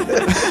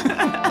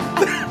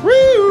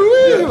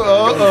 Woo!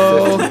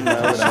 Uh-oh.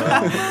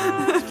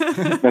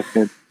 That's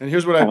good. And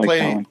here's what I like play.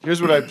 that one.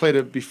 Here's what I played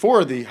it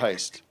before the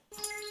heist.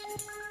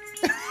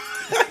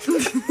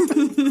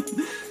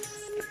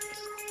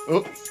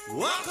 Oh.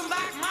 Welcome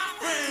back, my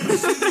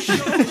friends, to the show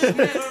that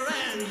never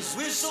ends.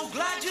 We're so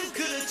glad you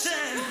could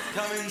attend.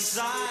 Come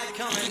inside,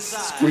 come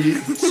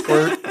inside.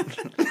 Squirt.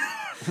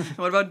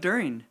 What about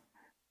during?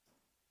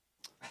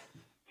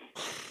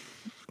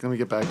 Let me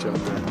get back to it. I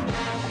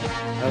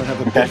don't have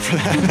the bit for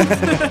that.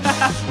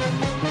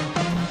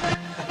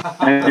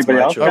 Anybody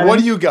else? All right, what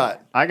do you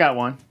got? I got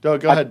one. Doug,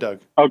 go ahead,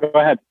 Doug. Oh, go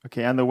ahead.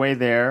 Okay, on the way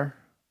there,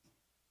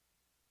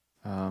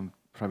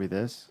 probably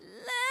this.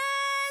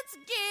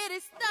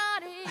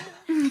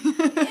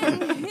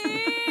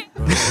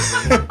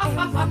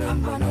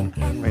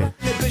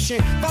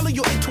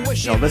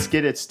 No, let's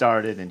get it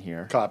started in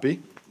here.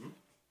 Copy.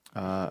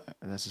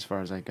 That's as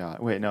far as I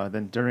got. Wait, no.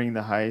 Then during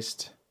the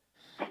heist,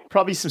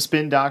 probably some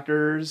Spin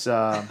Doctors.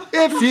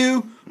 If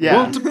you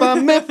want to buy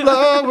me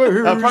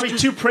flowers, probably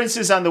two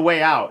princes on the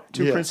way out.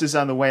 Two princes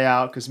on the way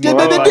out because all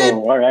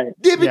right.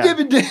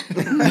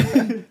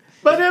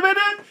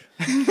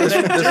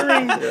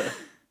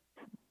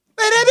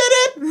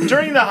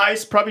 During the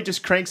heist, probably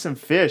just crank some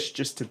fish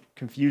just to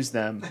confuse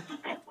them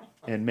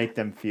and make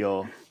them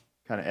feel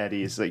kind of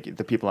eddies, like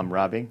the people I'm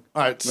robbing.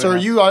 All right, sir,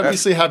 you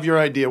obviously have your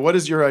idea. What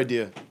is your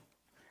idea?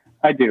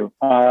 I do.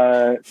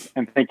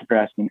 And thank you for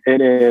asking. It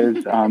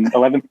is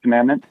 11th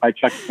Commandment by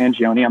Chuck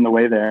Mangione on the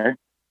way there.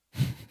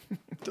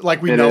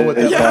 Like we know what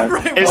that is.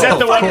 Is that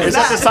the one? Is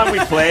that the song we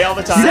play all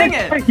the time?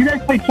 You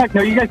guys play Chuck.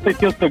 No, you guys play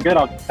Feel So Good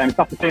all the time. It's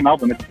off the same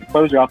album. It's the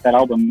closer off that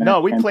album.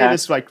 No, we play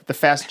this like the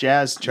fast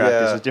jazz track.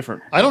 Is a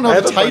different. I don't know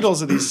the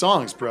titles of these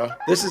songs, bro.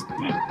 Is it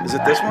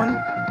this one?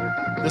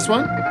 This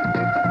one?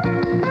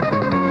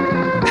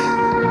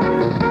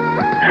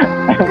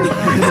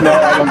 No,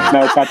 I don't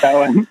know. It's not that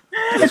one.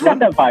 It's not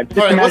that vibe.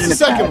 All right, what's the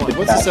second one?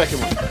 What's the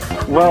second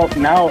one? Well,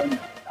 now,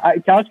 I'll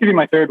just give you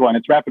my third one.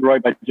 It's Rapid Roy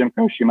by Jim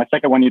Croce. My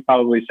second one, you'd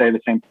probably say the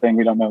same thing.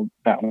 We don't know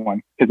that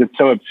one because it's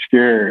so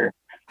obscure.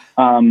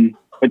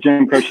 But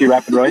Jim Croce,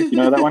 Rapid Roy, you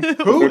know that one?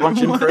 Who? One?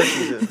 Jim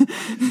Croce.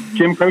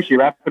 Jim Croce,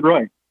 Rapid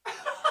Roy.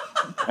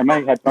 Are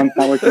my headphones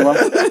not working well?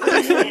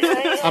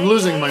 I'm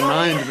losing my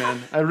mind,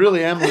 man. I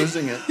really am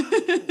losing it.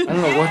 I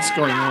don't know what's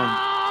going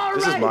on.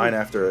 This is mine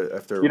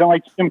after. You don't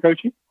like Jim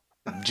Croce?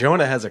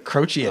 Jonah has a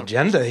Croce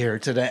agenda here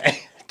today.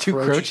 Two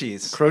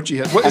Croces. Croce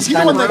had. What, is he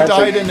the one that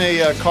died in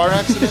a car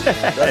accident?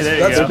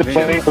 It was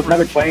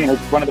another plane. It was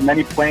one of the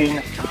many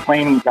plane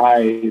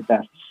die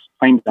deaths.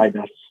 Plane die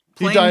deaths.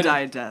 He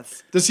died.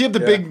 Deaths. Does he have the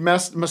big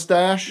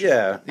mustache?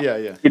 Yeah.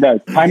 Yeah. He does.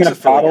 Time He's in a a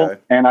funny Bottle, guy.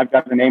 and I've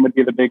got the name would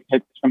be the big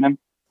hits from him.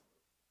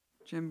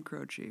 Jim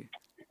Croce.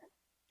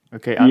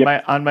 Okay,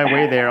 on my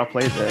way there, I'll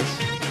play this.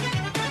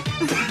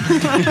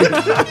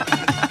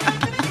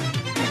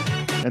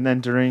 And then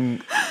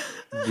during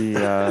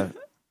the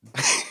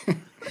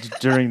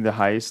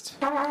heist,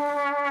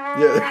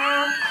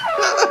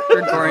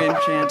 Gregorian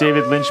chant.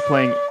 David Lynch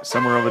playing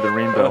Somewhere Over the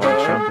Rainbow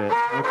on trumpet.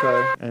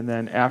 Okay. And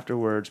then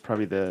afterwards,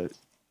 probably the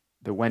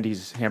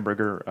Wendy's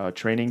hamburger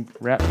training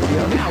rap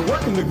video. Now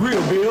working the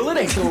grill, Bill, it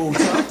ain't so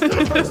tough.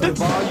 First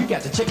of all, you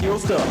got to check your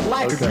stuff.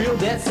 Like a grill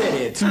that said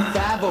it,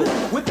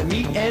 250 with the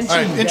meat and cheese. All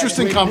right,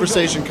 interesting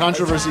conversation.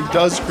 Controversy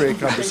does create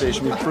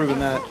conversation. We've proven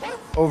that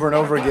over and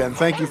over again.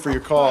 Thank you for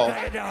your call.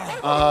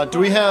 Do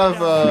we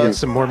have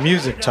some more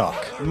music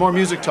talk? More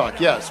music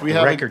talk, yes. We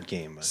have record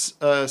game.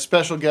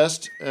 Special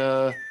guest.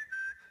 Where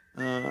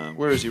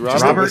is he?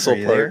 Robert? Are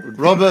you there?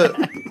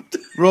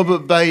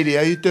 Robert Beatty.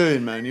 How you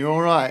doing, man? You all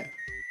right?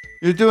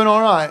 You're doing all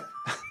right?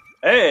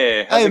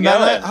 Hey, how's it man,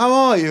 going? how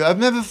are you? I've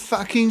never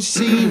fucking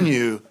seen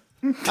you,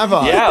 have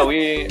I? Yeah,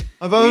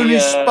 I've only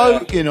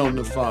spoken on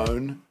the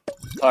phone.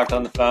 Talked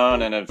on the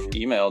phone and have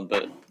emailed,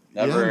 but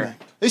never. Yeah,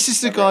 this is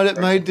the guy that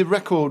made the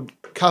record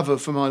cover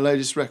for my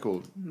latest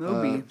record,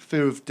 Moby.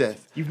 Fear of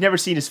Death. You've never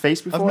seen his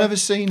face before? I've never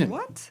seen him.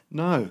 What?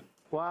 No.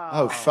 Wow.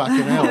 Oh,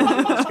 fucking hell.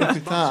 Look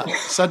at that.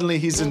 Suddenly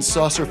he's in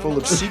Saucer Full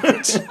of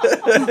Secrets.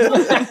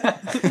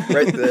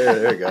 Right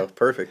there you go.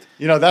 Perfect.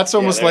 You know, that's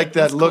almost like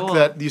that look cool.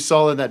 that you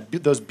saw in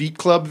those Beat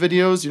Club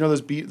videos. You know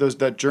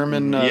that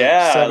German.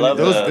 I love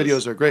those those.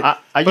 videos are great. Are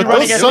you but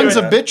running those sons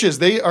into of bitches,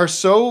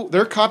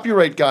 their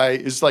copyright guy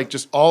is like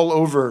just all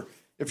over.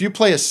 If you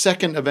play a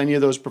second of any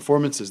of those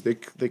performances, they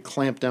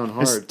clamp down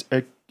hard.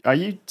 Are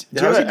you? Do you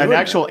how's have he an doing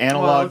actual that?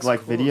 analog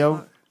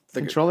video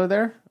controller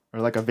there, or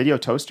like a video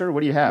toaster?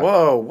 What do you have?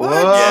 Whoa! What?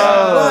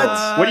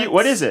 Yeah.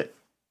 What is it?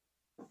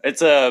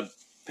 It's a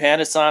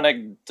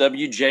Panasonic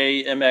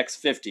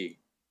WJ-MX50.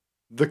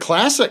 The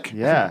classic.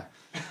 Yeah.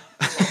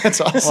 That's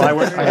awesome.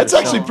 Well, that's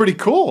actually pretty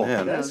cool.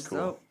 Yeah, That's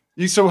cool.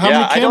 So how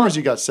many cameras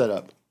you got set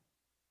up?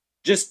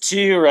 Just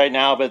two right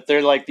now, but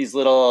they're like these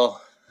little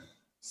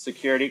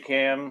security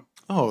cam.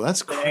 Oh,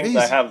 that's things. crazy.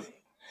 I have.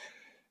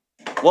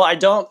 Well,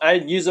 I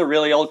use a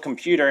really old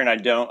computer and I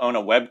don't own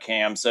a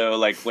webcam. So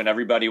like when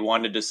everybody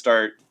wanted to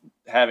start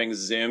having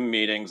Zoom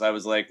meetings, I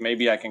was like,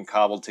 maybe I can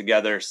cobble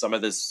together some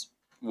of this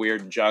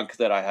weird junk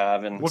that I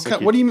have. And What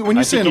do you mean when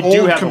you say an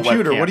old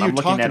computer? What are you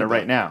talking at it about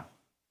right now?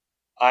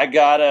 I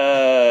got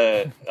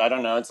I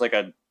don't know, it's like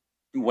a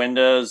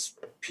Windows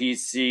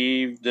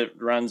PC that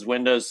runs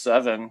Windows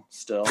 7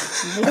 still.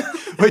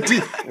 Wait,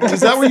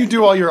 is that where you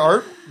do all your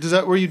art? Is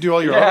that where you do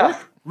all your Yeah. artwork?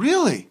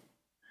 Really?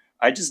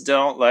 I just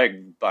don't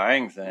like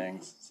buying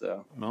things.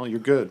 So Well, you're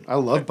good. I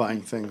love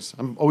buying things.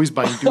 I'm always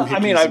buying doohickeys I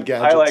mean, and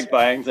gadgets. I like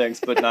buying things,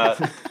 but not,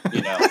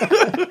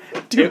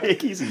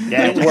 doohickeys and It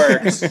gadgets.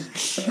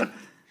 works.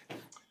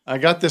 I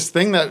got this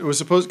thing that was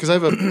supposed because I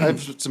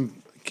have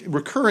some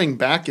recurring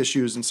back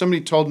issues, and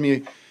somebody told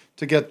me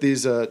to get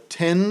these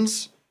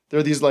TENS.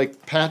 They're these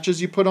like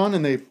patches you put on,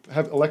 and they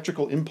have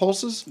electrical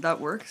impulses.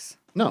 That works?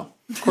 No,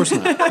 of course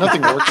not.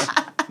 Nothing works.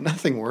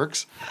 Nothing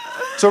works.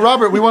 So,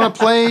 Robert, we want to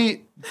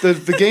play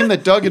the game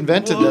that Doug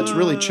invented that's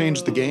really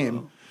changed the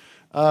game.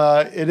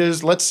 It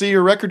is, let's see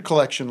your record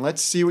collection.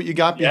 Let's see what you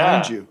got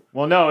behind you.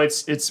 Well, no,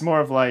 it's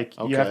more of like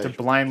you have to Okay.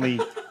 blindly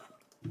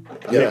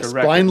Yes, pick a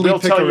record. blindly we'll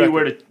pick tell a you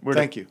where record. to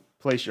Thank you.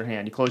 place your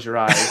hand. You close your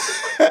eyes.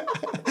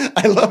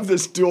 I love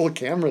this dual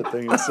camera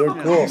thing. It's so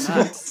cool.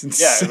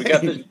 It's Yeah, we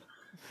got insane.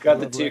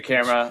 the two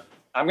camera.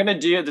 I'm gonna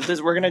do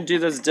this. We're gonna do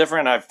this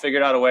different. I've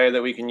figured out a way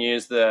that we can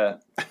use the.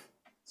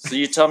 So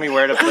you tell me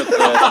where to put the.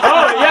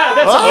 Oh yeah,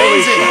 that's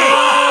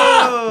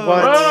amazing.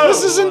 What? Whoa.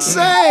 This is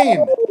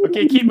insane.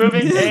 Okay, keep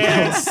moving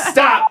and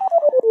stop.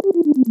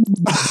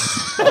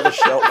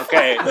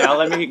 Okay, now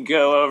let me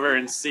go over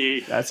and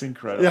see. That's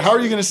incredible. Yeah, how are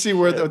you going to see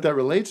where what that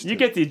relates to? You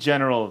get the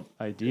general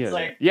idea. It's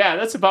like- yeah,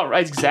 that's about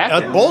right.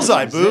 Exactly.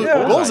 Bullseye, boo.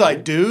 Bullseye,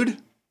 dude.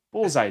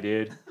 Bullseye,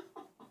 dude.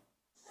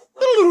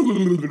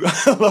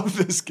 I love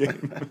this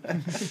game.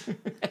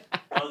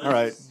 All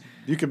right.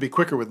 You could be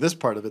quicker with this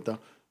part of it, though.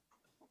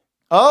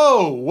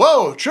 Oh,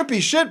 whoa.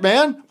 Trippy shit,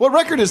 man. What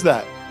record is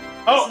that?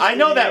 Oh, I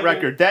know that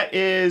record. That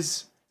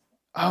is.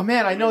 Oh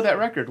man, I know that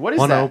record. What is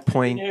 10 that?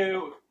 point.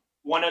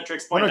 One of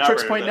Tricks One Point of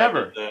Tricks Never Point that I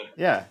Never. did the-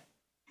 Yeah.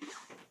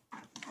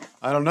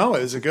 I don't know.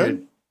 Is it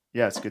good?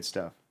 Yeah, it's good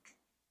stuff.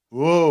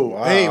 Whoa.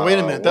 Wow, Hey, wait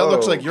a minute. That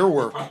looks whoa. like your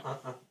work.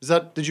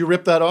 Did you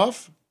rip that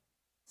off?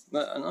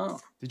 No.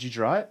 Did you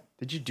draw it?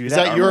 Did you do Is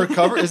that? that your artwork?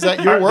 cover? Is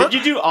that your work?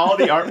 Did you do all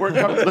the artwork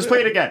cover? Let's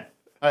play it again.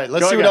 All right,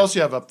 let's Go see what again. else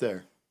you have up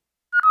there.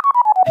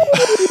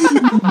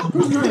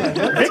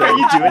 Vic, are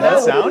you doing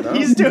that sound?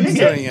 He's doing He's it.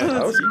 doing it.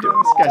 How's he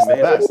doing? This guy's the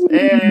best.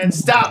 And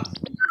stop.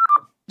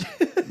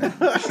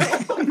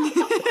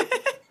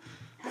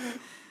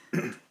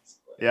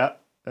 Yeah,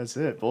 that's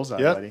it. Bullseye,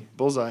 Yep, buddy.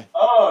 bullseye.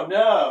 Oh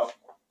no!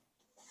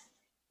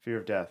 Fear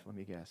of death. Let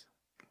me guess.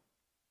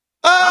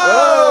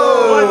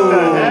 Oh! What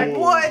the heck?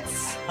 What?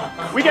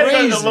 We gotta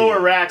go to the Crazy. lower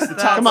racks. The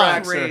top Come on.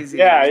 racks are Crazy.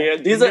 Yeah,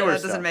 these That are.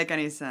 doesn't make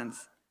any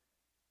sense.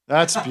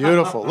 That's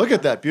beautiful. Look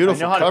at that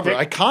beautiful I know how to cover.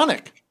 pick-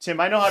 Iconic. Tim,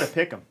 I know how to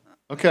pick them.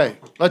 Okay,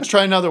 let's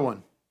try another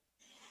one.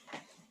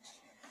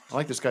 I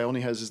like this guy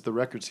only has the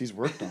records he's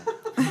worked on.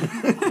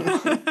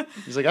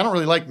 He's like, I don't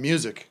really like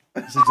music.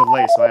 This is a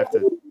delay, so I have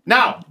to.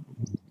 Now!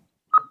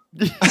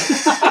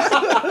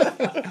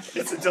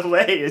 It's a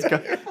delay. It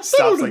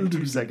stops like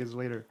 2 seconds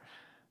later.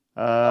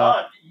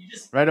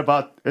 Right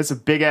about. It's a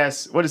big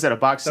ass. What is that? A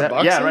box That set?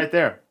 box Yeah, set? right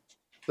there.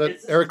 That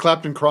Eric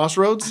Clapton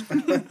Crossroads?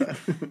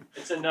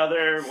 It's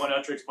another One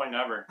of Tricks Point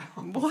Never.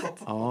 What?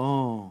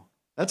 Oh,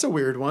 that's a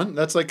weird one.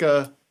 That's like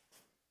a.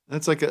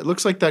 It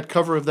looks like that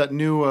cover of that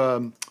new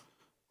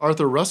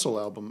Arthur Russell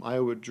album, I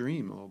Would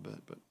Dream, a little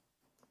bit. But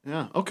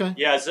yeah, okay.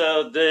 Yeah,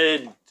 so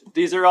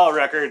these are all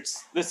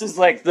records. This is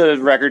like the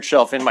record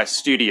shelf in my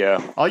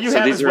studio. All you So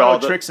have these is are all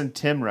Wild the- Tricks and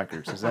Tim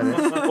records. Is that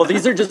it? Well,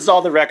 these are just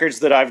all the records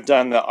that I've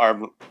done the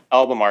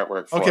album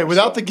artwork for. Okay,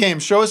 without so. the game,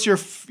 show us your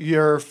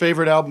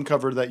favorite album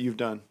cover that you've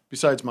done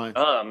besides mine.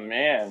 Oh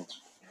man.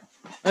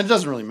 And it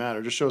doesn't really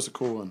matter. Just show us a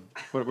cool one.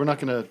 We're not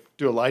going to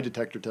do a lie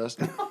detector test.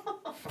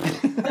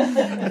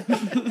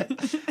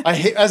 I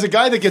hate, as a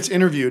guy that gets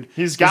interviewed,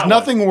 He's there's got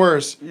nothing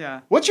worse.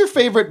 Yeah. What's your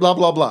favorite blah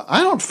blah blah?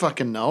 I don't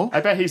fucking know.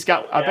 I bet he's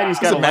got. I bet he's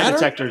Does got a it lie matter?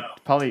 detector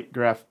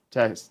polygraph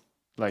test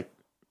like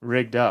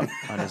rigged up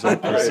on his own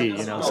PC.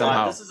 You know,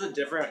 somehow. This is a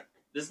different.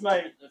 This is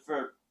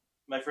for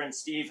my friend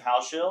Steve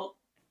Hauschild.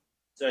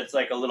 So it's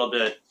like a little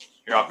bit.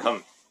 Here, I'll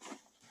come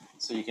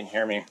so you can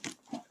hear me.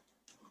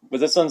 But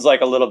this one's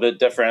like a little bit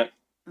different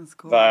That's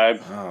cool.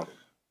 vibe. Oh,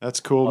 that's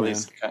cool, All man.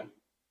 these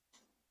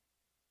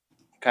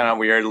kind of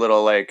weird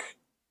little like.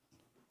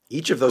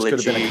 Each of those could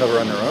have been a glitchy- cover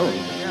on their own.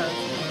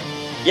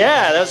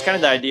 Yeah, that was kind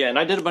of the idea, and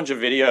I did a bunch of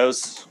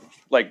videos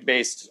like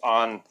based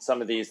on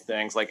some of these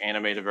things, like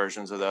animated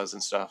versions of those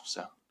and stuff.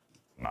 So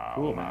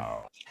Cool, man.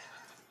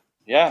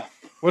 yeah,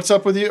 What's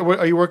up with you?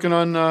 Are you working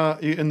on?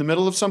 You in the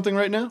middle of something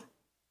right now?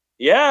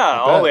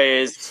 yeah, I bet.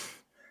 always.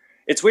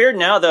 It's weird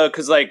now though,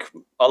 because like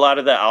a lot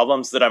of the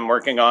albums that I'm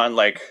working on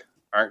like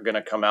aren't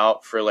gonna come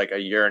out for like a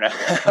year and a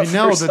half. I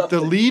know or that the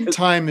something. lead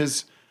time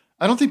is.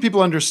 I don't think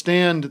people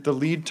understand the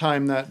lead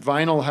time that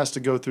vinyl has to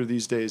go through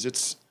these days.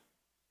 It's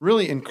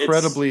really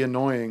incredibly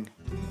annoying.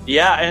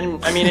 Yeah,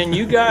 and I mean, and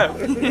you got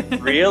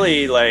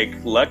really like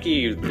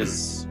lucky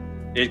because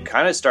it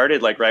kind of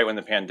started like right when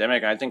the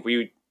pandemic. I think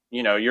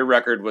your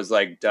record was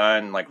like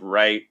done like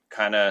right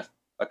kind of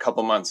a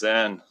couple months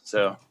in.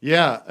 So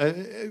yeah,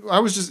 I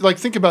was just like,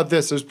 think about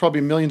this. There's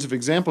probably millions of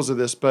examples of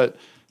this, but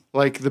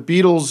like the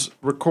Beatles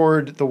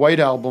record the White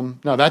Album.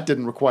 Now that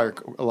didn't require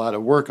a lot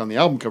of work on the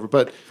album cover,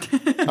 but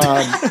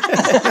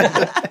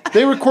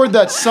they record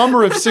that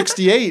summer of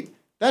 '68.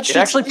 It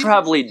actually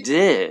probably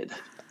did.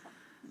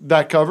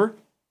 That cover?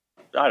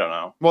 I don't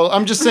know. Well,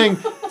 I'm just saying,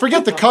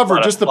 forget the cover,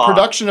 just the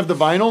production of the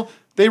vinyl.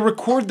 They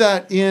record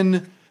that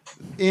in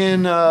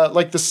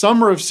like the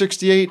summer of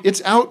 '68.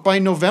 It's out by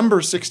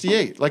November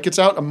 '68. Like it's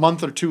out a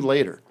month or two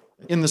later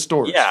in the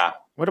stores. Yeah.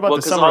 What about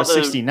the summer of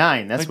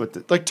 '69? That's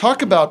like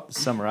talk about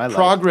summer I like.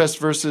 Progress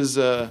versus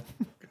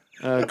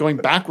going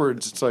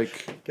backwards. It's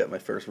like got my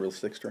first real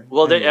 6-string.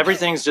 Well,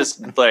 everything's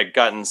just like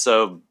gotten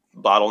so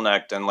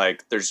bottlenecked and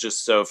like there's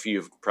just so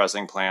few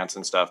pressing plants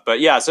and stuff. But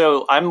yeah,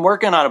 so I'm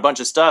working on a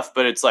bunch of stuff,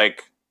 but it's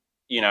like,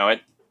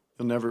 it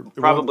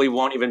probably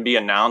won't even be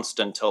announced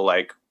until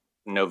like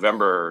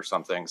November or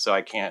something. So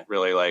I can't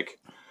really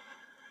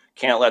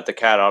can't let the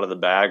cat out of the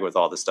bag with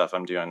all the stuff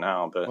I'm doing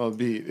now. But you'd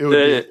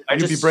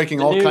be breaking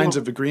all kinds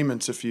of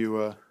agreements if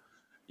you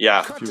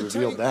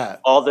revealed that.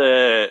 All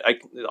the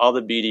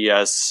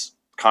BDS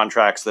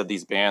contracts that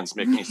these bands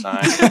make me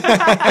sign.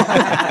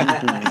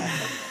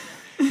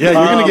 Yeah,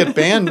 you're gonna get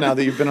banned now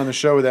that you've been on the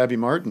show with Abby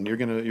Martin. You're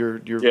gonna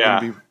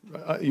be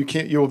you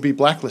will be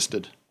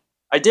blacklisted.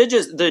 I did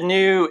the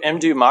new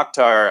Mdu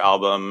Mokhtar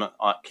album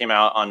came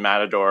out on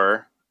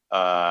Matador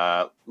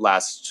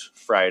last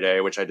Friday,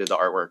 which I did the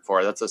artwork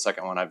for. That's the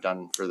second one I've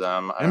done for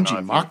them.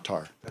 Mdu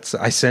Mokhtar.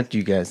 I sent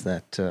you guys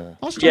that. It's a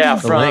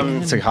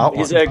hot one.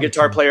 He's a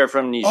guitar player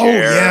from Niger. Oh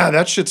yeah,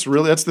 that shit's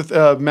really. That's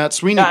the Matt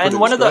Sweeney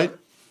produced, right?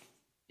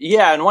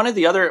 Yeah, and one of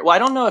the other, I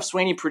don't know if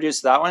Sweeney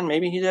produced that one.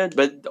 Maybe he did.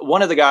 But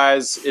one of the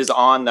guys is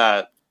on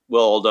that. Will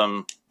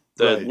Oldham,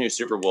 the new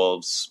Super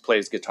Wolves,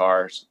 plays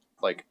guitars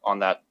like on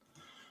that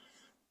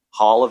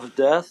Hall of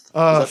Death.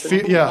 Hall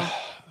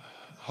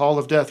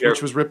of Death,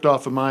 which was ripped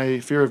off of my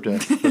Fear of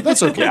Death. But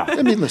that's okay. Yeah.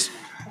 I mean, listen,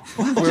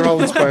 we're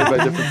all inspired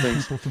by different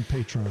things. From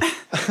Patreon.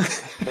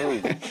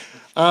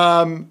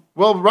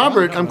 Well,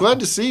 Robert, I'm glad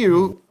to see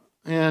you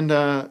and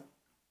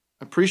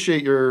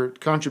appreciate your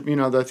contribution.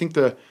 I think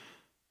the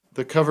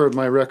cover of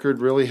my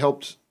record really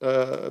helped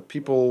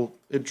people.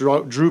 It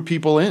drew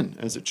people in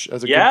as a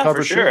good cover.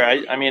 For sure.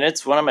 I mean,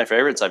 it's one of my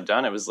favorites I've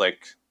done. It was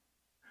like,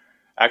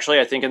 actually,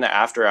 I think in the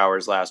after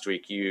hours last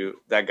week,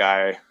 that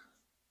guy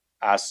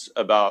asked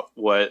about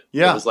what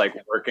it was like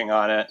working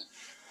on it,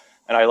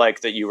 and I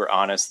like that you were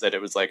honest that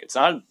it was like it's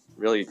not a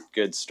really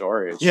good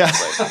story. It's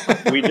just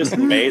like we just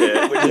made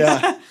it.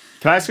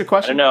 Can I ask a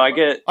question? I don't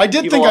know. I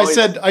did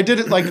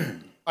it like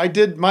I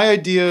did my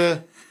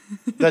idea.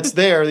 That's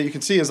there that you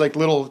can see is like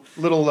little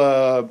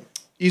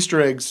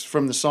Easter eggs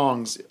from the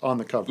songs on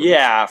the cover.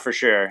 Yeah, for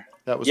sure.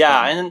 That was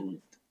fun.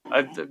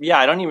 And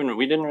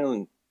we didn't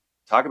really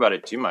talk about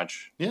it too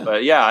much. Yeah.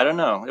 But yeah, I don't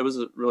know. It was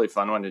a really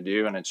fun one to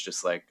do, and it's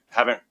just like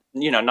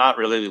not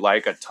really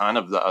like a ton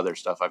of the other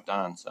stuff I've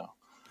done. So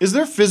is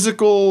there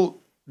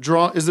physical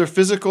drawing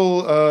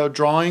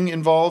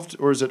involved,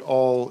 or is it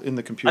all in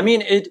the computer? I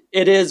mean,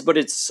 it is, but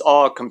it's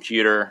all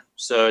computer,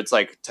 so it's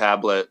like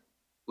tablet.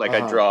 Like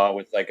I draw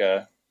with like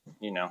a.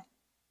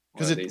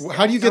 Because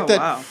how do you get that?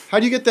 Wow. How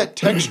do you get that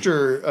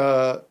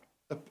texture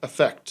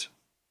effect?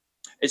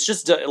 It's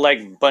just like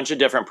a bunch of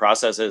different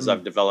processes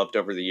I've developed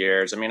over the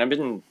years. I mean, I've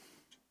been,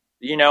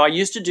 I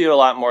used to do a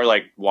lot more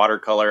like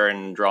watercolor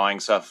and drawing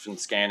stuff and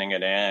scanning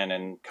it in,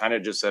 and kind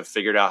of just have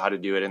figured out how to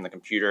do it in the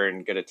computer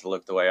and get it to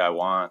look the way I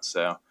want.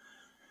 So,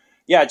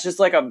 yeah, it's just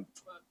like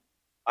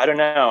I don't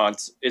know.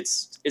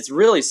 It's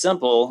really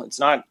simple. It's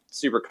not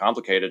super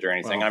complicated or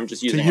anything. Well, I'm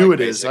just using. To you, like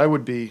it is. I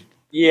would be.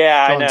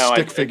 Yeah, I know.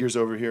 Stick figures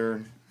over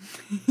here.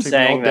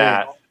 Saying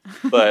that,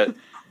 but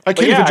I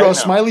can't even draw a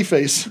smiley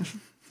face.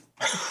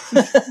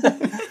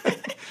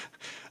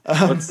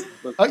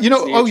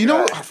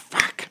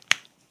 Fuck.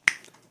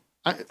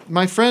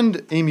 My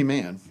friend Amy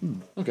Mann.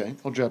 Okay,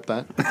 I'll drop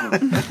that.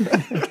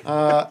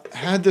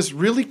 Had this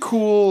really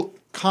cool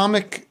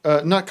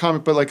not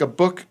comic, but like a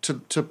book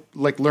to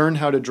like learn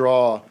how to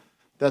draw.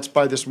 That's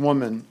by this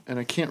woman, and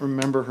I can't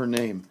remember her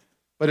name,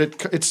 but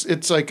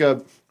it's like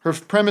her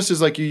premise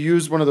is like you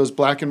use one of those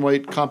black and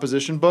white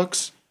composition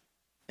books,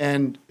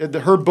 and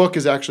her book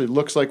actually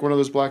looks like one of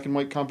those black and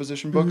white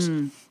composition books.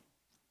 Mm-hmm.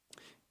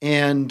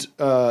 And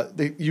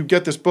you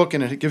get this book,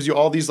 and it gives you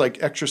all these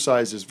like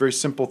exercises, very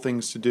simple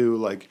things to do,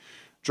 like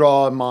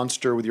draw a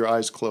monster with your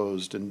eyes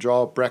closed, and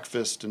draw a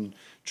breakfast, and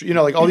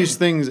like all these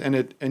things.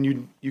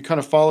 And you kind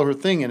of follow her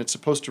thing, and it's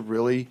supposed to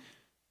really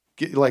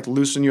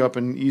loosen you up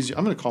and easy.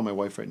 I'm going to call my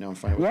wife right now and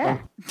find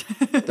out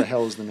what the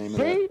hell is the name of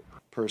that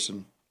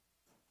person.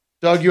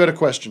 Doug, you had a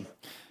question.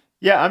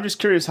 Yeah, I'm just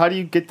curious. How do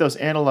you get those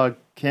analog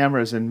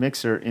cameras and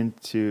mixer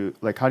into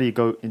how do you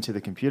go into the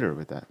computer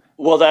with that?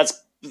 Well,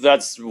 that's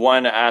that's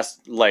one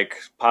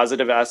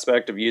positive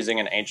aspect of using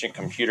an ancient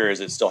computer is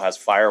it still has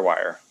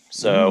FireWire.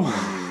 So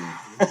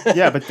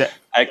yeah, but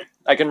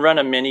I can run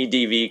a mini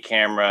DV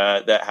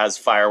camera that has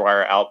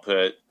FireWire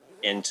output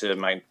into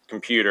my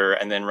computer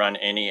and then run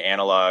any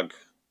analog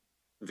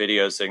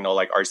video signal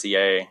like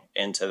RCA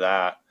into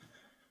that.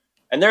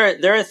 And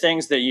there are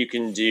things that you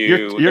can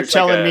do. You're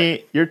telling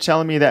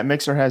me that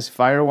mixer has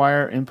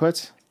FireWire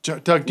inputs?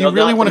 Doug, do you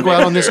really want to go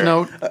out on this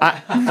note?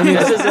 I mean,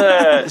 this is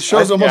a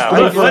show's almost.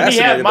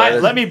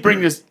 Let me bring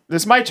this.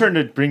 This is my turn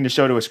to bring the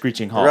show to a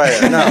screeching halt.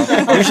 Right?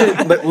 No, you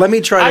should. But let me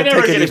try to I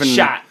never take it get a even.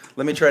 shot.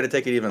 Let me try to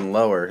take it even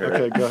lower here.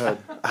 Okay, go ahead.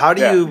 How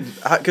do you?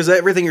 Because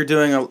everything you're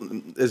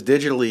doing is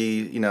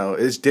digitally,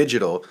 is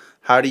digital.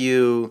 How do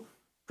you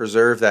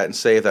preserve that and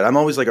save that? I'm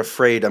always like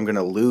afraid I'm going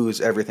to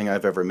lose everything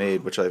I've ever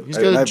made, which I've. He's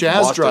got a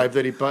jazz drive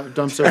that he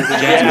dumps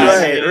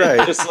everything.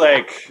 Right. Just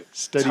like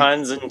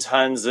tons and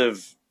tons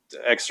of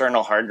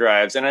external hard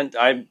drives, and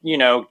I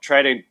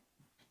try to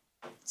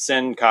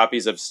send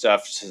copies of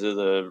stuff to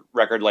the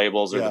record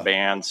labels or the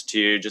bands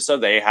too, just so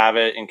they have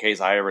it in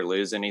case I ever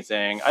lose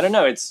anything. I don't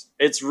know.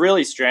 It's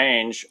really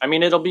strange. I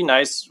mean, it'll be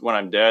nice when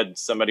I'm dead.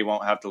 Somebody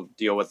won't have to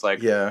deal with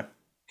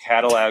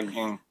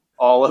cataloging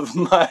all of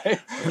my.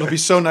 It'll be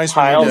so nice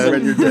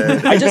when you're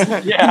dead. I just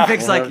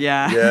Vic's like,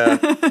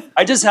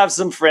 I just have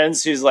some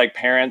friends whose like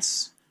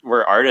parents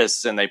were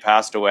artists and they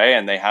passed away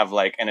and they have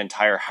like an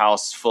entire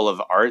house full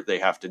of art they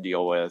have to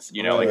deal with,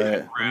 like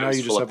now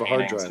you just have a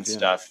hard drive and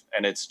stuff.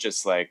 And it's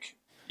just like,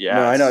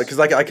 No, I know, because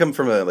like I come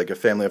from a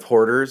family of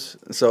hoarders,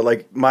 so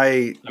like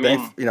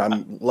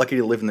I'm lucky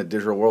to live in the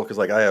digital world because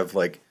like I have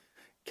like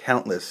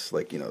countless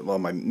all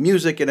my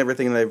music and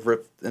everything that I've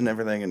ripped and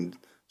everything, and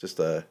just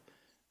I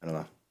don't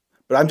know,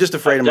 but I'm just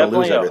afraid I'm gonna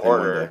lose everything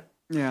one day.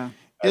 Yeah.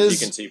 As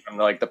you can see from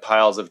like the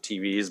piles of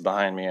TVs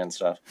behind me and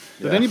stuff.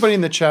 Did anybody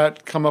in the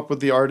chat come up with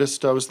the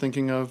artist I was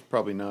thinking of?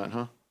 Probably not,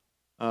 huh?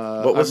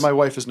 My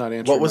wife is not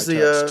answering. What was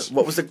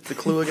the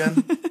clue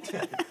again?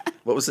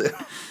 What was it?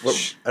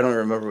 I don't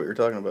remember what you're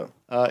talking about.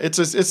 It's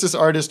this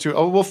artist who.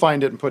 Oh, we'll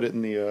find it and put it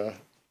in the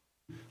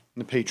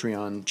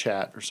Patreon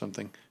chat or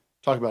something.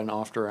 Talk about an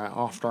after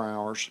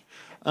hours.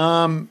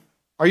 Are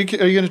you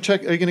gonna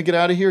check? Are you gonna get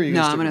out of here?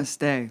 No, I'm gonna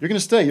stay. You're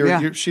gonna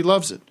stay. She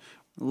loves it.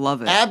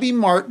 Love it. Abby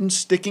Martin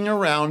sticking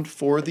around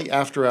for the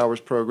After Hours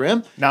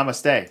program.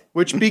 Namaste.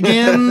 Which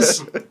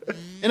begins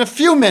in a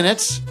few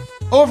minutes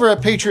over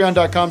at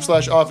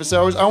patreon.com/office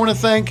hours. I want to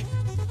thank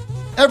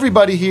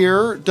everybody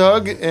here,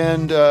 Doug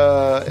and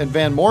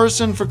Van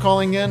Morrison for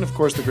calling in. Of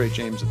course, the great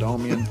James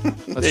Adomian.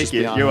 Thank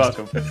you. You're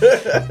welcome.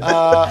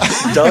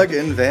 Doug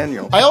and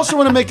Vaniel. I also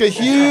want to make a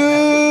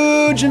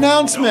huge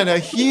announcement.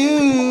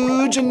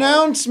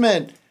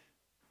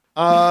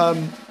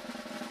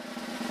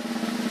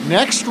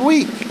 Next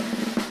week,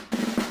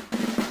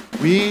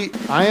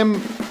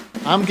 I'm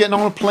getting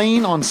on a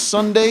plane on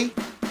Sunday.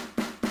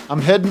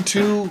 I'm heading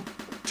to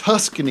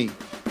Tuscany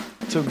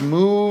to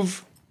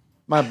move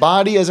my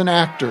body as an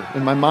actor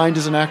and my mind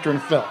as an actor in a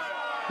film.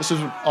 This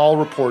is all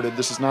reported.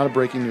 This is not a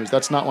breaking news.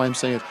 That's not why I'm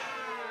saying it.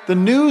 The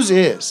news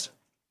is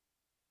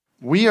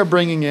we are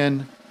bringing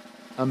in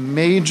a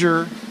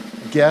major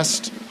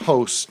guest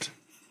host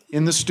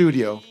in the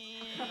studio.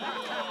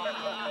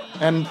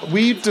 And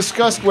we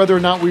discussed whether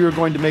or not we were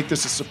going to make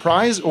this a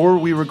surprise or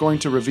we were going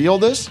to reveal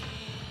this.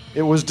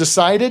 It was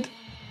decided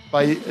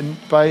by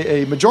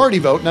a majority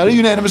vote, not a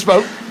unanimous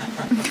vote,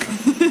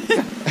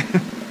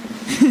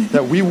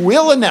 that we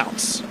will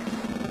announce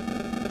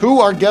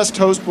who our guest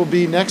host will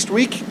be next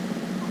week,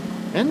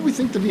 and we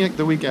think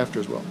the week after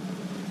as well.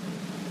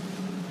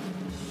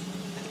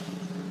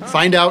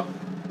 Find out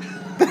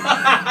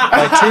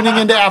by tuning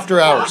into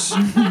After Hours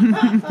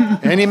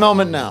any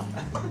moment now.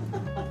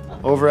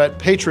 Over at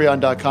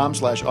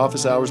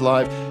patreon.com/office hours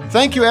live.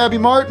 Thank you, Abby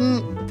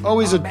Martin.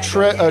 Always a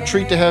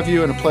treat to have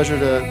you and a pleasure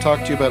to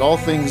talk to you about all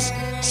things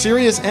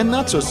serious and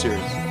not so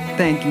serious.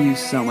 Thank you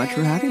so much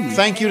for having me.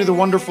 Thank you to the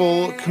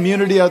wonderful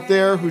community out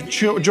there who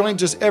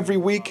joins us every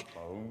week.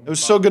 It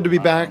was so good to be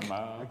back.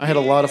 I had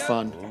a lot of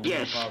fun.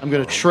 I'm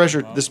going to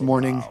treasure this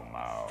morning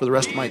for the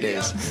rest of my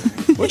days,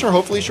 which are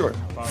hopefully short.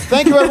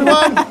 Thank you,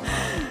 everyone.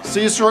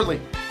 See you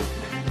shortly.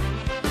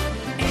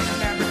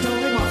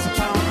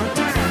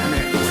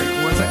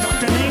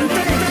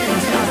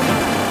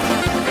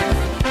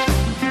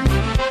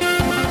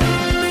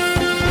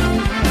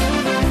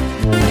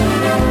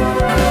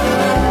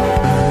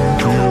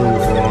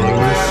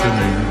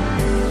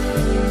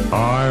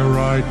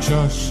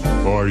 Just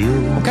for you.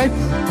 Okay.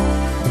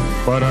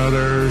 But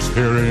others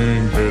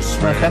hearing this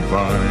may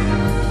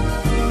find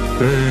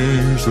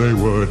things they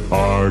would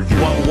argue. I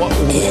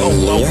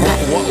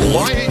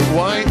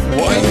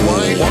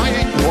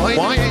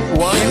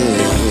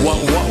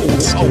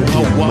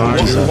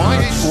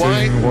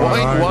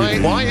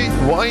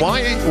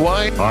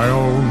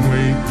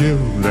only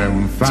give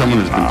them facts. Someone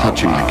has been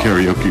touching the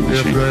karaoke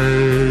machine. If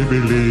they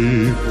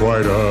believe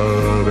quite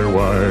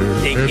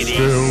otherwise, it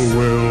still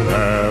will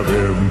have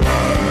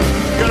impact.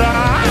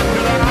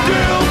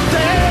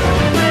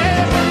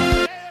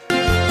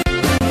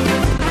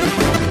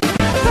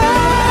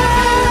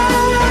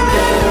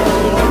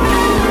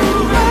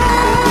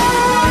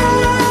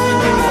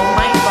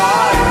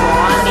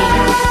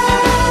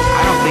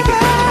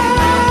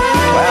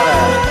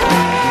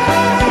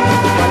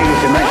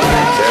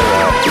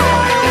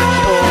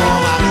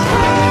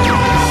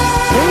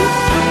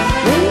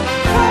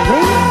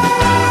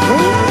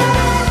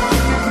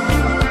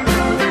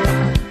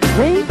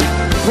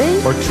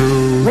 For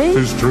truth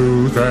is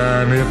truth,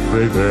 and if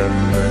they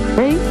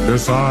then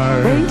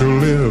decide to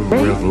live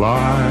with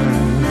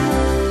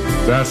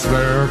lies, that's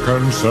their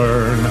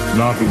concern,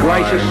 not Be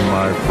gracious, mine,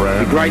 my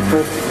friend. be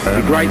grateful,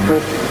 be grateful,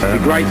 be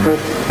grateful,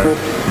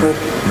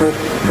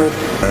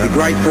 be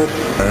grateful,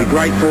 be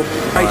grateful,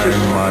 gracious.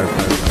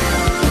 My